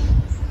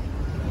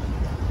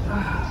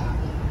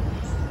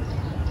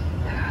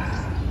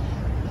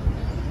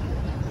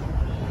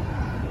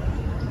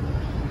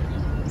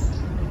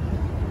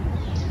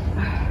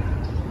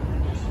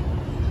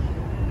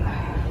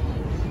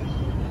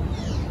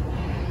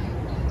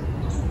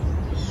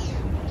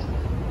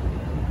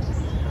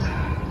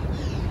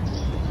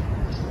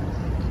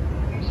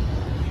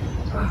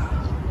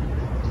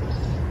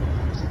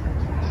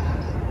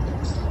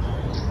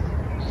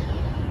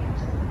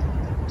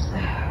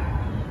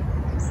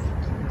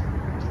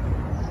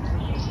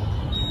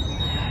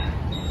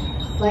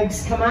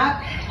 Legs come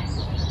up,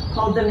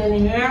 hold them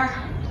in the air.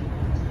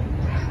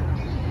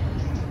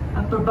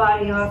 Upper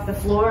body off the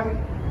floor.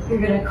 You're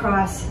gonna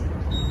cross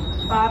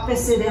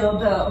opposite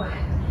elbow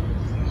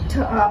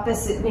to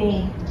opposite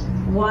knee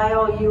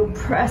while you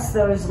press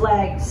those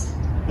legs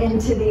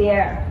into the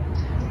air.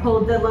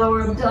 Hold the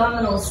lower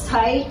abdominals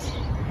tight.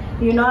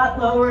 You're not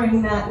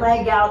lowering that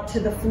leg out to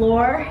the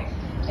floor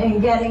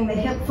and getting the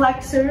hip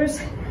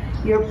flexors.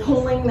 You're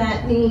pulling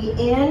that knee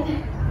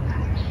in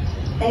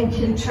and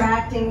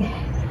contracting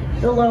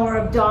the lower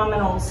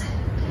abdominals.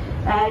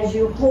 As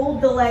you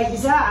hold the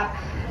legs up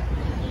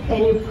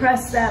and you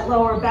press that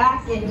lower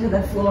back into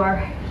the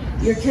floor,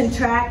 you're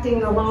contracting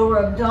the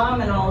lower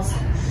abdominals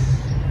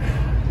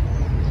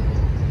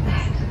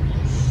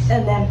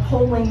and then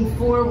pulling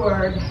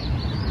forward.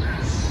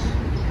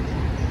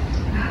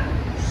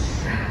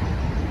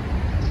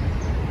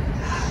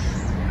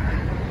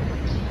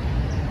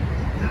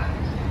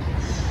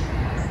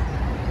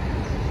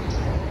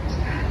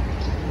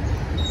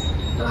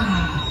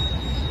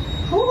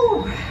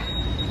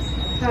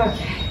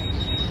 Okay,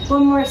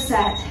 one more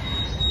set,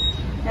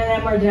 and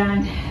then we're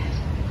done.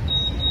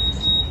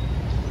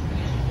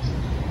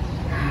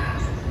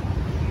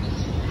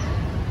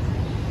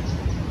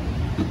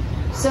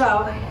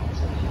 So,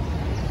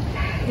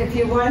 if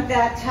you want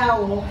that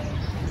towel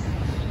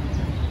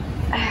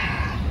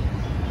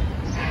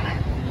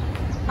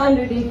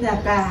underneath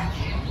that back,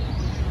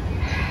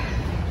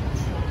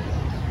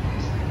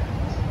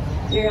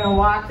 you're gonna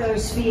walk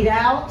those feet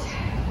out.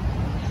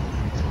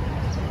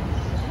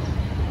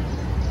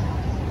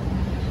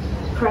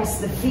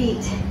 Press the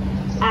feet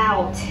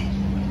out.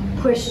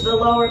 Push the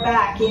lower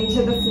back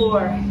into the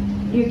floor.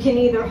 You can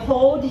either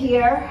hold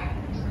here,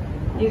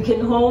 you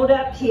can hold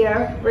up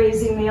here,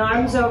 raising the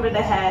arms over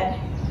the head,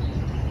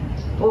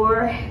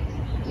 or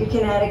you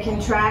can add a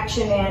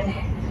contraction in,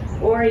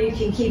 or you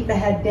can keep the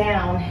head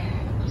down.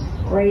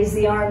 Raise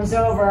the arms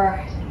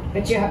over,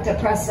 but you have to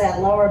press that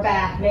lower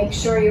back. Make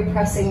sure you're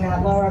pressing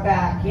that lower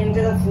back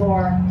into the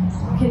floor,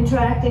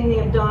 contracting the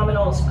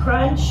abdominals.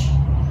 Crunch.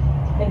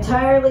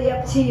 Entirely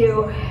up to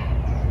you.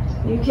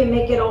 You can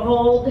make it a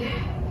hold.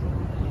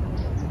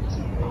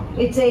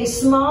 It's a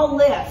small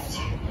lift.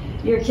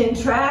 You're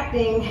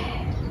contracting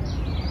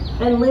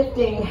and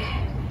lifting.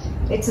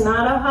 It's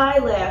not a high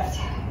lift.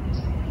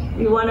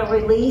 You want to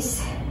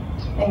release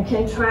and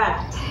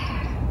contract.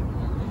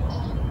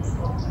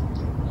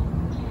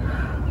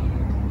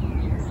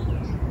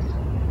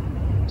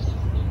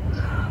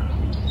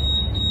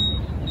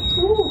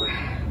 Whew.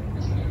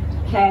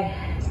 Okay,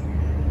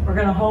 we're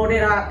gonna hold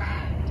it up.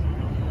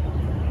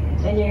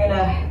 And you're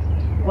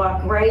gonna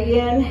walk right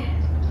in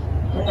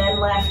and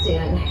then left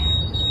in.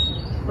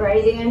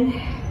 Right in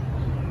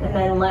and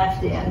then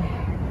left in.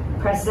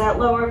 Press that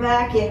lower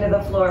back into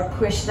the floor.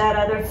 Push that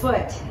other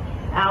foot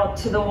out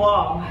to the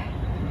wall.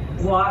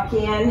 Walk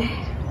in.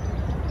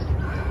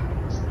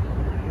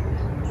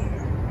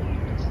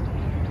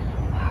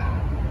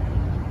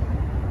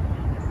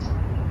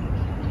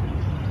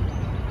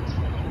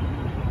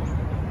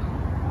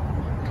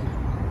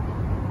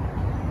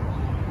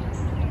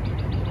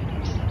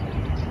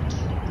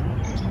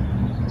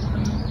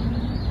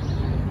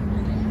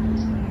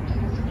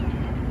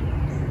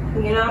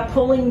 You're not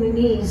pulling the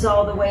knees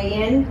all the way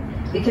in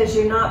because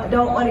you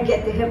don't want to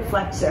get the hip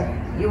flexor.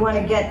 You want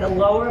to get the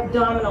lower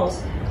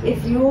abdominals.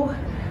 If you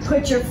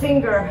put your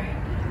finger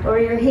or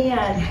your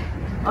hand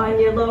on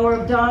your lower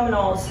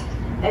abdominals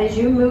as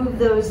you move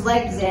those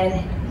legs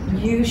in,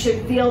 you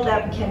should feel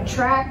them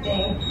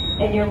contracting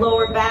and your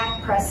lower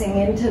back pressing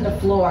into the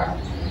floor.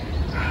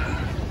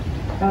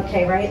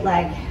 Okay, right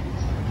leg.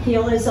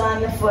 Heel is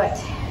on the foot.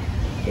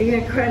 You're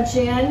going to crunch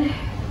in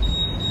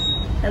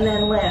and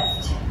then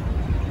lift.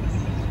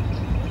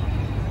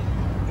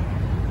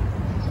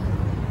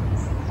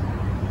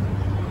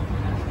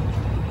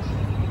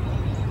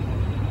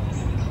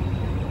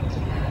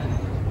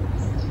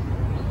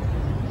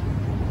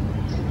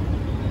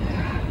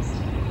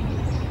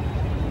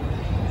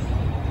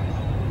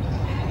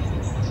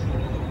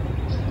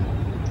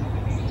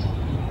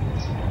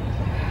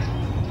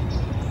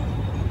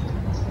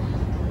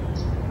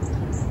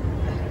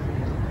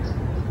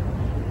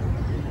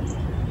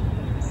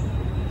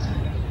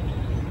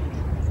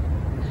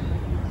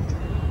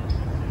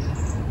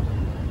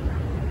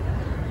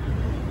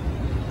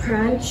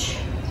 crunch,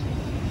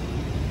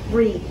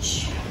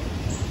 reach.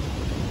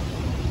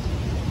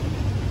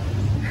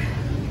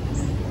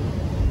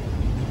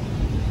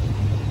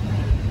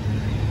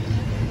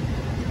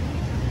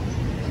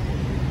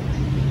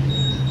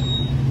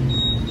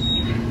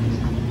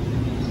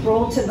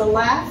 Roll to the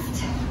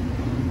left.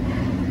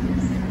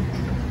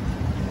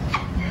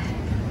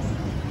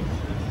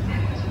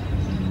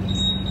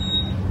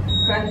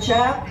 Crunch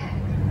up.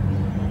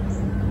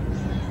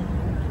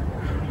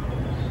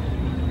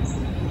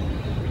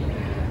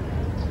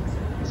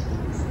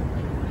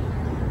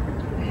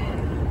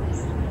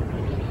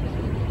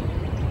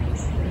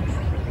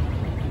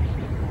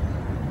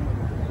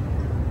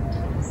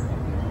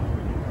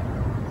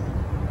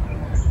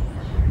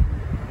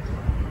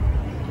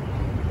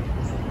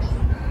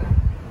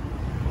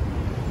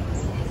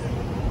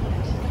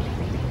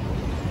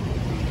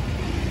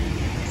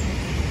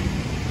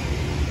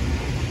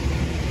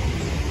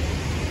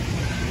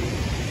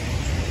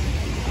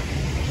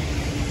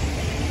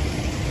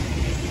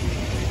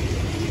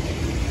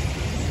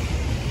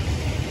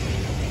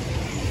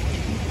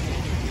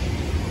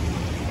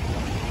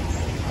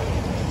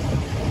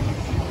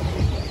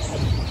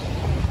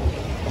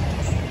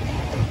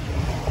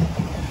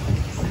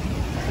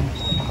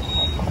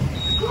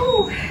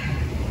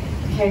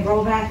 Okay,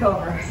 roll back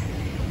over.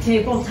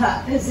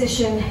 Tabletop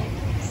position,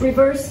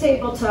 reverse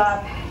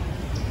tabletop.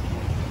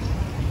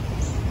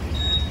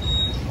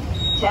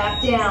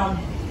 Tap down.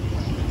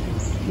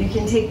 You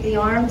can take the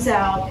arms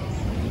out.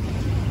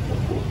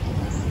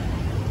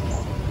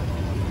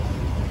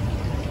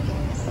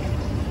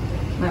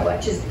 My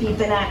watch is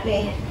beeping at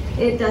me.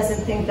 It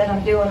doesn't think that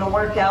I'm doing a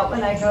workout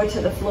when I go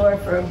to the floor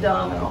for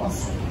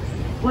abdominals.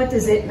 What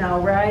does it know,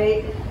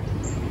 right?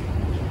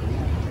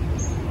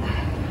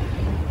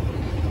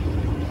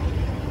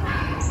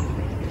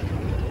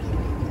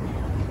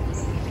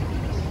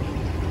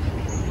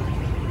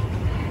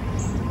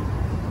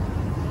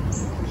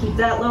 Keep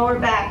that lower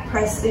back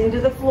pressed into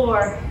the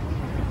floor.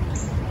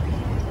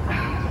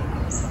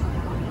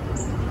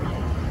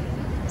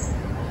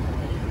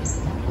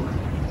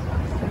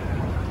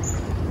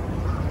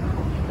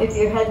 If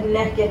your head and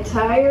neck get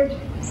tired,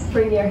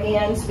 bring your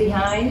hands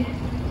behind,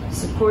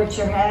 support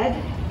your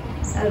head.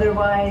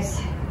 Otherwise,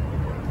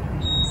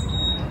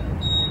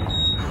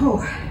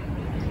 whew.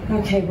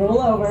 Okay,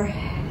 roll over.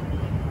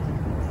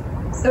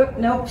 Oh,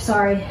 nope,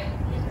 sorry.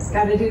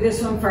 Gotta do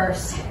this one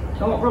first.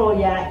 Don't roll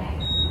yet.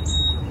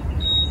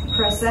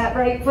 Press that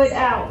right foot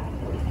out.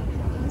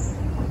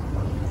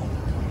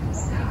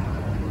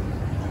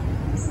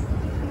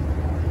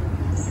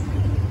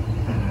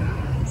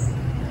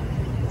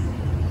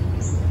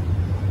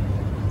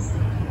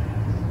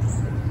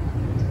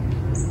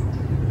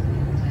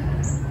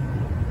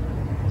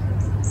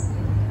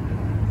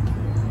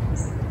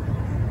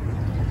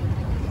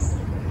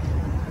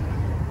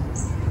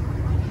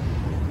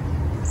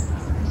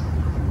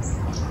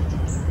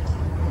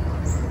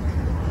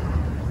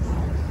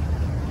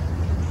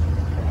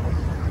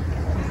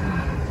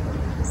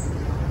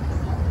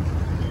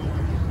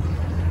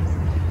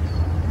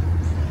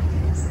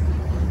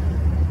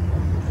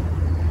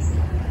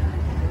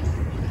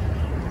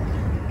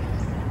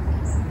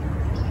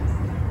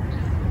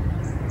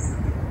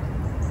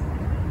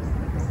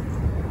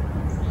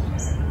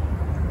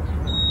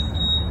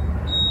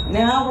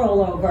 Now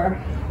roll over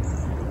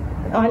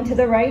onto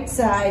the right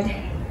side.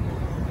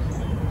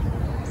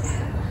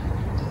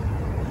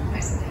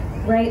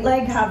 Right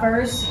leg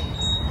hovers,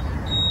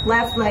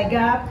 left leg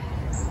up.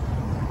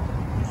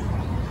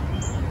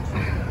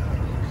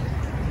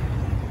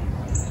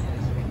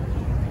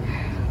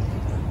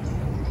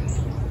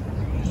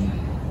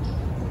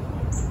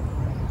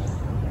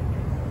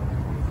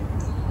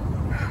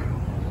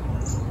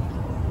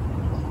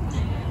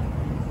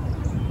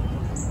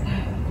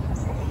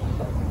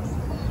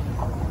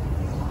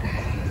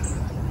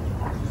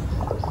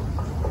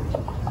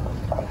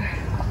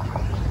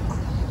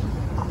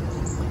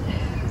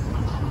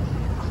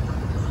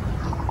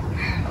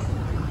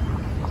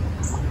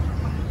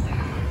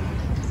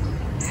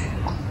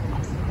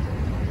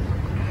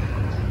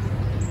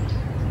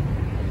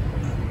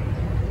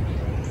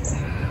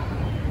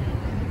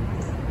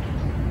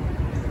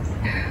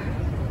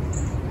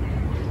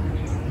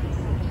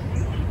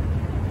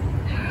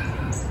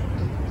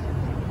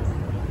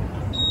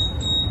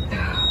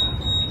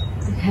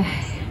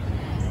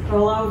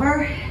 Roll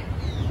over.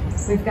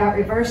 We've got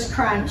reverse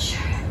crunch.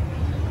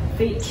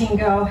 Feet can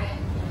go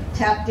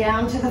tap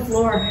down to the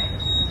floor,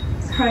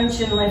 crunch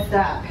and lift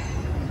up.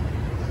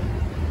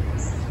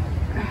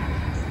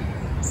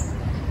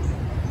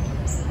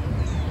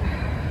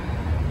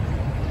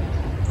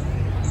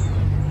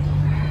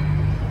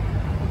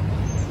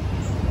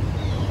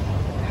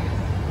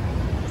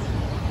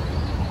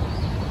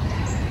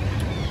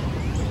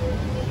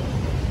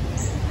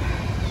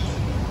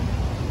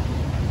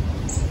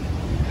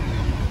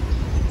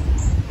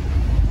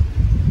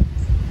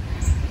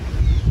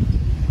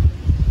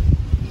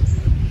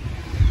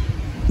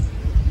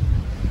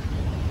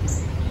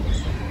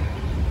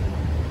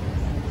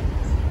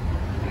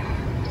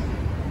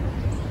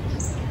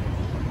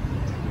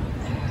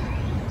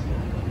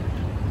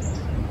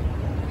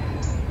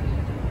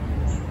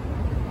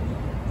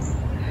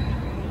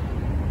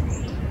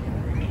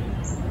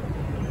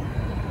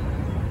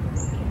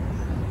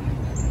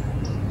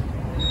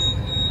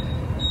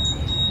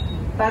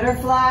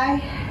 butterfly.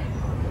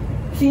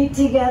 Feet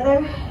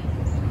together,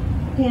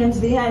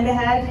 hands behind the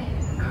head,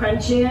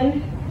 crunch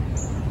in.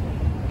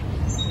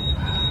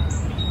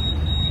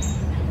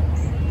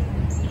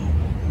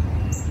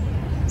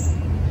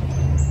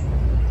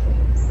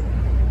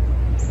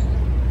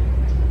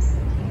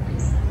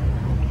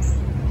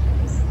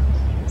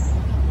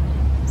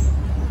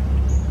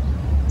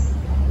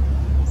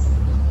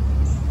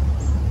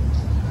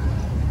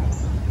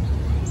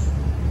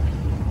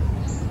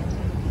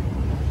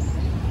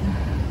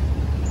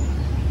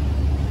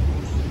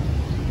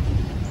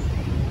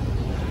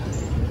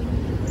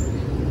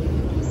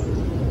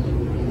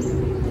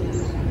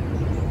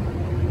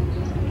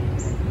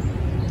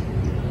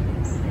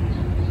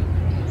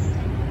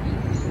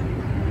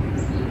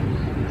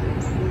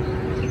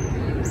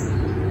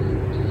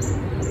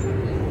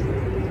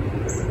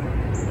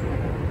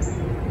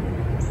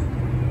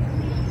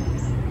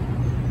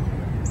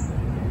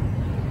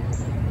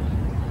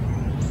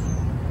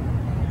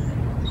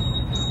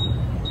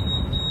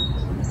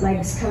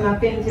 Legs come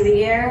up into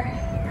the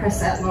air,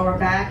 press that lower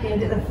back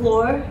into the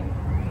floor,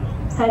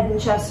 head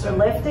and chest are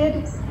lifted,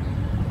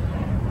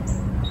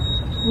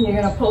 and you're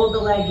going to pull the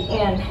leg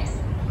in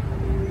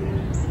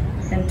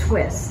and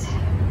twist.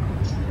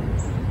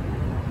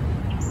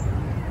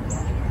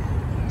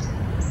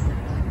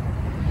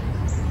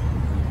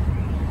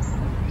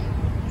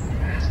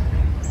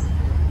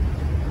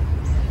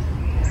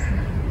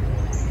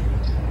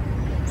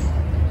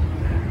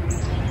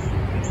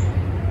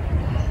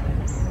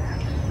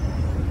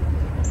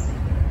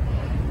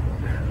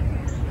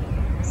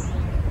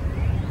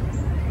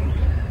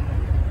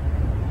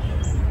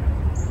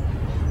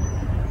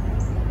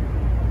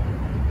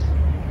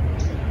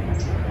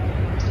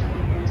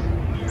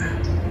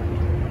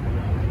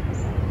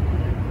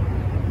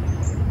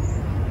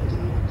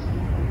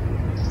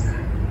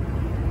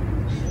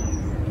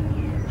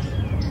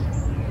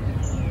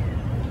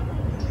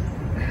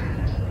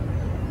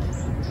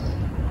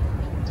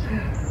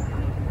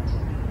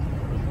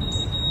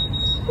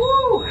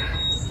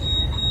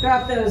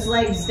 Drop those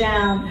legs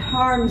down,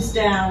 arms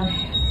down.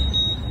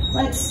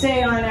 Let's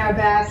stay on our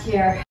back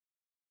here.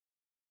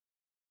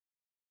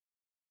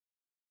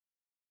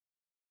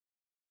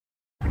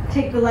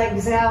 Take the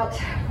legs out,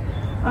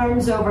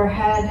 arms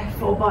overhead,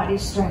 full body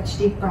stretch,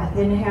 deep breath,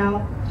 inhale.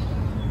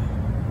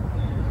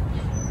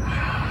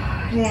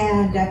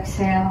 And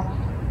exhale.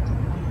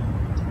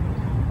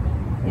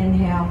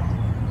 Inhale.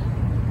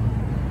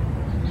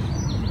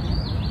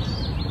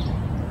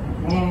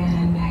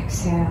 And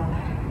exhale.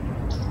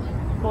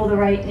 Pull the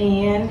right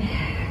knee in.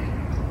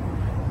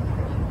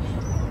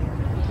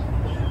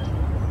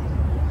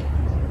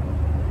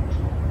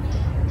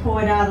 Pull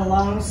it out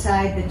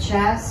alongside the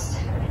chest.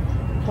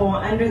 Pull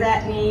under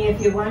that knee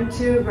if you want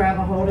to. Grab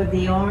a hold of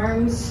the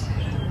arms.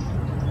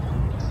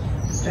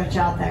 Stretch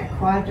out that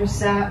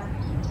quadricep.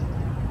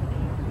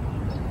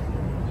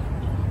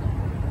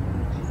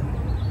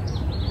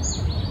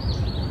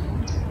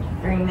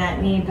 Bring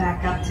that knee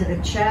back up to the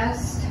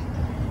chest.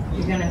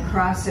 You're going to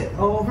cross it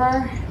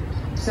over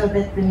so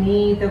that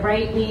the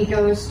right knee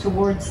goes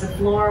towards the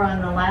floor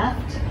on the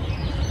left.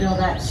 Feel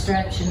that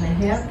stretch in the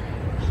hip.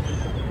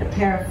 The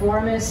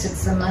piriformis,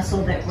 it's the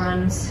muscle that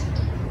runs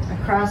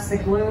across the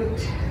glute.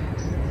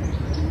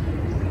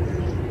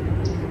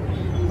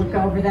 Look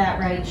over that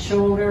right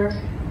shoulder.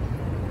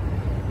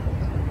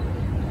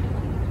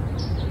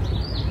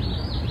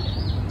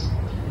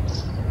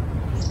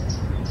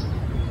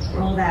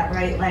 Roll that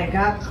right leg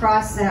up,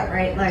 cross that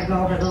right leg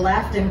over the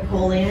left and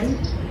pull in.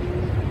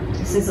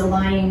 This is a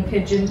lying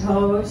pigeon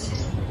pose.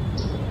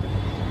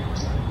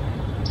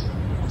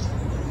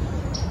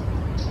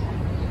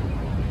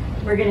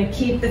 We're going to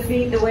keep the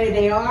feet the way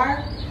they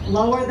are.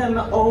 Lower them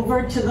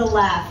over to the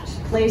left.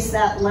 Place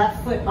that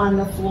left foot on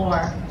the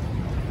floor.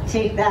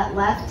 Take that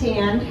left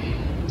hand,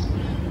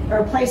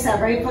 or place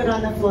that right foot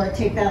on the floor.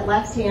 Take that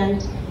left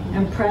hand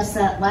and press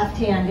that left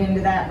hand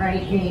into that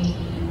right knee.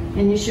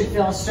 And you should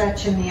feel a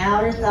stretch in the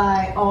outer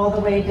thigh all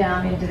the way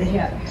down into the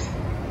hip.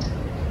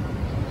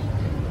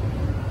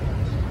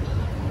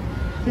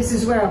 This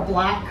is where a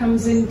block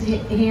comes in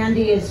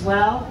handy as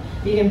well.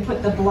 You can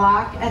put the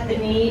block at the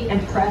knee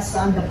and press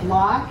on the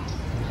block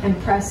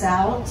and press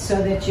out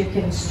so that you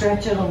can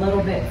stretch it a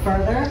little bit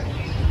further.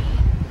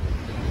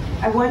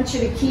 I want you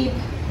to keep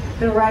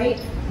the right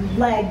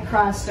leg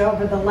crossed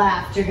over the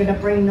left. You're going to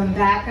bring them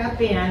back up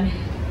in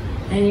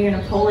and you're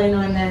going to pull in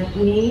on the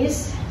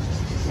knees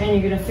and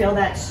you're going to feel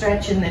that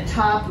stretch in the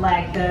top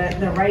leg,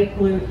 the right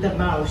glute the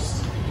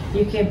most.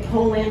 You can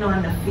pull in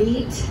on the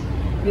feet.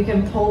 You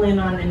can pull in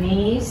on the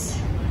knees.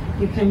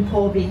 You can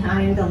pull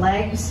behind the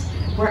legs,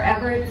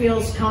 wherever it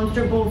feels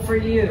comfortable for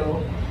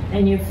you,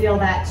 and you feel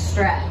that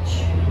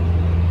stretch.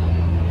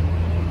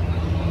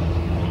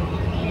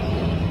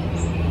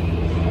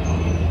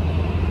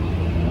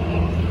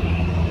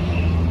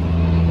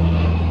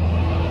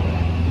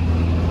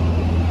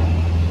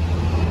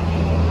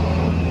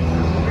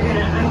 We're going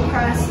to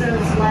uncross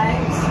those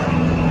legs,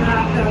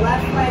 drop the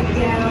left leg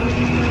down,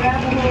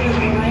 grab a hold of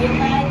the right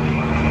leg,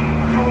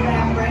 pull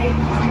that right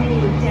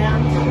knee down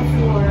to the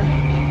floor.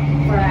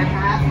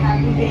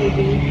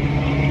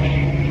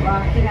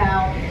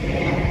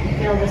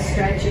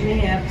 stretching the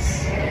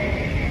hips.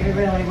 We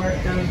really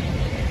worked the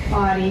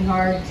body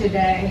hard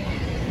today.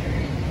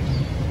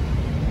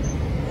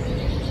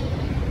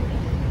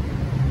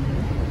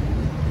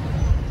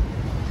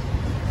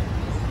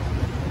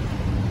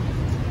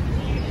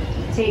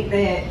 Take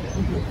the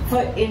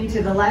foot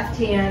into the left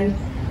hand,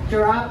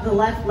 drop the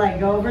left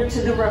leg over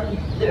to the right,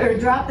 or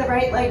drop the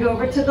right leg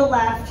over to the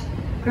left,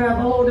 grab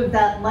a hold of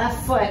that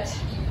left foot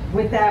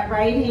with that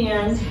right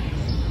hand,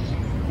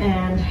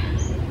 and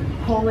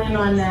pull in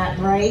on that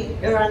right,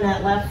 or on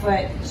that left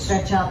foot,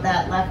 stretch out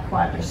that left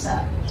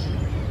quadricep.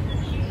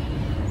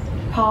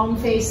 Palm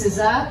faces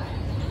up,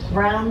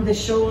 round the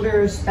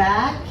shoulders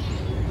back.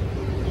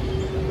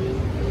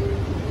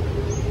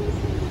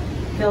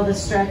 Feel the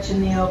stretch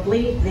in the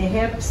oblique, the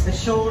hips, the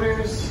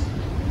shoulders.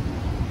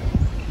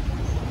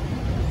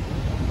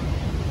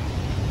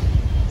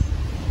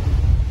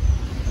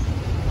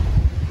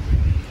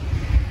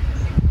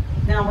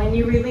 Now when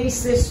you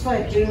release this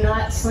foot, do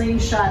not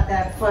slingshot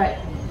that foot.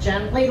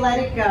 Gently let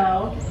it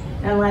go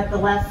and let the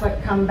left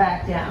foot come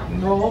back down.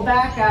 Roll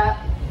back up,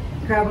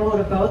 grab a hold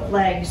of both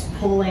legs,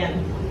 pull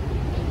in.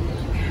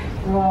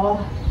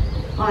 Roll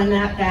on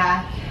that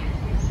back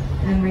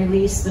and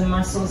release the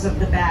muscles of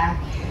the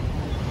back.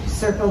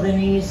 Circle the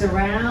knees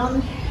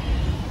around.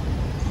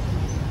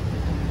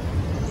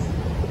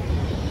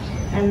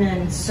 And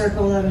then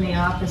circle them the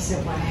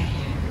opposite way.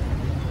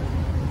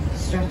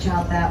 Stretch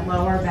out that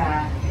lower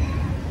back.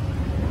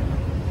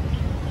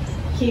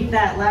 Keep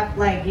that left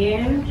leg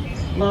in,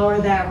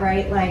 lower that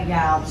right leg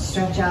out,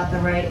 stretch out the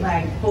right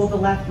leg, pull the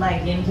left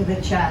leg into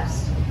the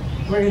chest.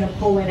 We're going to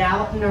pull it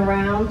out and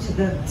around to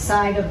the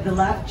side of the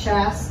left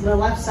chest, the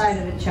left side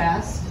of the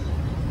chest.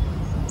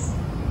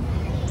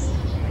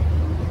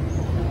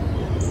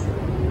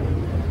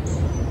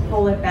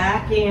 Pull it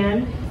back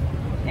in,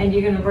 and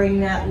you're going to bring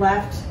that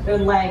left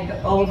leg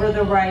over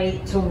the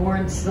right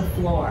towards the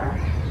floor.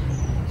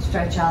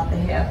 Stretch out the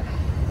hip.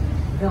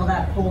 Feel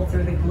that pull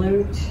through the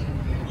glute.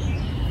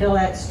 Feel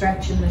that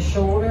stretch in the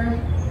shoulder.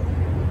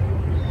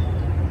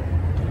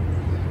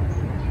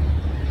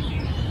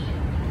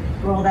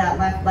 Roll that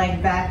left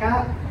leg back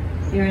up.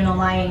 You're in a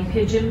lying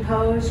pigeon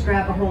pose.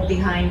 Grab a hold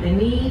behind the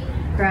knee.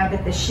 Grab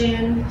at the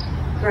shin.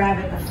 Grab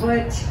at the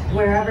foot.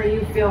 Wherever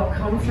you feel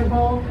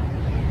comfortable.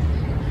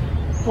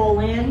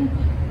 Pull in.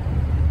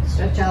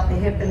 Stretch out the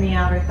hip and the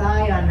outer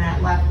thigh on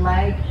that left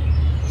leg.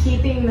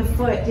 Keeping the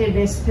foot in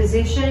this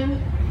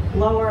position.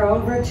 Lower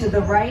over to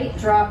the right.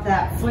 Drop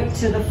that foot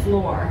to the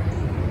floor.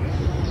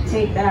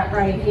 Take that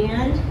right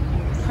hand,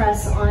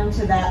 press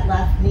onto that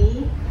left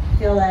knee.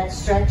 Feel that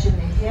stretch in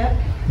the hip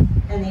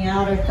and the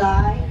outer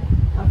thigh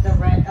of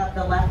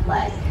the left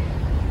leg.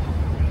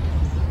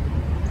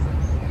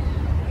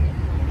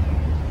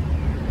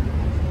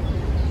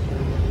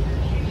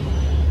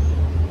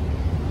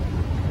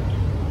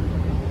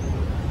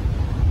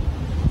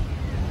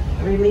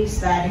 Release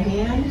that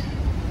hand.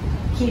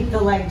 Keep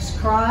the legs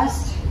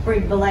crossed.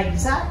 Bring the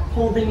legs up.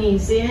 Pull the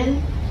knees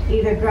in.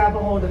 Either grab a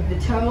hold of the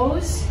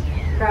toes.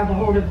 Grab a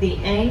hold of the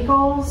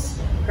ankles,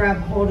 grab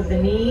a hold of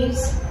the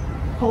knees,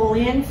 pull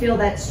in, feel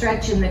that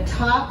stretch in the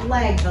top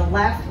leg, the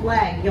left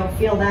leg. You'll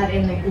feel that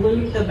in the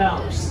glute the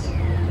most.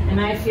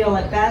 And I feel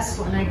it best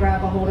when I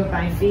grab a hold of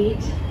my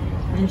feet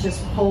and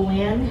just pull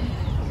in.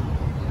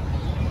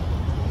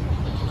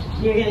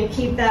 You're going to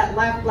keep that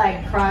left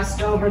leg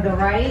crossed over the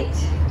right,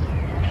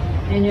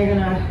 and you're going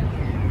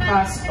to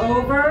cross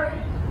over,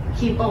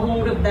 keep a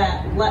hold of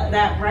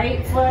that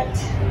right foot.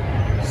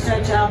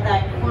 Stretch out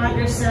that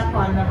quadricep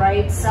on the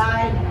right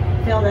side.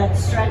 Feel that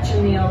stretch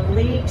in the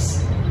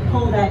obliques.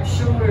 Pull that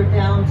shoulder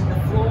down to the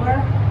floor.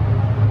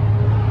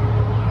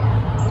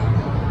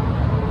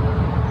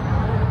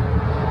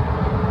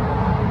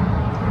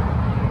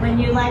 When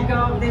you let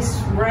go of this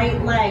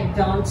right leg,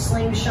 don't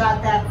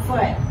slingshot that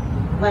foot.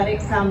 Let it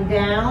come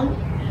down.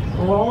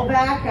 Roll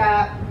back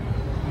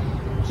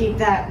up. Keep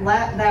that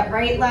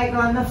right leg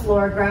on the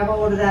floor. Grab a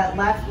hold of that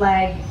left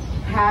leg.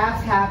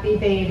 Half happy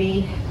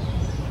baby.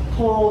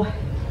 Pull.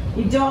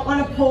 You don't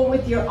want to pull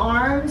with your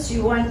arms.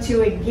 You want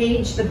to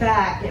engage the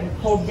back and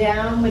pull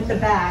down with the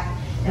back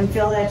and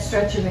feel that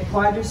stretch in the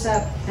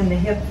quadricep and the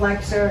hip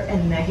flexor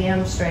and the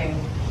hamstring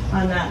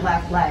on that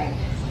left leg.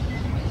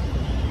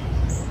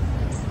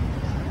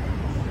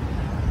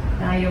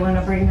 Now you want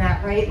to bring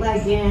that right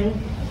leg in,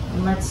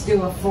 and let's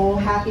do a full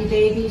happy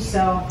baby.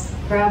 So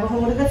grab a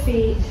hold of the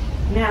feet.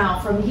 Now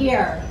from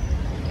here,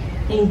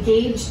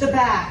 engage the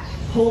back,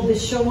 pull the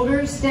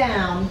shoulders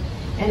down.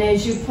 And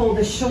as you pull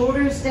the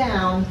shoulders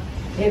down,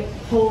 it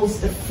pulls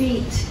the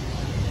feet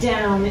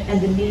down and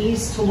the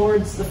knees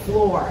towards the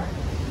floor.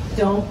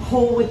 Don't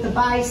pull with the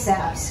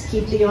biceps.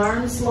 Keep the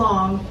arms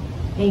long.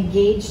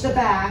 Engage the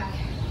back.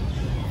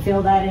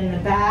 Feel that in the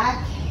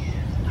back.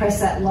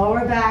 Press that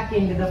lower back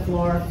into the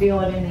floor.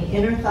 Feel it in the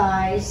inner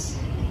thighs.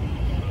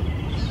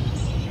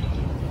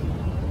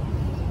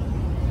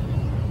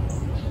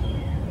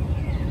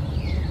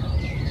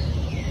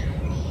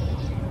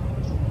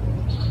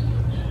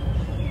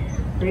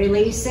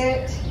 Release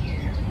it.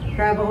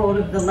 Grab a hold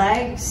of the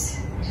legs.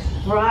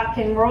 Rock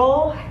and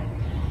roll.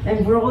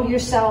 and roll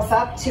yourself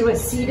up to a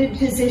seated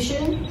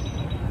position.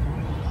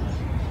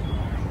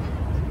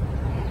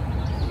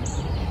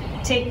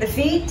 Take the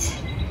feet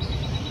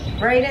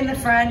right in the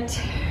front,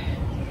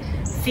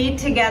 feet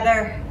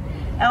together,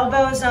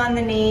 elbows on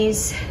the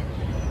knees,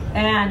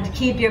 and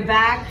keep your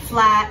back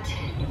flat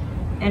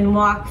and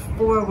walk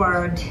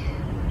forward.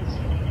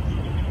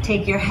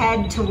 Take your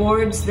head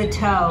towards the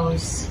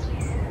toes.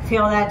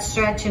 Feel that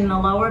stretch in the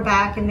lower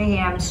back and the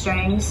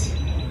hamstrings.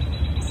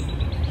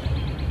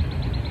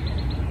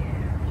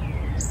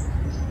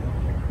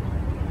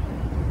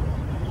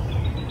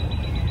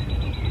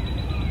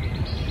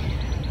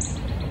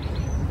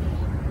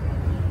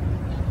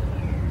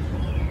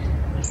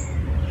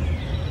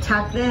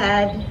 Tuck the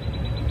head.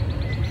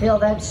 Feel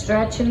that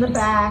stretch in the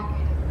back.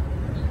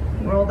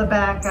 Roll the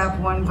back up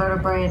one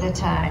vertebrae at a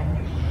time.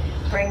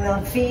 Bring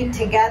the feet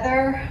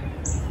together.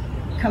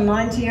 Come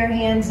onto your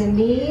hands and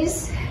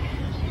knees.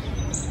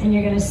 And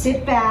you're gonna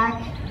sit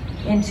back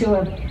into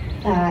a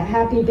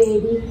happy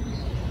baby.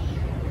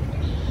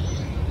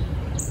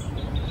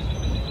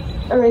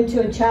 Or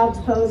into a child's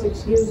pose,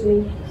 excuse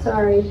me,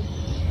 sorry.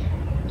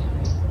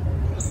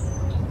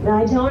 Now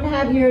I don't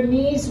have your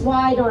knees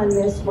wide on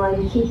this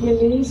one. Keep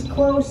your knees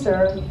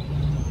closer.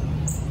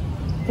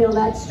 Feel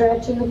that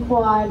stretch in the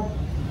quad.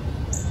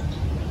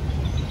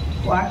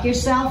 Walk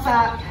yourself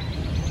up.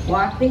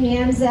 Walk the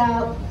hands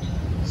out.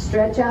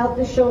 Stretch out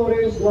the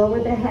shoulders.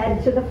 Lower the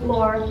head to the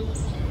floor.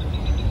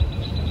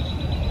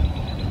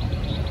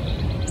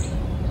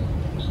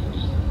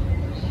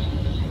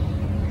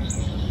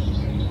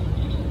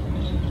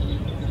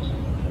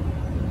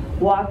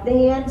 Walk the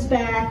hands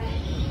back.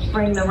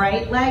 Bring the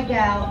right leg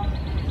out.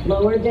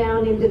 Lower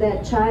down into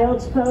that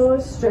child's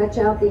pose. Stretch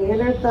out the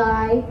inner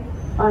thigh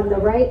on the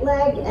right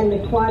leg and the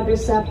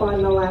quadricep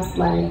on the left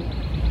leg.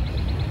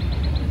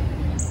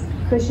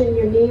 Cushion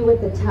your knee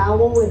with a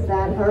towel if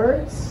that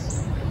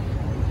hurts.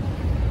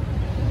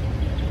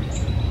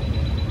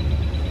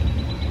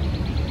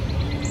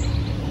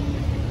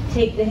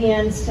 Take the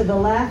hands to the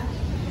left.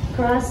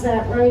 Cross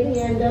that right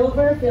hand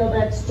over. Feel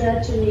that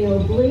stretch in the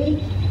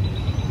oblique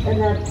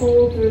and that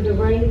pull through the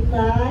right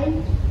thigh.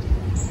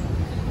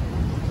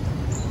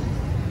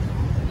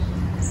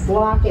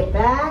 Walk it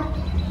back.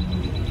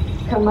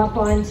 Come up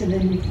onto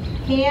the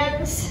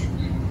hands.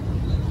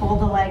 Pull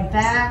the leg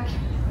back.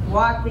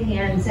 Walk the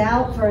hands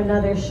out for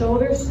another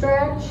shoulder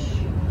stretch.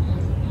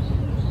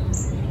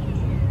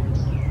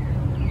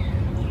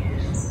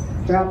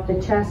 Drop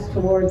the chest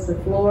towards the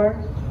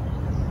floor.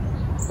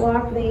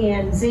 Walk the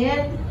hands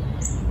in.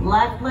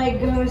 Left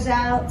leg goes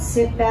out.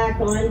 Sit back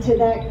onto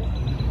that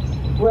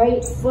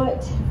right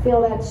foot.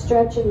 Feel that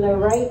stretch in the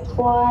right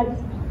quad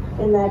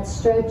and that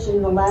stretch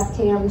in the left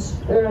hand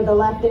or the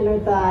left inner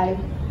thigh.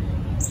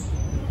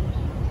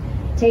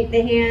 Take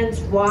the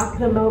hands, walk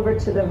them over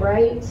to the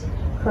right.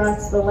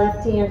 Cross the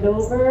left hand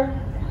over,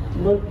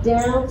 look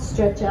down,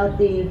 stretch out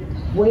the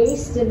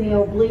waist and the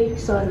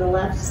obliques on the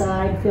left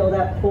side. Feel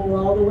that pull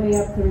all the way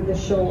up through the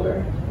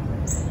shoulder.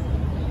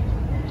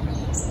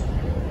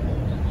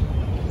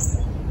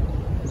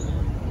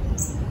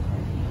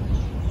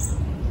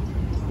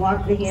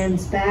 Walk the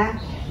hands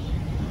back,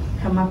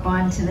 come up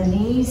onto the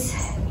knees,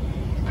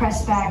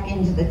 press back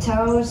into the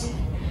toes,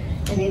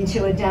 and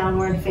into a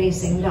downward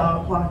facing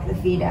dog. Walk the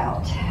feet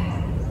out.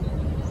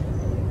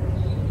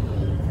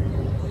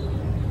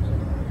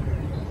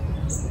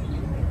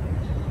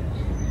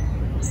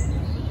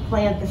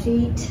 Plant the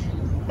feet,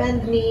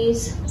 bend the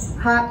knees,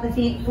 hop the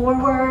feet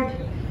forward.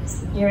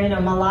 You're in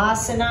a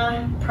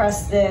malasana.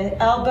 Press the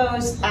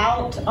elbows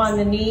out on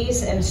the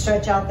knees and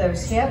stretch out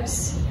those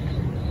hips.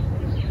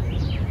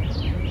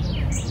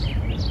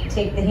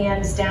 Take the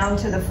hands down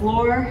to the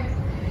floor.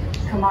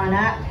 Come on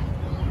up.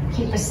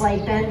 Keep a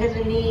slight bend in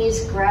the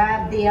knees.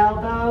 Grab the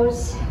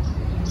elbows.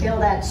 Feel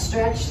that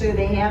stretch through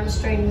the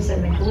hamstrings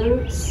and the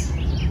glutes.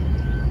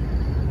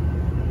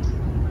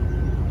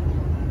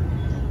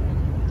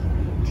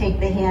 Take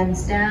the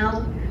hands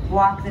down,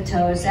 walk the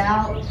toes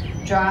out,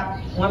 drop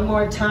one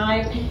more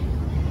time,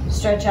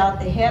 stretch out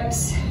the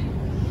hips,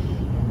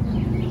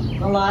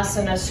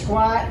 Malasana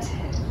squat.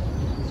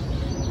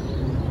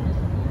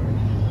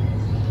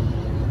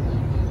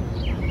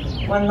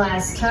 One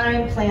last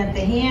time, plant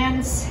the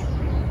hands,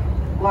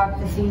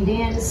 walk the feet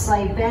in,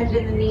 slight bend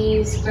in the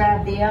knees,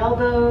 grab the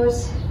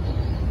elbows,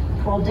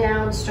 pull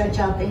down, stretch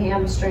out the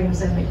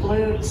hamstrings and the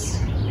glutes.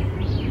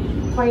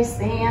 Place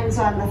the hands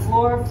on the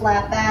floor,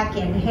 flat back,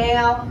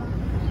 inhale.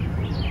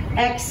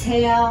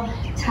 Exhale,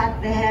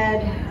 tuck the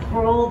head,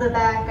 roll the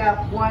back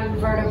up one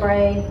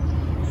vertebrae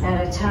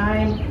at a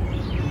time.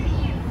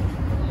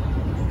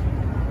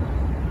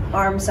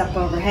 Arms up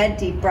overhead,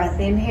 deep breath,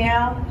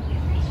 inhale.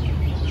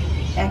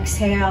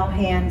 Exhale,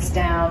 hands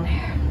down,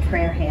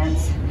 prayer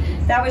hands.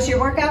 That was your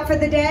workout for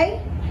the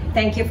day.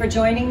 Thank you for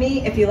joining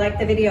me. If you liked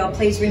the video,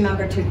 please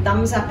remember to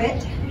thumbs up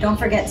it. Don't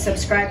forget,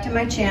 subscribe to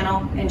my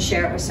channel and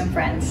share it with some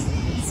friends.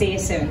 See you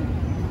soon.